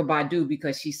like Erykah Badu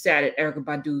because she sat at Erykah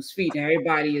Badu's feet, and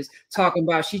everybody is talking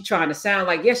about she trying to sound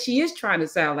like, yes, she is trying to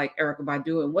sound like Erykah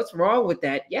Badu, and what's wrong with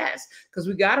that? Yes, because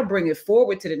we got to bring it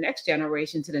forward to the next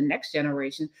generation, to the next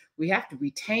generation. We have to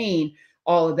retain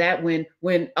all of that. When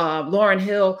Lauryn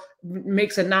Hill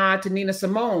makes a nod to Nina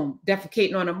Simone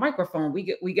defecating on a microphone,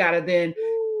 we got to then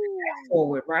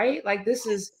forward, right? Like this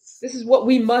is what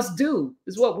we must do.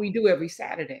 This is what we do every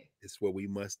Saturday. It's what we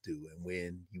must do. And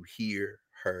when you hear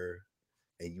her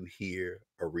and you hear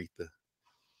Aretha,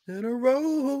 and a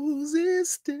rose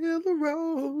is still a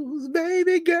rose,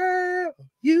 baby girl,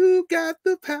 you got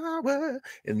the power.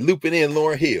 And looping in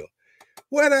Lauryn Hill,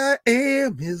 what I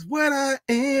am is what I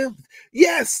am.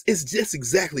 Yes, it's just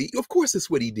exactly. Of course,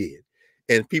 it's what he did.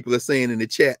 And people are saying in the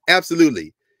chat,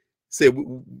 absolutely. Said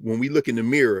when we look in the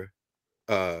mirror,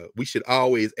 we should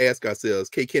always ask ourselves.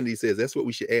 Kay Kennedy says that's what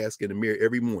we should ask in the mirror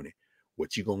every morning.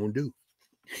 What you gonna do?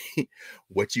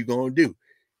 What you gonna do?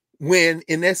 When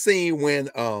in that scene when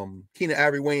Keena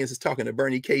Ivory Wayans is talking to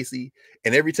Bernie Casey,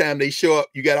 and every time they show up,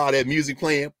 you got all that music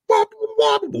playing. What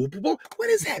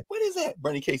is that? What is that?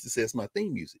 Bernie Casey says, my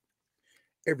theme music.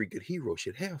 Every good hero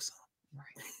should have some.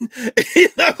 Right. In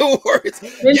other words,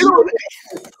 then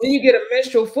you get a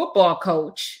minstrel football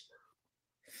coach.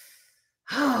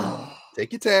 Oh.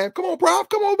 Take your time. Come on, Prof.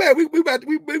 Come on back. We about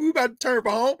to turn for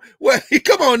home. Well,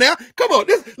 come on now. Come on.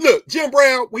 Look, Jim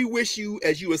Brown, we wish you,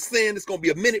 as you ascend, it's going to be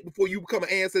a minute before you become an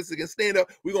ancestor and stand up.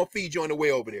 We're going to feed you on the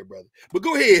way over there, brother. But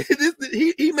go ahead.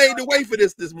 He made the way for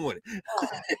this morning.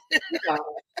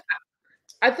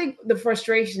 I think the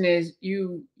frustration is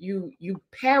you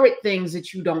parrot things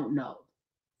that you don't know.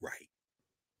 Right.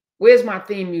 Where's my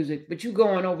theme music? But you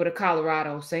going over to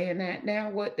Colorado saying that now?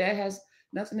 What? That has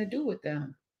nothing to do with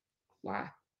them.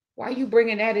 Why are you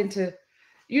bringing that into,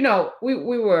 we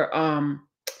were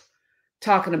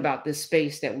talking about this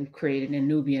space that we've created in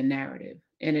Nubian narrative,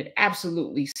 and it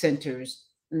absolutely centers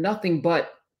nothing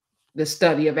but the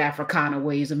study of Africana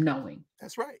ways of knowing.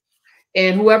 That's right.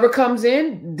 And whoever comes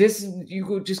in,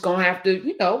 you just gonna have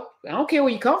to, I don't care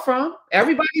where you come from.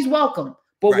 Everybody's welcome.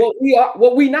 But right.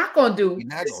 what we not gonna do is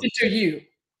center you.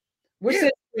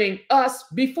 We're centering us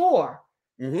before,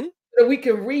 so that we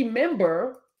can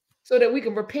remember. So that we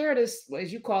can repair this,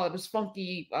 as you call it, this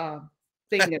funky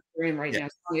thing that we're in right now.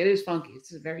 It is funky.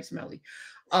 It's very smelly.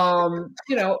 But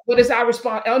it's our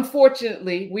response.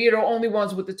 Unfortunately, we are the only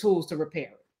ones with the tools to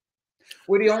repair it.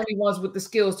 We're the only ones with the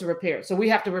skills to repair it. So we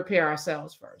have to repair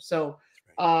ourselves first. So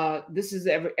this is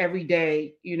every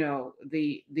day,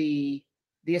 the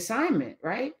assignment,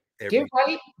 right?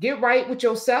 Get right with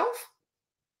yourself,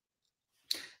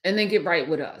 and then get right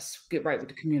with us. Get right with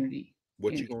the community.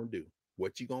 What you gonna do?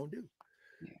 What you gonna do?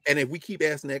 And if we keep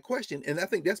asking that question, and I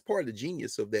think that's part of the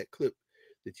genius of that clip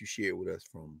that you shared with us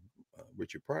from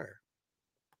Richard Pryor.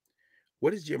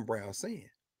 What is Jim Brown saying?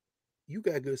 You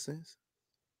got good sense.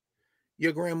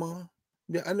 Your grandma,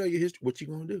 yeah, I know your history. What you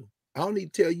gonna do? I don't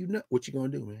need to tell you nothing. What you gonna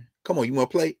do, man? Come on, you want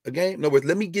to play a game? In other words,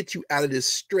 let me get you out of this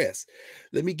stress.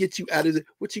 Let me get you out of it.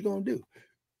 What you gonna do?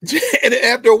 And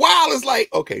after a while, it's like,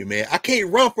 okay, man, I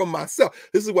can't run from myself.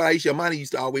 This is what Aisha Amani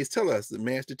used to always tell us, the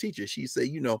master teacher. She said,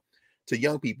 to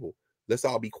young people, let's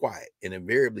all be quiet. And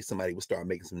invariably, somebody will start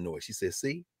making some noise. She said,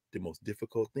 see, the most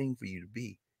difficult thing for you to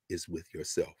be is with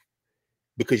yourself,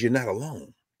 because you're not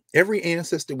alone. Every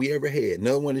ancestor we ever had,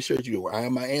 another one that shows you, I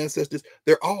am my ancestors,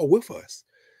 they're all with us.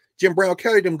 Jim Brown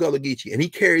carried them Gullah Geechee, and he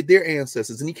carried their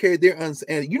ancestors, and he carried their and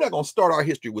you're not going to start our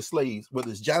history with slaves,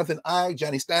 whether it's Jonathan Ide,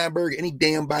 Johnny Steinberg, any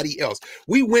damn body else.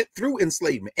 We went through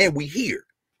enslavement, and we here.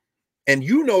 And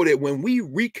you know that when we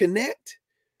reconnect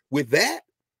with that,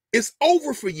 it's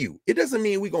over for you. It doesn't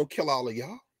mean we're going to kill all of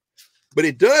y'all, but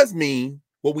it does mean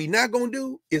what we're not going to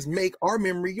do is make our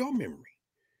memory your memory.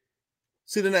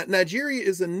 See, Nigeria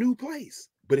is a new place,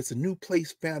 but it's a new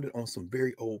place founded on some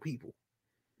very old people.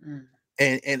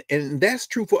 And that's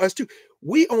true for us too.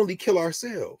 We only kill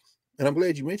ourselves. And I'm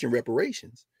glad you mentioned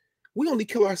reparations. We only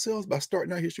kill ourselves by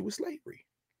starting our history with slavery.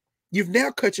 You've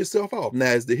now cut yourself off.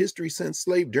 Now, is the history since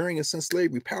slavery, during and since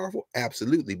slavery powerful?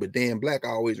 Absolutely. But Dan Black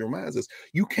always reminds us,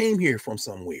 you came here from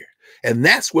somewhere. And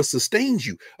that's what sustains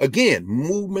you. Again,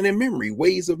 movement and memory,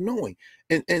 ways of knowing.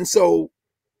 And so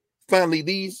finally,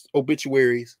 these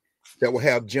obituaries that will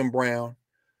have Jim Brown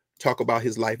talk about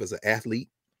his life as an athlete,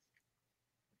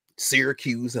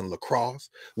 Syracuse and lacrosse.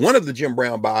 One of the Jim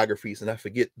Brown biographies, and I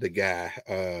forget the guy.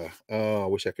 I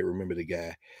wish I could remember the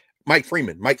guy. Mike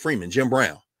Freeman, Jim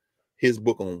Brown. His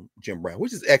book on Jim Brown,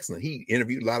 which is excellent. He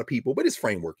interviewed a lot of people, but his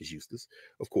framework is useless,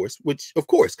 of course,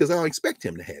 because I don't expect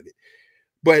him to have it.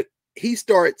 But he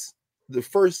starts the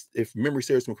first, if memory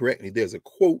serves me correctly, there's a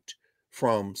quote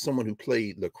from someone who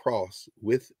played lacrosse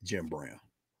with Jim Brown.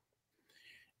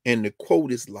 And the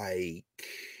quote is like,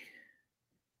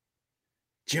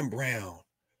 Jim Brown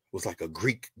was like a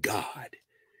Greek god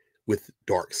with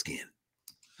dark skin.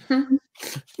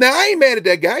 Now, I ain't mad at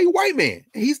that guy. He's a white man.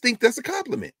 He thinks that's a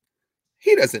compliment.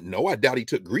 He doesn't know. I doubt he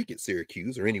took Greek at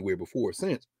Syracuse or anywhere before or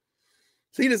since.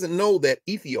 So he doesn't know that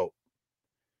Ethiop,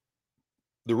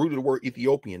 the root of the word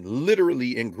Ethiopian,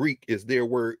 literally in Greek is their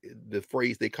word, the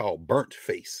phrase they call burnt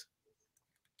face.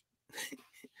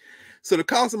 So to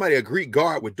call somebody a Greek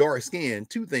god with dark skin,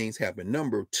 two things happen.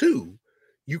 Number two,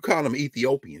 you call them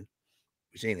Ethiopian,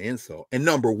 which ain't an insult. And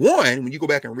number one, when you go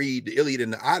back and read the Iliad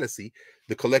and the Odyssey,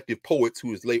 the collective poets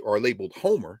who are labeled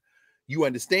Homer, you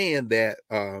understand that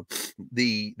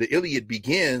the Iliad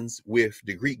begins with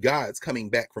the Greek gods coming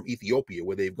back from Ethiopia,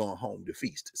 where they've gone home to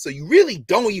feast. So you really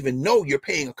don't even know you're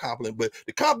paying a compliment, but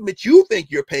the compliment you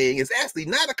think you're paying is actually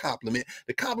not a compliment.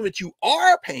 The compliment you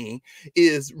are paying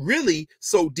is really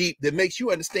so deep that makes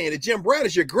you understand that Jim Brown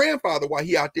is your grandfather while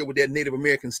he out there with that Native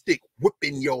American stick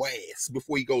whipping your ass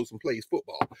before he goes and plays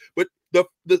football. But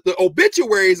the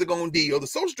obituaries are going to deal, the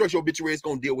social structure obituaries is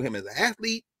going to deal with him as an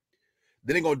athlete.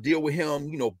 Then they're going to deal with him,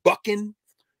 you know, bucking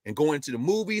and going into the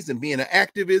movies and being an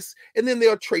activist. And then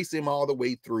they'll trace him all the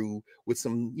way through with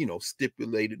some, you know,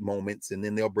 stipulated moments. And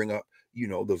then they'll bring up, you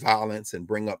know, the violence and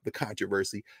bring up the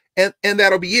controversy. And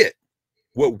that'll be it.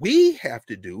 What we have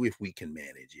to do, if we can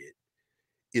manage it,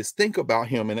 is think about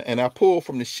him. And I pull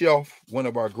from the shelf one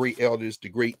of our great elders, the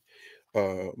great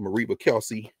Mariba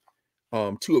Kelsey,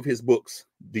 two of his books.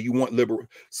 Do you want liberation?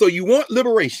 So you want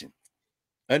liberation.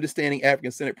 Understanding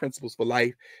African-Centered Principles for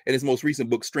Life, and his most recent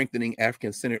book, Strengthening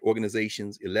African-Centered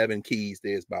Organizations, 11 Keys.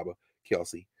 There's Baba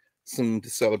Kelsey. Soon to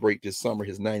celebrate this summer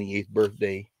his 98th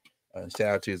birthday.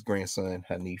 Shout out to his grandson,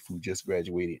 Hanif, who just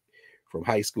graduated from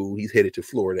high school. He's headed to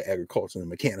Florida, agriculture and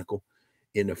mechanical,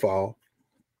 in the fall.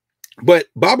 But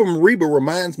Baba Mariba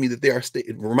reminds me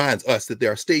that reminds us that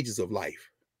there are stages of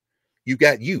life. You've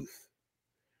got youth.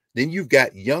 Then you've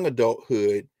got young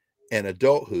adulthood and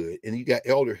adulthood, and you got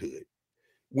elderhood.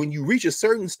 When you reach a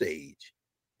certain stage,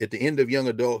 at the end of young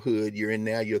adulthood, you're in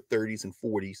now your 30s and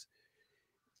 40s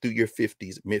through your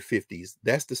 50s, mid 50s.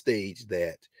 That's the stage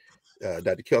that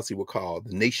Dr. Kelsey will call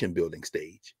the nation building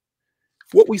stage.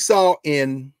 What we saw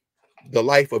in the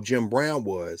life of Jim Brown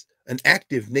was an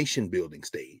active nation building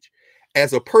stage.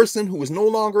 As a person who is no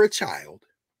longer a child,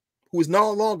 who is no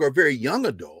longer a very young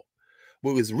adult,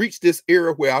 but has reached this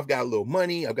era where I've got a little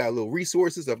money, I've got a little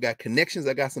resources, I've got connections,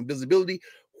 I got some visibility.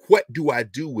 What do I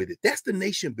do with it? That's the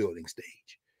nation building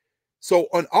stage. So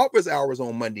on office hours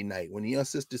on Monday night, when the young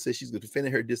sister said she's going to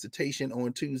finish her dissertation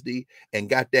on Tuesday and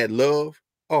got that love,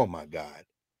 oh my God,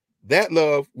 that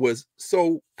love was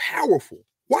so powerful.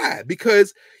 Why?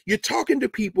 Because you're talking to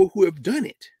people who have done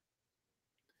it.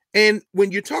 And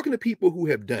when you're talking to people who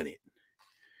have done it,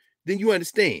 then you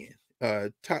understand.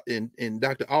 And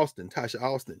Dr. Austin, Tasha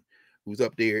Austin, who's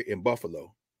up there in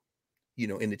Buffalo, you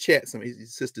know, in the chat,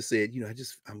 his sister said, you know,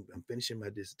 I'm finishing my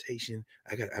dissertation.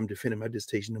 I'm defending my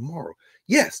dissertation tomorrow.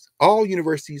 Yes, all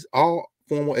universities, all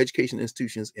formal education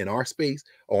institutions in our space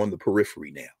are on the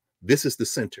periphery now. This is the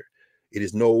center. It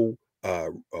is no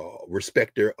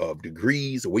respecter of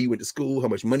degrees or where you went to school, how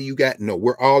much money you got. No,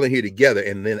 we're all in here together.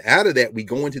 And then out of that, we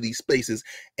go into these spaces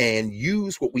and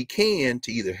use what we can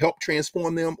to either help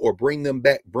transform them or bring them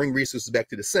back, bring resources back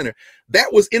to the center.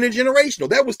 That was intergenerational.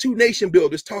 That was two nation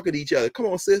builders talking to each other. Come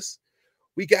on, sis,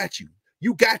 we got you.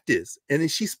 You got this. And then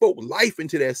she spoke life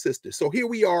into that sister. So here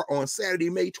we are on Saturday,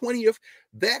 May 20th.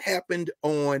 That happened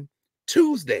on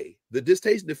Tuesday. The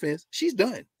dissertation defense, she's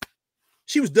done.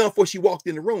 She was done before she walked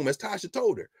in the room, as Tasha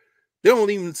told her. They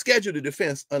don't even schedule the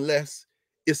defense unless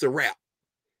it's a wrap.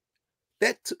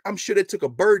 I'm sure that took a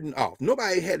burden off.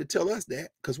 Nobody had to tell us that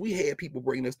because we had people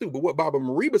bringing us through. But what Baba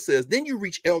Mariba says, then you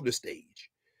reach elder stage.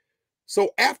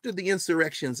 So after the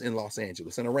insurrections in Los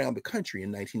Angeles and around the country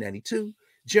in 1992,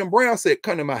 Jim Brown said,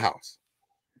 come to my house.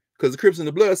 Because the Crips and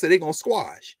the Blood said they're going to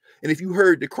squash. And if you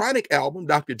heard the Chronic album,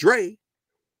 Dr. Dre,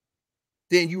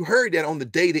 then you heard that on the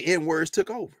day the N-words took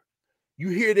over. You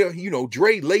hear that, you know,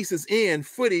 Dre laces in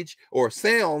footage or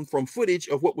sound from footage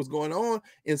of what was going on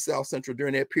in South Central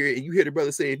during that period. And you hear the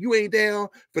brother say, if you ain't down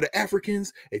for the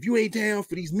Africans, if you ain't down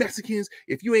for these Mexicans,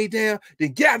 if you ain't down,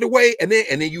 then get out of the way. And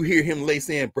then you hear him lace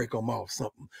in, break them off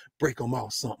something, break them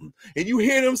off something. And you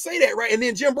hear them say that, right? And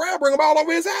then Jim Brown bring them all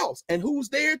over his house. And who's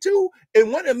there too?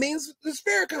 And one of them means is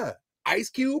Farrakhan,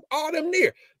 Ice Cube, all them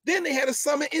there. Then they had a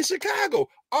summit in Chicago.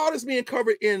 All this being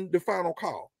covered in the final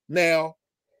call. Now,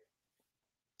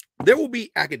 there will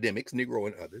be academics, Negro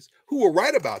and others, who will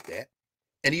write about that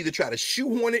and either try to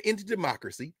shoehorn it into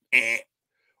democracy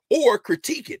or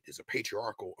critique it as a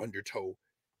patriarchal undertow.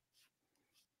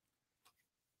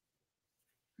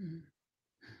 Mhm.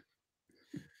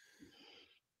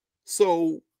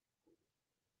 So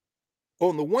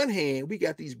on the one hand, we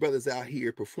got these brothers out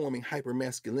here performing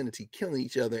hypermasculinity, killing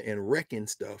each other and wrecking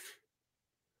stuff.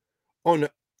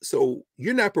 So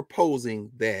you're not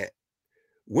proposing that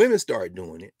women start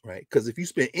doing it, right? Because if you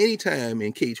spend any time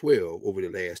in K-12 over the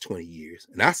last 20 years,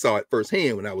 and I saw it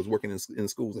firsthand when I was working in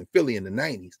schools in Philly in the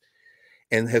 90s,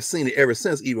 and have seen it ever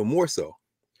since, even more so.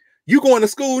 You going to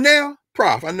school now,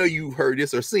 Prof? I know you heard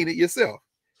this or seen it yourself.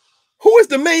 Who is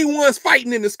the main ones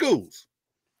fighting in the schools?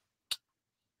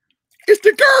 It's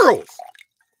the girls.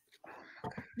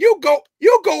 You go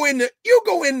in the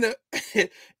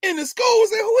in the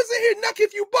schools, and who is in here? Knuck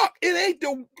if you buck. It ain't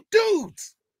the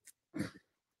dudes.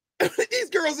 These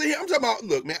girls in here. I'm talking about.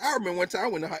 Look, man. I remember one time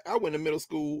I went to middle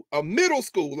school,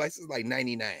 like this is like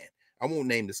 '99. I won't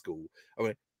name the school.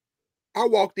 I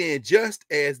walked in just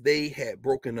as they had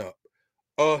broken up.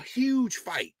 A huge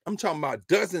fight. I'm talking about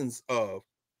dozens of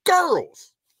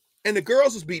girls, and the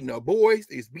girls was beating up boys.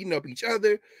 They was beating up each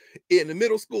other in the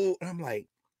middle school. And I'm like,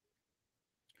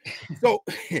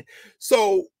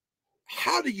 so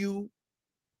how do you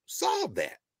solve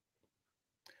that?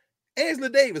 Angela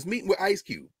Davis meeting with Ice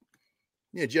Cube.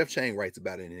 Yeah, Jeff Chang writes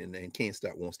about it and Can't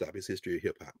Stop, Won't Stop, His History of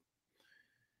Hip Hop.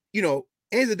 You know,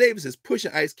 Angela Davis is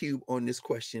pushing Ice Cube on this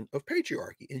question of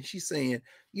patriarchy. And she's saying,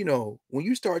 you know, when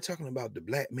you start talking about the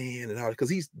black man and all that, because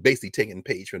he's basically taking the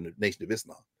page from the Nation of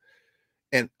Islam.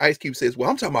 And Ice Cube says, well,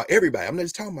 I'm talking about everybody. I'm not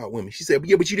just talking about women. She said,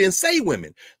 yeah, but you didn't say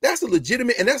women. That's a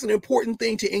legitimate and that's an important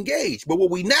thing to engage. But what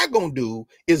we're not going to do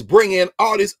is bring in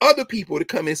all these other people to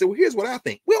come in and say, well, here's what I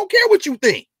think. We don't care what you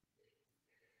think.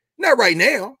 Not right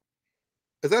now.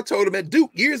 As I told him at Duke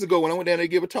years ago when I went down there to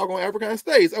give a talk on African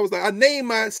States, I was like, I named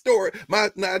my story, my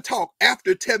talk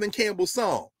after Tevin Campbell's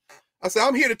song. I said,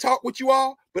 I'm here to talk with you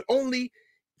all, but only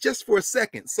just for a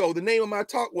second. So the name of my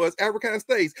talk was African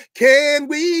States. Can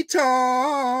we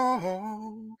talk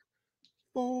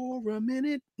for a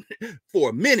minute? For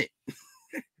a minute.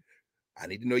 I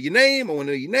need to know your name. I want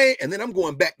to know your name. And then I'm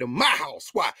going back to my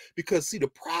house. Why? Because, see, the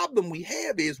problem we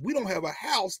have is we don't have a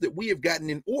house that we have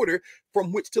gotten in order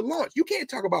from which to launch. You can't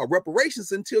talk about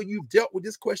reparations until you've dealt with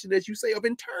this question, as you say, of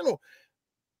internal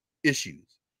issues,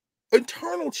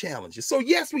 internal challenges. So,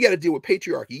 yes, we got to deal with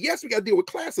patriarchy. Yes, we got to deal with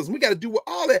classism. We got to deal with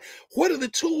all that. What are the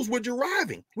tools we're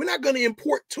deriving? We're not going to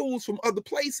import tools from other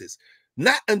places.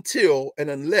 Not until and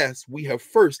unless we have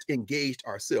first engaged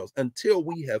ourselves, until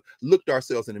we have looked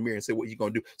ourselves in the mirror and said, what are you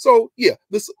going to do? So, yeah,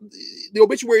 the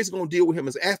obituary is going to deal with him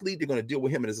as an athlete. They're going to deal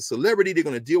with him as a celebrity. They're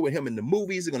going to deal with him in the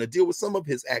movies. They're going to deal with some of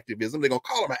his activism. They're going to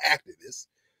call him an activist.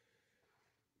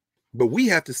 But we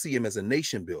have to see him as a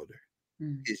nation builder.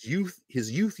 His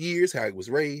youth years, how he was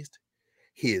raised,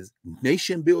 his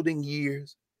nation building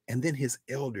years, and then his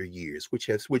elder years, which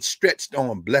stretched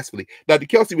on blissfully. Dr.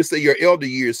 Kelsey would say your elder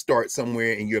years start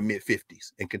somewhere in your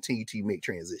mid-50s and continue to make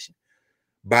transition.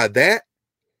 By that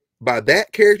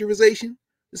characterization,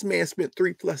 this man spent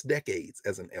 3+ decades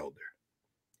as an elder,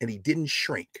 and he didn't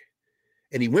shrink,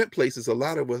 and he went places a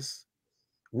lot of us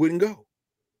wouldn't go.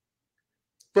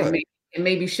 But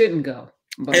maybe shouldn't go.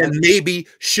 And maybe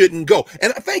shouldn't go.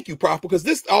 And thank you, Prof, because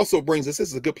this also brings us, this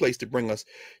is a good place to bring us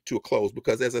to a close,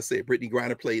 because as I said, Brittany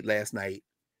Griner played last night.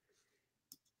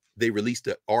 They released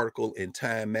an article in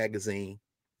Time magazine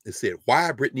that said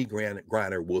why Brittany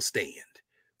Griner will stand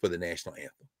for the national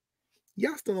anthem.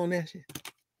 Y'all still on that shit?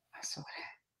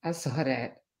 I saw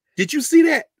that. Did you see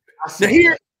that? Now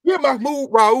here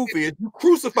Mahmoud Rauf is, you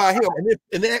crucify him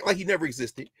and then act like he never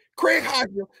existed. Craig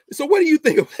Hodges. So what do you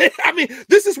think of it? I mean,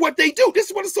 this is what they do. This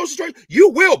is what a social strike. You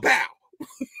will bow.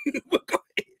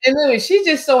 And then she's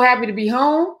just so happy to be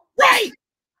home. Right.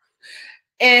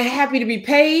 And happy to be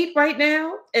paid right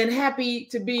now, and happy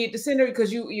to be at the center,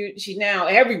 because she's now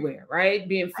everywhere, right?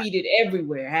 Being feted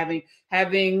everywhere, having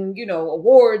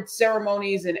award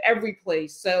ceremonies in every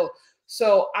place.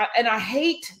 So I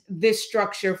hate this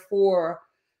structure for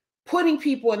putting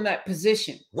people in that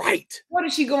position. Right. What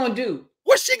is she gonna do?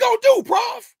 What's she gonna do,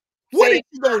 Prof? What is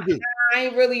she gonna do? I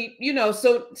ain't really,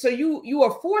 so you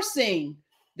are forcing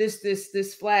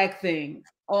this flag thing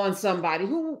on somebody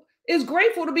who is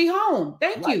grateful to be home.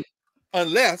 Thank you.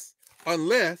 Unless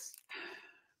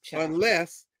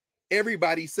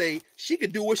everybody say she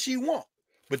could do what she want,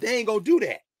 but they ain't gonna do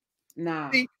that.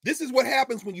 Nah. See, this is what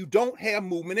happens when you don't have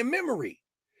movement and memory.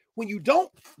 When you don't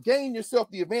gain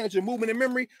yourself the advantage of movement and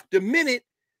memory, the minute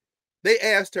they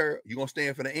asked her, you gonna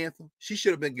stand for the anthem? She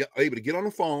should have been able to get on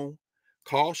the phone,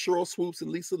 Call Cheryl Swoops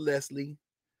and Lisa Leslie.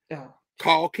 Oh.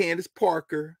 Call Candace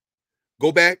Parker.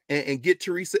 Go back and get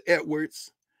Teresa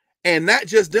Edwards. And not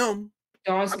just them.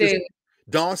 Dawn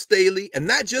Staley. And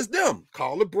not just them.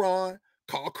 Call LeBron.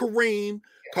 Call Kareem.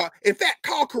 In fact,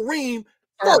 call Kareem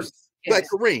first. Yes. Like,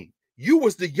 Kareem, you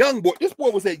was the young boy. This boy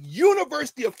was at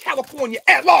University of California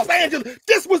at Los Angeles.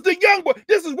 This was the young boy.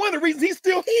 This is one of the reasons he's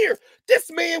still here.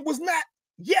 This man was not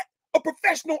yet a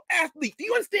professional athlete. Do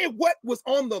you understand what was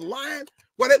on the line?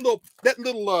 Well, that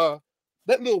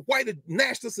little white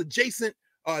nationalist adjacent,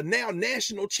 now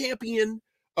national champion,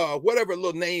 whatever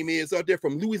little name is out there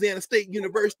from Louisiana State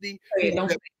University. Hey,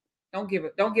 don't give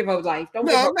her life. I'm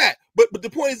not. But the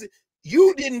point is,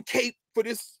 you didn't cape for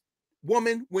this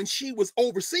woman when she was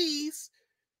overseas,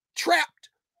 trapped.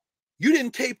 You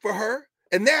didn't cape for her.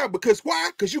 And now, because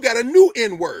why? Because you got a new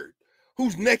N-word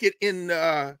who's naked in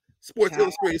Sports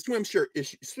Illustrated swimsuit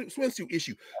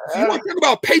issue. So you want to talk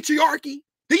about patriarchy?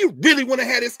 Do you really want to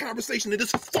have this conversation in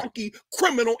this funky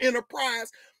criminal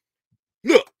enterprise?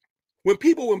 Look, when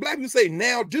black people say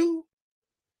now do,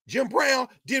 Jim Brown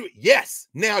did it. Yes,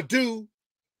 now do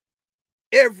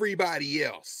everybody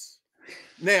else.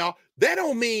 Now, that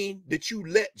don't mean that you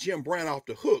let Jim Brown off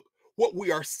the hook. What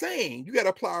we are saying, you got to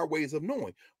apply our ways of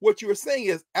knowing. What you're saying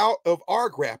is, out of our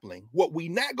grappling, what we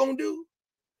not going to do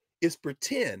is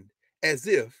pretend as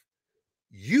if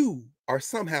you are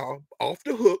somehow off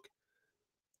the hook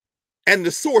and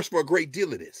the source for a great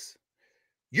deal of this.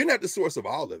 You're not the source of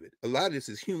all of it. A lot of this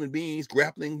is human beings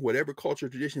grappling whatever cultural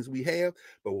traditions we have.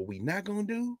 But what we not going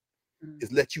to do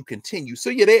is let you continue. So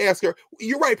yeah, they ask her,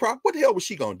 you're right, Prof. What the hell was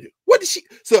she going to do? What did she?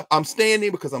 So I'm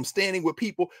standing because I'm standing with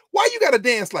people. Why you got to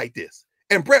dance like this?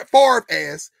 And Brett Favre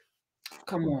asks,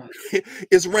 come on,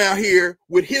 is around here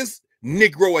with his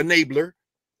Negro enabler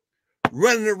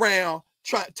running around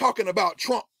talking about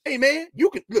Trump. Hey man,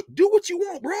 you can look, do what you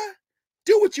want, bruh.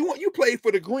 Do what you want. You played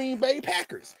for the Green Bay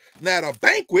Packers. Now at a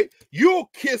banquet,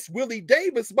 you'll kiss Willie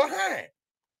Davis behind.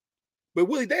 But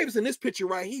Willie Davis in this picture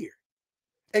right here.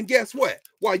 And guess what?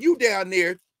 While you down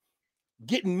there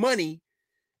getting money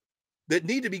that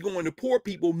need to be going to poor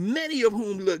people, many of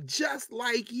whom look just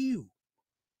like you,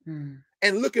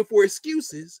 and looking for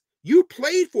excuses, you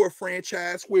played for a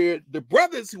franchise where the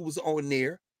brothers who was on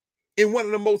there in one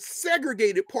of the most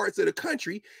segregated parts of the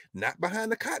country, not behind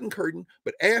the cotton curtain,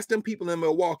 but ask them people in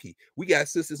Milwaukee. We got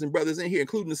sisters and brothers in here,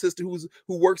 including the sister who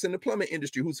works in the plumbing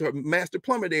industry, who's her master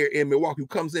plumber there in Milwaukee, who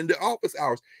comes into office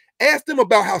hours. Ask them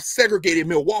about how segregated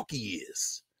Milwaukee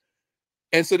is.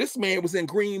 And so this man was in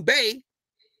Green Bay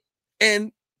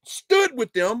and stood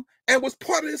with them and was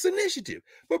part of this initiative.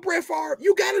 But Brett Favre,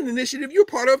 you got an initiative you're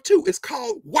part of too. It's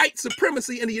called white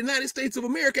supremacy in the United States of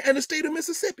America and the state of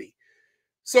Mississippi.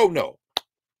 So no,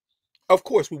 of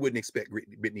course we wouldn't expect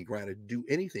Brittany Griner to do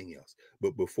anything else.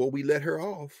 But before we let her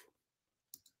off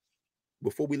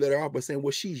by saying,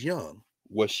 well, she's young.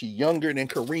 Was she younger than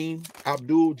Kareem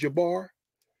Abdul-Jabbar?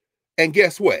 And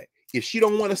guess what? If she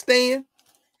don't want to stand,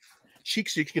 she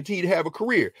should continue to have a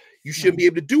career. You shouldn't be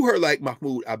able to do her like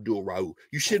Mahmoud Abdul-Rauf.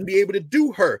 You shouldn't be able to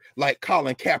do her like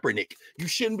Colin Kaepernick. You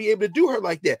shouldn't be able to do her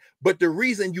like that. But the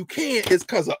reason you can is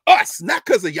because of us, not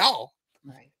because of y'all.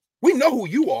 Right. We know who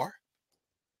you are.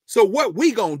 So what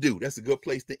we gonna do? That's a good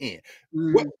place to end.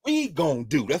 What we gonna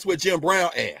do? That's what Jim Brown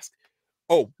asked.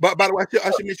 Oh, by the way,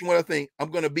 I should mention one other thing.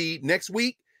 I'm gonna be next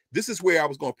week. This is where I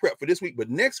was gonna prep for this week, but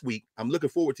next week I'm looking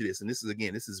forward to this. And this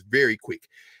is very quick.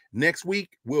 Next week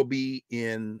we'll be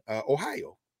in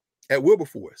Ohio at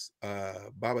Wilberforce.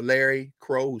 Baba Larry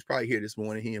Crow, who's probably here this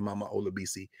morning, he and Mama Ola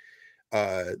BC.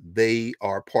 They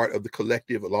are part of the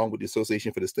collective, along with the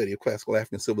Association for the Study of Classical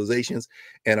African Civilizations,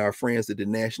 and our friends at the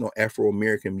National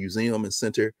Afro-American Museum and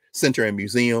Center and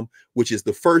Museum, which is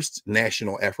the first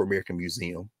national Afro-American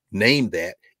museum named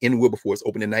that in Wilberforce,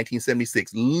 opened in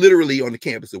 1976, literally on the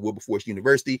campus of Wilberforce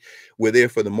University. We're there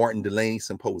for the Martin Delaney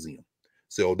Symposium.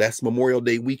 So that's Memorial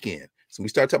Day weekend. So we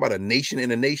start talking about a nation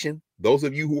in a nation. Those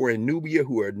of you who are in Nubia,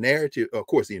 who are narrative, of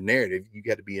course, in narrative, you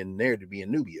got to be in narrative to be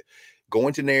in Nubia. Go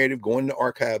into narrative, go into the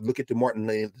archive, look at the Martin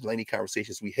Delaney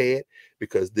conversations we had,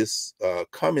 because this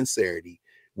coming Saturday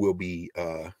will be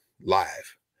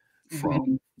live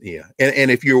from, And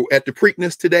if you're at the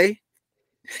Preakness today,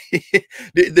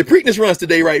 the Preakness runs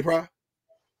today, right, Pro?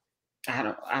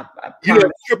 You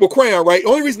know, Triple Crown, right?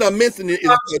 Only reason I'm mentioning it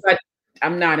is because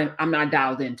I'm not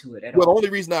dialed into it at all. The only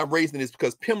reason I'm raising it is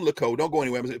because Pimlico, don't go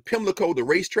anywhere. Pimlico, the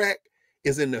racetrack,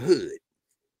 is in the hood.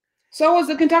 So is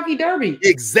the Kentucky Derby.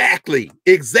 Exactly.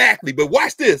 But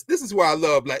watch this. This is why I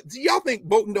love, like, do y'all think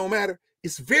voting don't matter?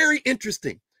 It's very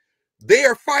interesting. They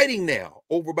are fighting now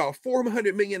over about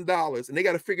 $400 million, and they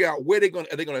got to figure out where are they going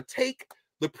to take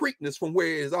the Preakness from where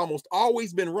it's almost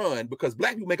always been run, because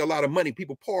black people make a lot of money,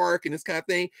 people park and this kind of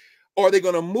thing, or are they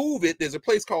going to move it? There's a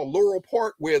place called Laurel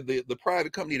Park where the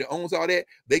private company that owns all that,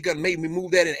 they going to make me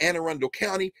move that in Anne Arundel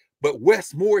County, but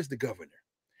Wes Moore is the governor.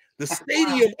 The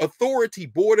Stadium Authority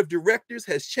Board of Directors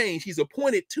has changed. He's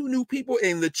appointed 2 new people,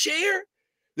 and the chair,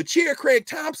 Craig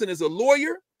Thompson, is a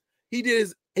lawyer. He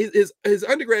did his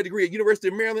undergrad degree at University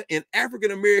of Maryland in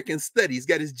African American Studies,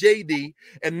 got his JD,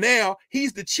 and now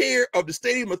he's the chair of the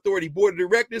Stadium Authority Board of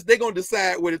Directors. They're gonna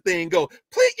decide where the thing goes.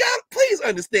 Please, y'all, please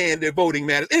understand that voting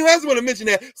matters. Anyway, I just want to mention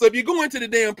that. So if you go into the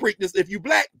damn Preakness, if you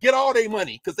black, get all their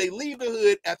money, because they leave the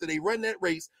hood after they run that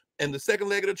race and the second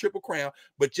leg of the Triple Crown.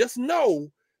 But just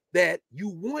know that you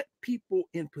want people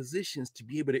in positions to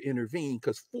be able to intervene,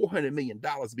 because $400 million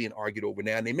being argued over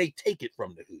now, and they may take it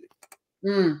from the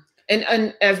hood.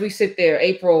 And as we sit there,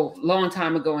 April, long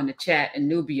time ago in the chat in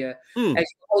Nubia, as you're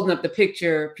holding up the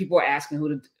picture, people are asking who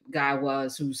the guy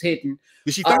was who's hidden.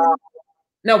 Did she find him?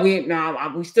 No,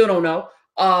 we still don't know.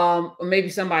 Or maybe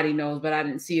somebody knows, but I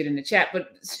didn't see it in the chat. But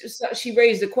she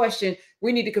raised the question,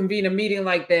 we need to convene a meeting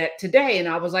like that today. And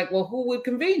I was like, well, who would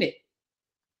convene it?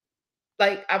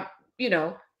 Like,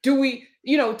 do we,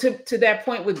 to that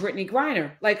point with Brittany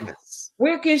Griner, like,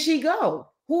 where can she go?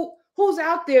 Who's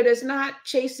out there that's not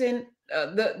chasing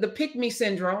the pick-me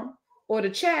syndrome or the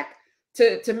check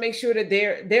to make sure that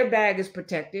their bag is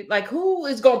protected? Like, who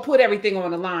is going to put everything on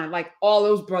the line? Like, all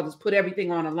those brothers put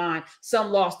everything on the line.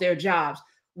 Some lost their jobs.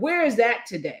 Where is that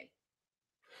today?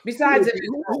 Besides,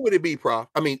 who would it be, Prof?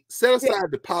 I mean, set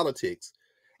aside the politics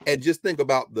and just think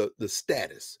about the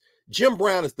status. Jim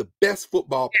Brown is the best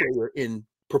football player in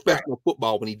professional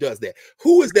football when he does that.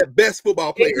 Who is that best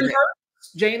football player?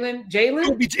 Jalen.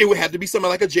 It would have to be somebody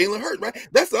like a Jalen Hurts, right?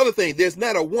 That's the other thing. There's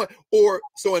not a one, or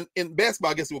so in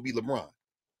basketball, I guess it would be LeBron.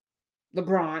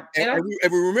 And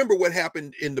we remember what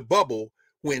happened in the bubble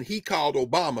when he called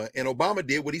Obama, and Obama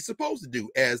did what he's supposed to do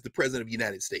as the president of the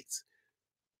United States.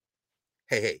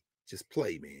 Hey, just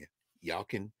play, man. Y'all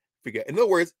can figure out. In other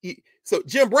words, so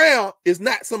Jim Brown is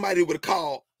not somebody who would have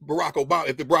called Barack Obama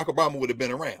if the Barack Obama would have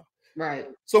been around. Right.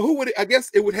 So who would it? I guess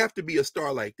it would have to be a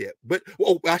star like that. But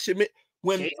I should admit,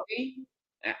 when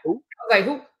like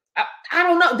who? I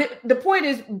don't know. The point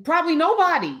is probably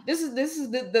nobody. This is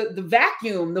the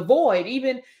vacuum, the void.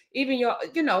 Even your,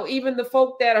 even the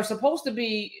folk that are supposed to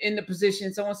be in the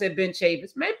position. Someone said Ben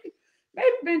Chavis. Maybe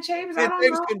Ben Chavis. Ben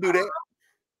Chavis can do that.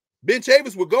 Ben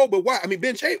Chavis would go, but why? I mean,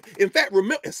 Ben Chavis. In fact,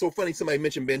 remember, it's so funny somebody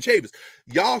mentioned Ben Chavis.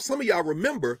 Some of y'all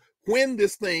remember when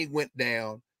this thing went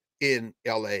down in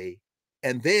LA,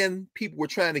 and then people were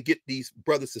trying to get these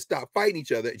brothers to stop fighting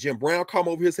each other. Jim Brown come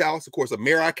over his house. Of course,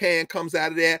 American comes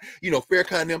out of that.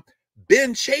 Farrakhan them.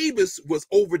 Ben Chavis was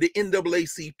over the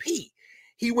NAACP.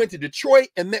 He went to Detroit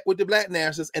and met with the Black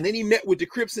Nationalists, and then he met with the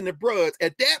Crips and the Bloods.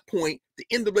 At that point, the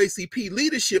NAACP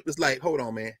leadership is like, hold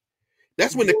on, man.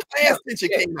 That's when the class tension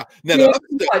came out.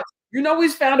 Now,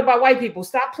 he's founded by white people.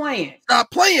 Stop playing.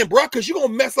 Stop playing, bro, because you're going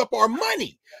to mess up our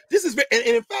money. This is, and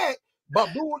in fact,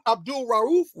 Abdul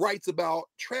Rauf writes about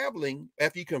traveling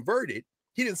after he converted.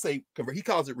 He didn't say convert. He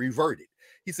calls it reverted.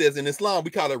 He says in Islam, we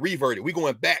call it reverted. We're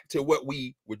going back to what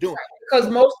we were doing. Because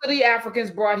most of the Africans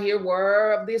brought here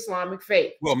were of the Islamic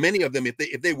faith. Well, many of them, if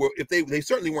they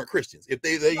certainly weren't Christians. If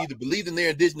they either believed in their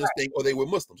indigenous thing or they were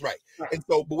Muslims, right? And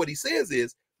so, but what he says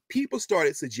is, people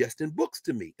started suggesting books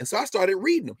to me. And so I started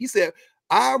reading them. He said,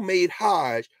 I made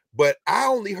Hajj, but I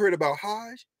only heard about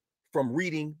Hajj from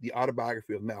reading the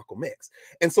autobiography of Malcolm X.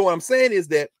 And so what I'm saying is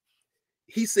that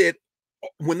he said,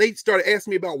 when they started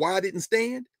asking me about why I didn't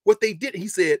stand, what they did, he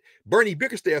said, Bernie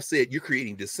Bickerstaff said, you're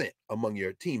creating dissent among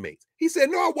your teammates. He said,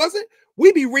 no, I wasn't.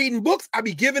 We be reading books. I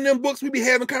be giving them books. We be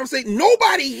having conversations.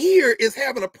 Nobody here is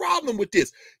having a problem with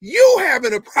this. You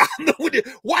having a problem with it.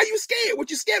 Why are you scared? What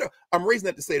you scared of? I'm raising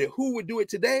that to say that who would do it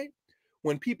today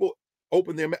when people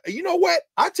open their mouth? You know what?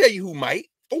 I'll tell you who might.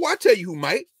 I'll tell you who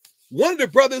might. One of the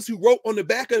brothers who wrote on the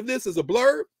back of this as a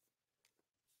blurb,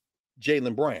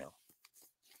 Jaylen Brown.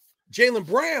 Jaylen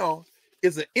Brown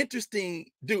is an interesting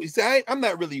dude. You see, I'm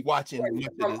not really watching much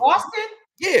of this. Austin?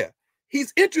 Yeah,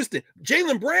 he's interesting.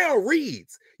 Jaylen Brown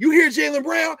reads. You hear Jaylen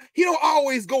Brown? He don't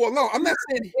always go along. I'm not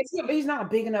saying he's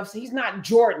not big enough. So he's not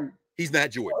Jordan. He's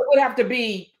not Jordan. It would have to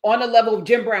be on the level of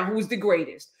Jim Brown, who's the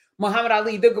greatest. Muhammad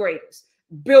Ali, the greatest.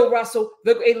 Bill Russell,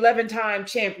 the 11-time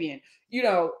champion.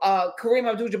 Kareem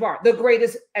Abdul-Jabbar, the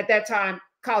greatest at that time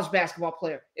college basketball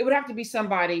player. It would have to be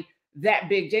somebody that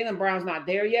big. Jaylen Brown's not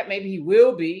there yet. Maybe he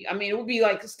will be. I mean, it would be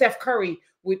like Steph Curry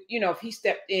with, if he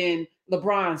stepped in,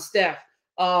 LeBron, Steph.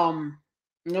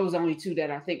 Those are only two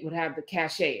that I think would have the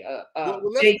cachet.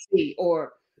 JT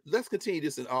or let's continue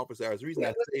this in office hours. The reason I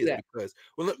let's say do is that. because,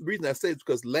 well, the reason I say is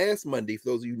because last Monday, for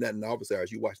those of you not in office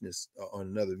hours, you're watching this on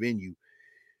another venue.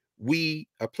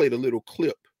 I played a little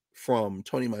clip from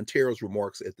Tony Montero's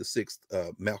remarks at the 6th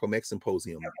Malcolm X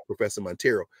Symposium, Professor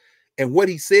Montero. And what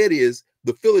he said is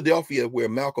the Philadelphia where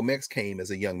Malcolm X came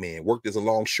as a young man, worked as a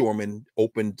longshoreman,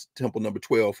 opened Temple number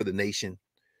 12 for the nation.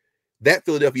 That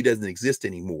Philadelphia doesn't exist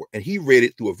anymore. And he read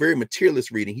it through a very materialist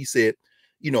reading. He said,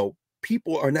 you know,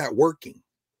 people are not working.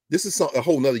 This is a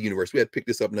whole nother universe. We had to pick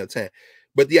this up another time.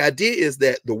 But the idea is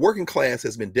that the working class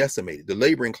has been decimated. The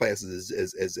laboring classes,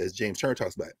 as James Turner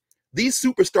talks about. These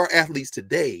superstar athletes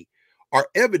today are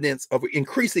evidence of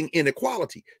increasing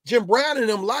inequality. Jim Brown and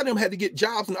them, a lot of them had to get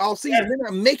jobs in all season. They're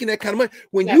not making that kind of money.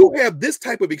 When you have this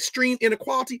type of extreme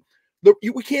inequality,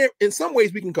 we can't, in some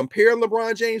ways, we can compare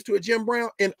LeBron James to a Jim Brown.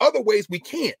 In other ways, we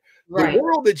can't. Right. The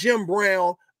world that Jim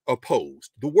Brown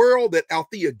opposed, the world that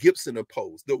Althea Gibson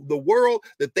opposed, the world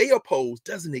that they opposed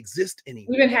doesn't exist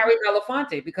anymore. Even Harry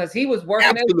Belafonte, because he was working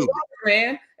as a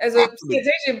man, as a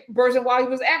sanitation person while he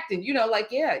was acting. You know,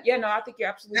 like, no, I think you're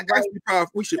absolutely right.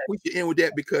 We should end with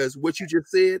that, because what you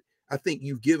just said, I think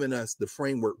you've given us the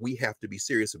framework we have to be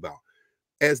serious about.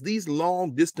 As these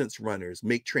long distance runners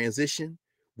make transition,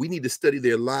 we need to study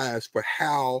their lives for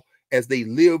how, as they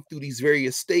live through these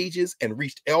various stages and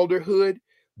reached elderhood,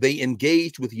 they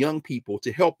engaged with young people to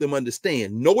help them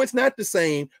understand, no, it's not the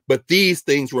same, but these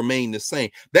things remain the same.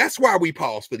 That's why we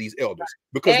pause for these elders,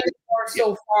 because they are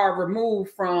so far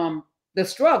removed from the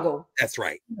struggle. That's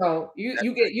right. So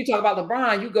you talk about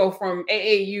LeBron, you go from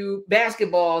AAU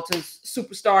basketball to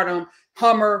superstardom,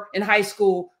 Hummer in high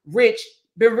school,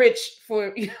 been rich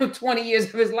for 20 years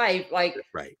of his life. Like,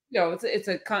 right. It's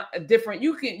a different.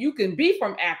 You can be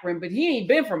from Akron, but he ain't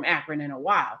been from Akron in a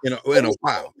while. In a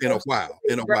while. Of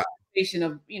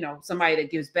somebody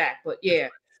that gives back. But yeah.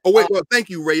 Oh wait, well, thank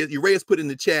you, Reyes. Reyes put in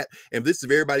the chat, and this is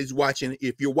if everybody's watching.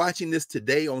 If you're watching this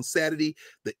today on Saturday,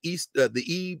 the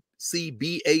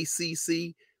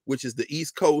ECBACC, which is the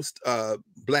East Coast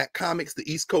Black Comics,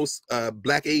 the East Coast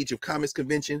Black Age of Comics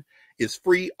Convention, is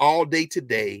free all day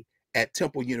today at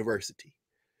Temple University.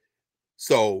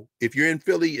 So if you're in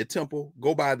Philly at Temple,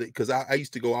 go by because I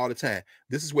used to go all the time.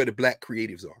 This is where the Black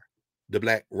creatives are. The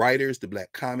Black writers, the Black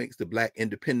comics, the Black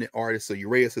independent artists. So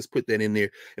Urias has put that in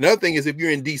there. Another thing is if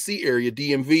you're in DC area,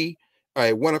 DMV,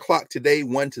 at 1 o'clock today,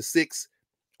 1 to 6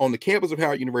 on the campus of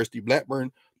Howard University, Blackburn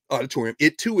Auditorium.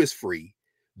 It too is free.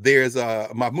 There's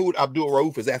Mahmoud Abdul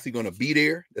Rauf is actually going to be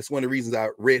there. That's one of the reasons I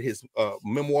read his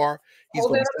memoir.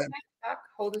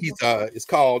 It's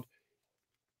called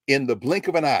In the Blink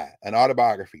of an Eye, an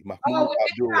autobiography. Mahmoud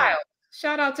Abdul Rauf.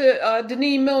 Shout out to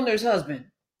Deneen Milner's husband.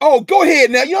 Oh, go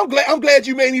ahead now. I'm glad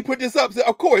you made me put this up.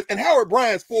 Of course. And Howard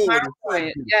Bryant's forward.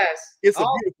 Yes. It's a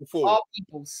beautiful forward. All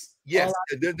peoples. Yes.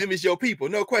 Them is your people.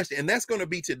 No question. And that's going to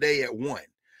be today at 1.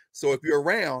 So if you're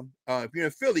around, if you're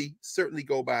in Philly, certainly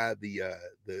go by the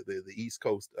East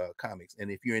Coast Comics.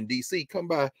 And if you're in DC, come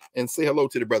by and say hello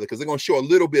to the brother, because they're going to show a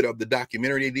little bit of the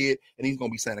documentary they did, and he's going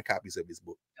to be signing copies of his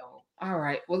book. Oh, all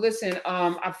right. Well, listen,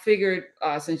 I figured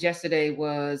since yesterday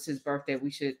was his birthday, we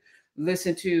should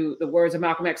listen to the words of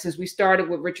Malcolm X, since we started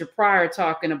with Richard Pryor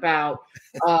talking about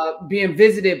being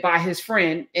visited by his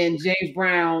friend, and Jim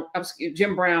Brown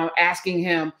asking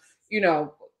him,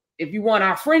 if you want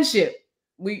our friendship,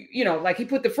 like he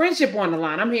put the friendship on the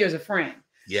line. I'm here as a friend.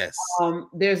 Yes.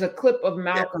 There's a clip of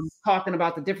Malcolm talking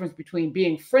about the difference between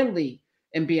being friendly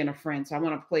and being a friend. So I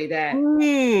want to play that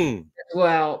as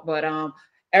well. But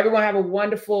everyone have a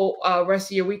wonderful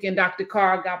rest of your weekend. Dr.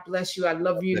 Carr, God bless you. I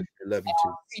love you. I love you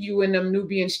too. See you in them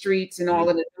Nubian streets and all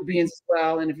of the Nubians as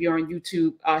well. And if you're on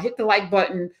YouTube, hit the like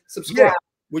button, subscribe. Yeah.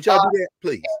 Would y'all do that,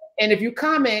 please? And if you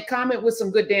comment with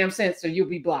some good damn sense, or you'll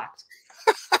be blocked.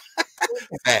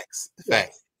 Facts.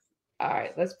 All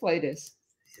right, let's play this.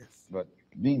 Yes. But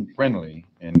being friendly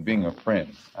and being a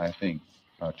friend, I think,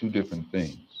 are two different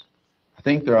things. I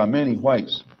think there are many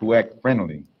whites who act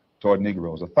friendly toward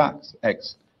Negroes. A fox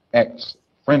acts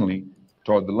friendly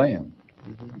toward the lamb.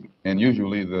 And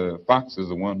usually the fox is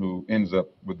the one who ends up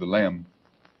with the lamb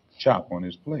chop on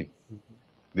his plate.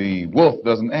 The wolf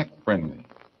doesn't act friendly,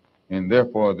 and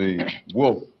therefore the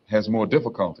wolf has more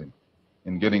difficulty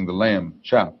in getting the lamb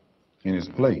chop in his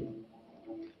plate.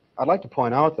 I'd like to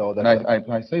point out, though, that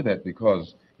I say that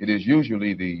because it is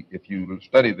usually if you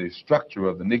study the structure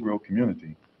of the Negro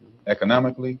community,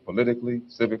 economically, politically,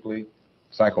 civically,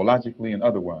 psychologically, and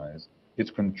otherwise, it's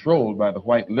controlled by the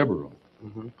white liberal,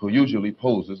 who usually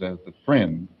poses as the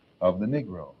friend of the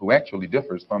Negro, who actually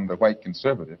differs from the white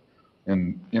conservative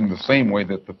in the same way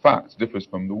that the fox differs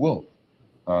from the wolf.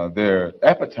 Their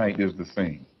appetite is the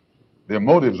same. Their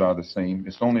motives are the same.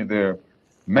 It's only their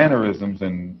mannerisms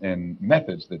and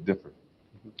methods that differ.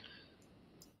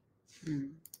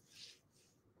 Mm.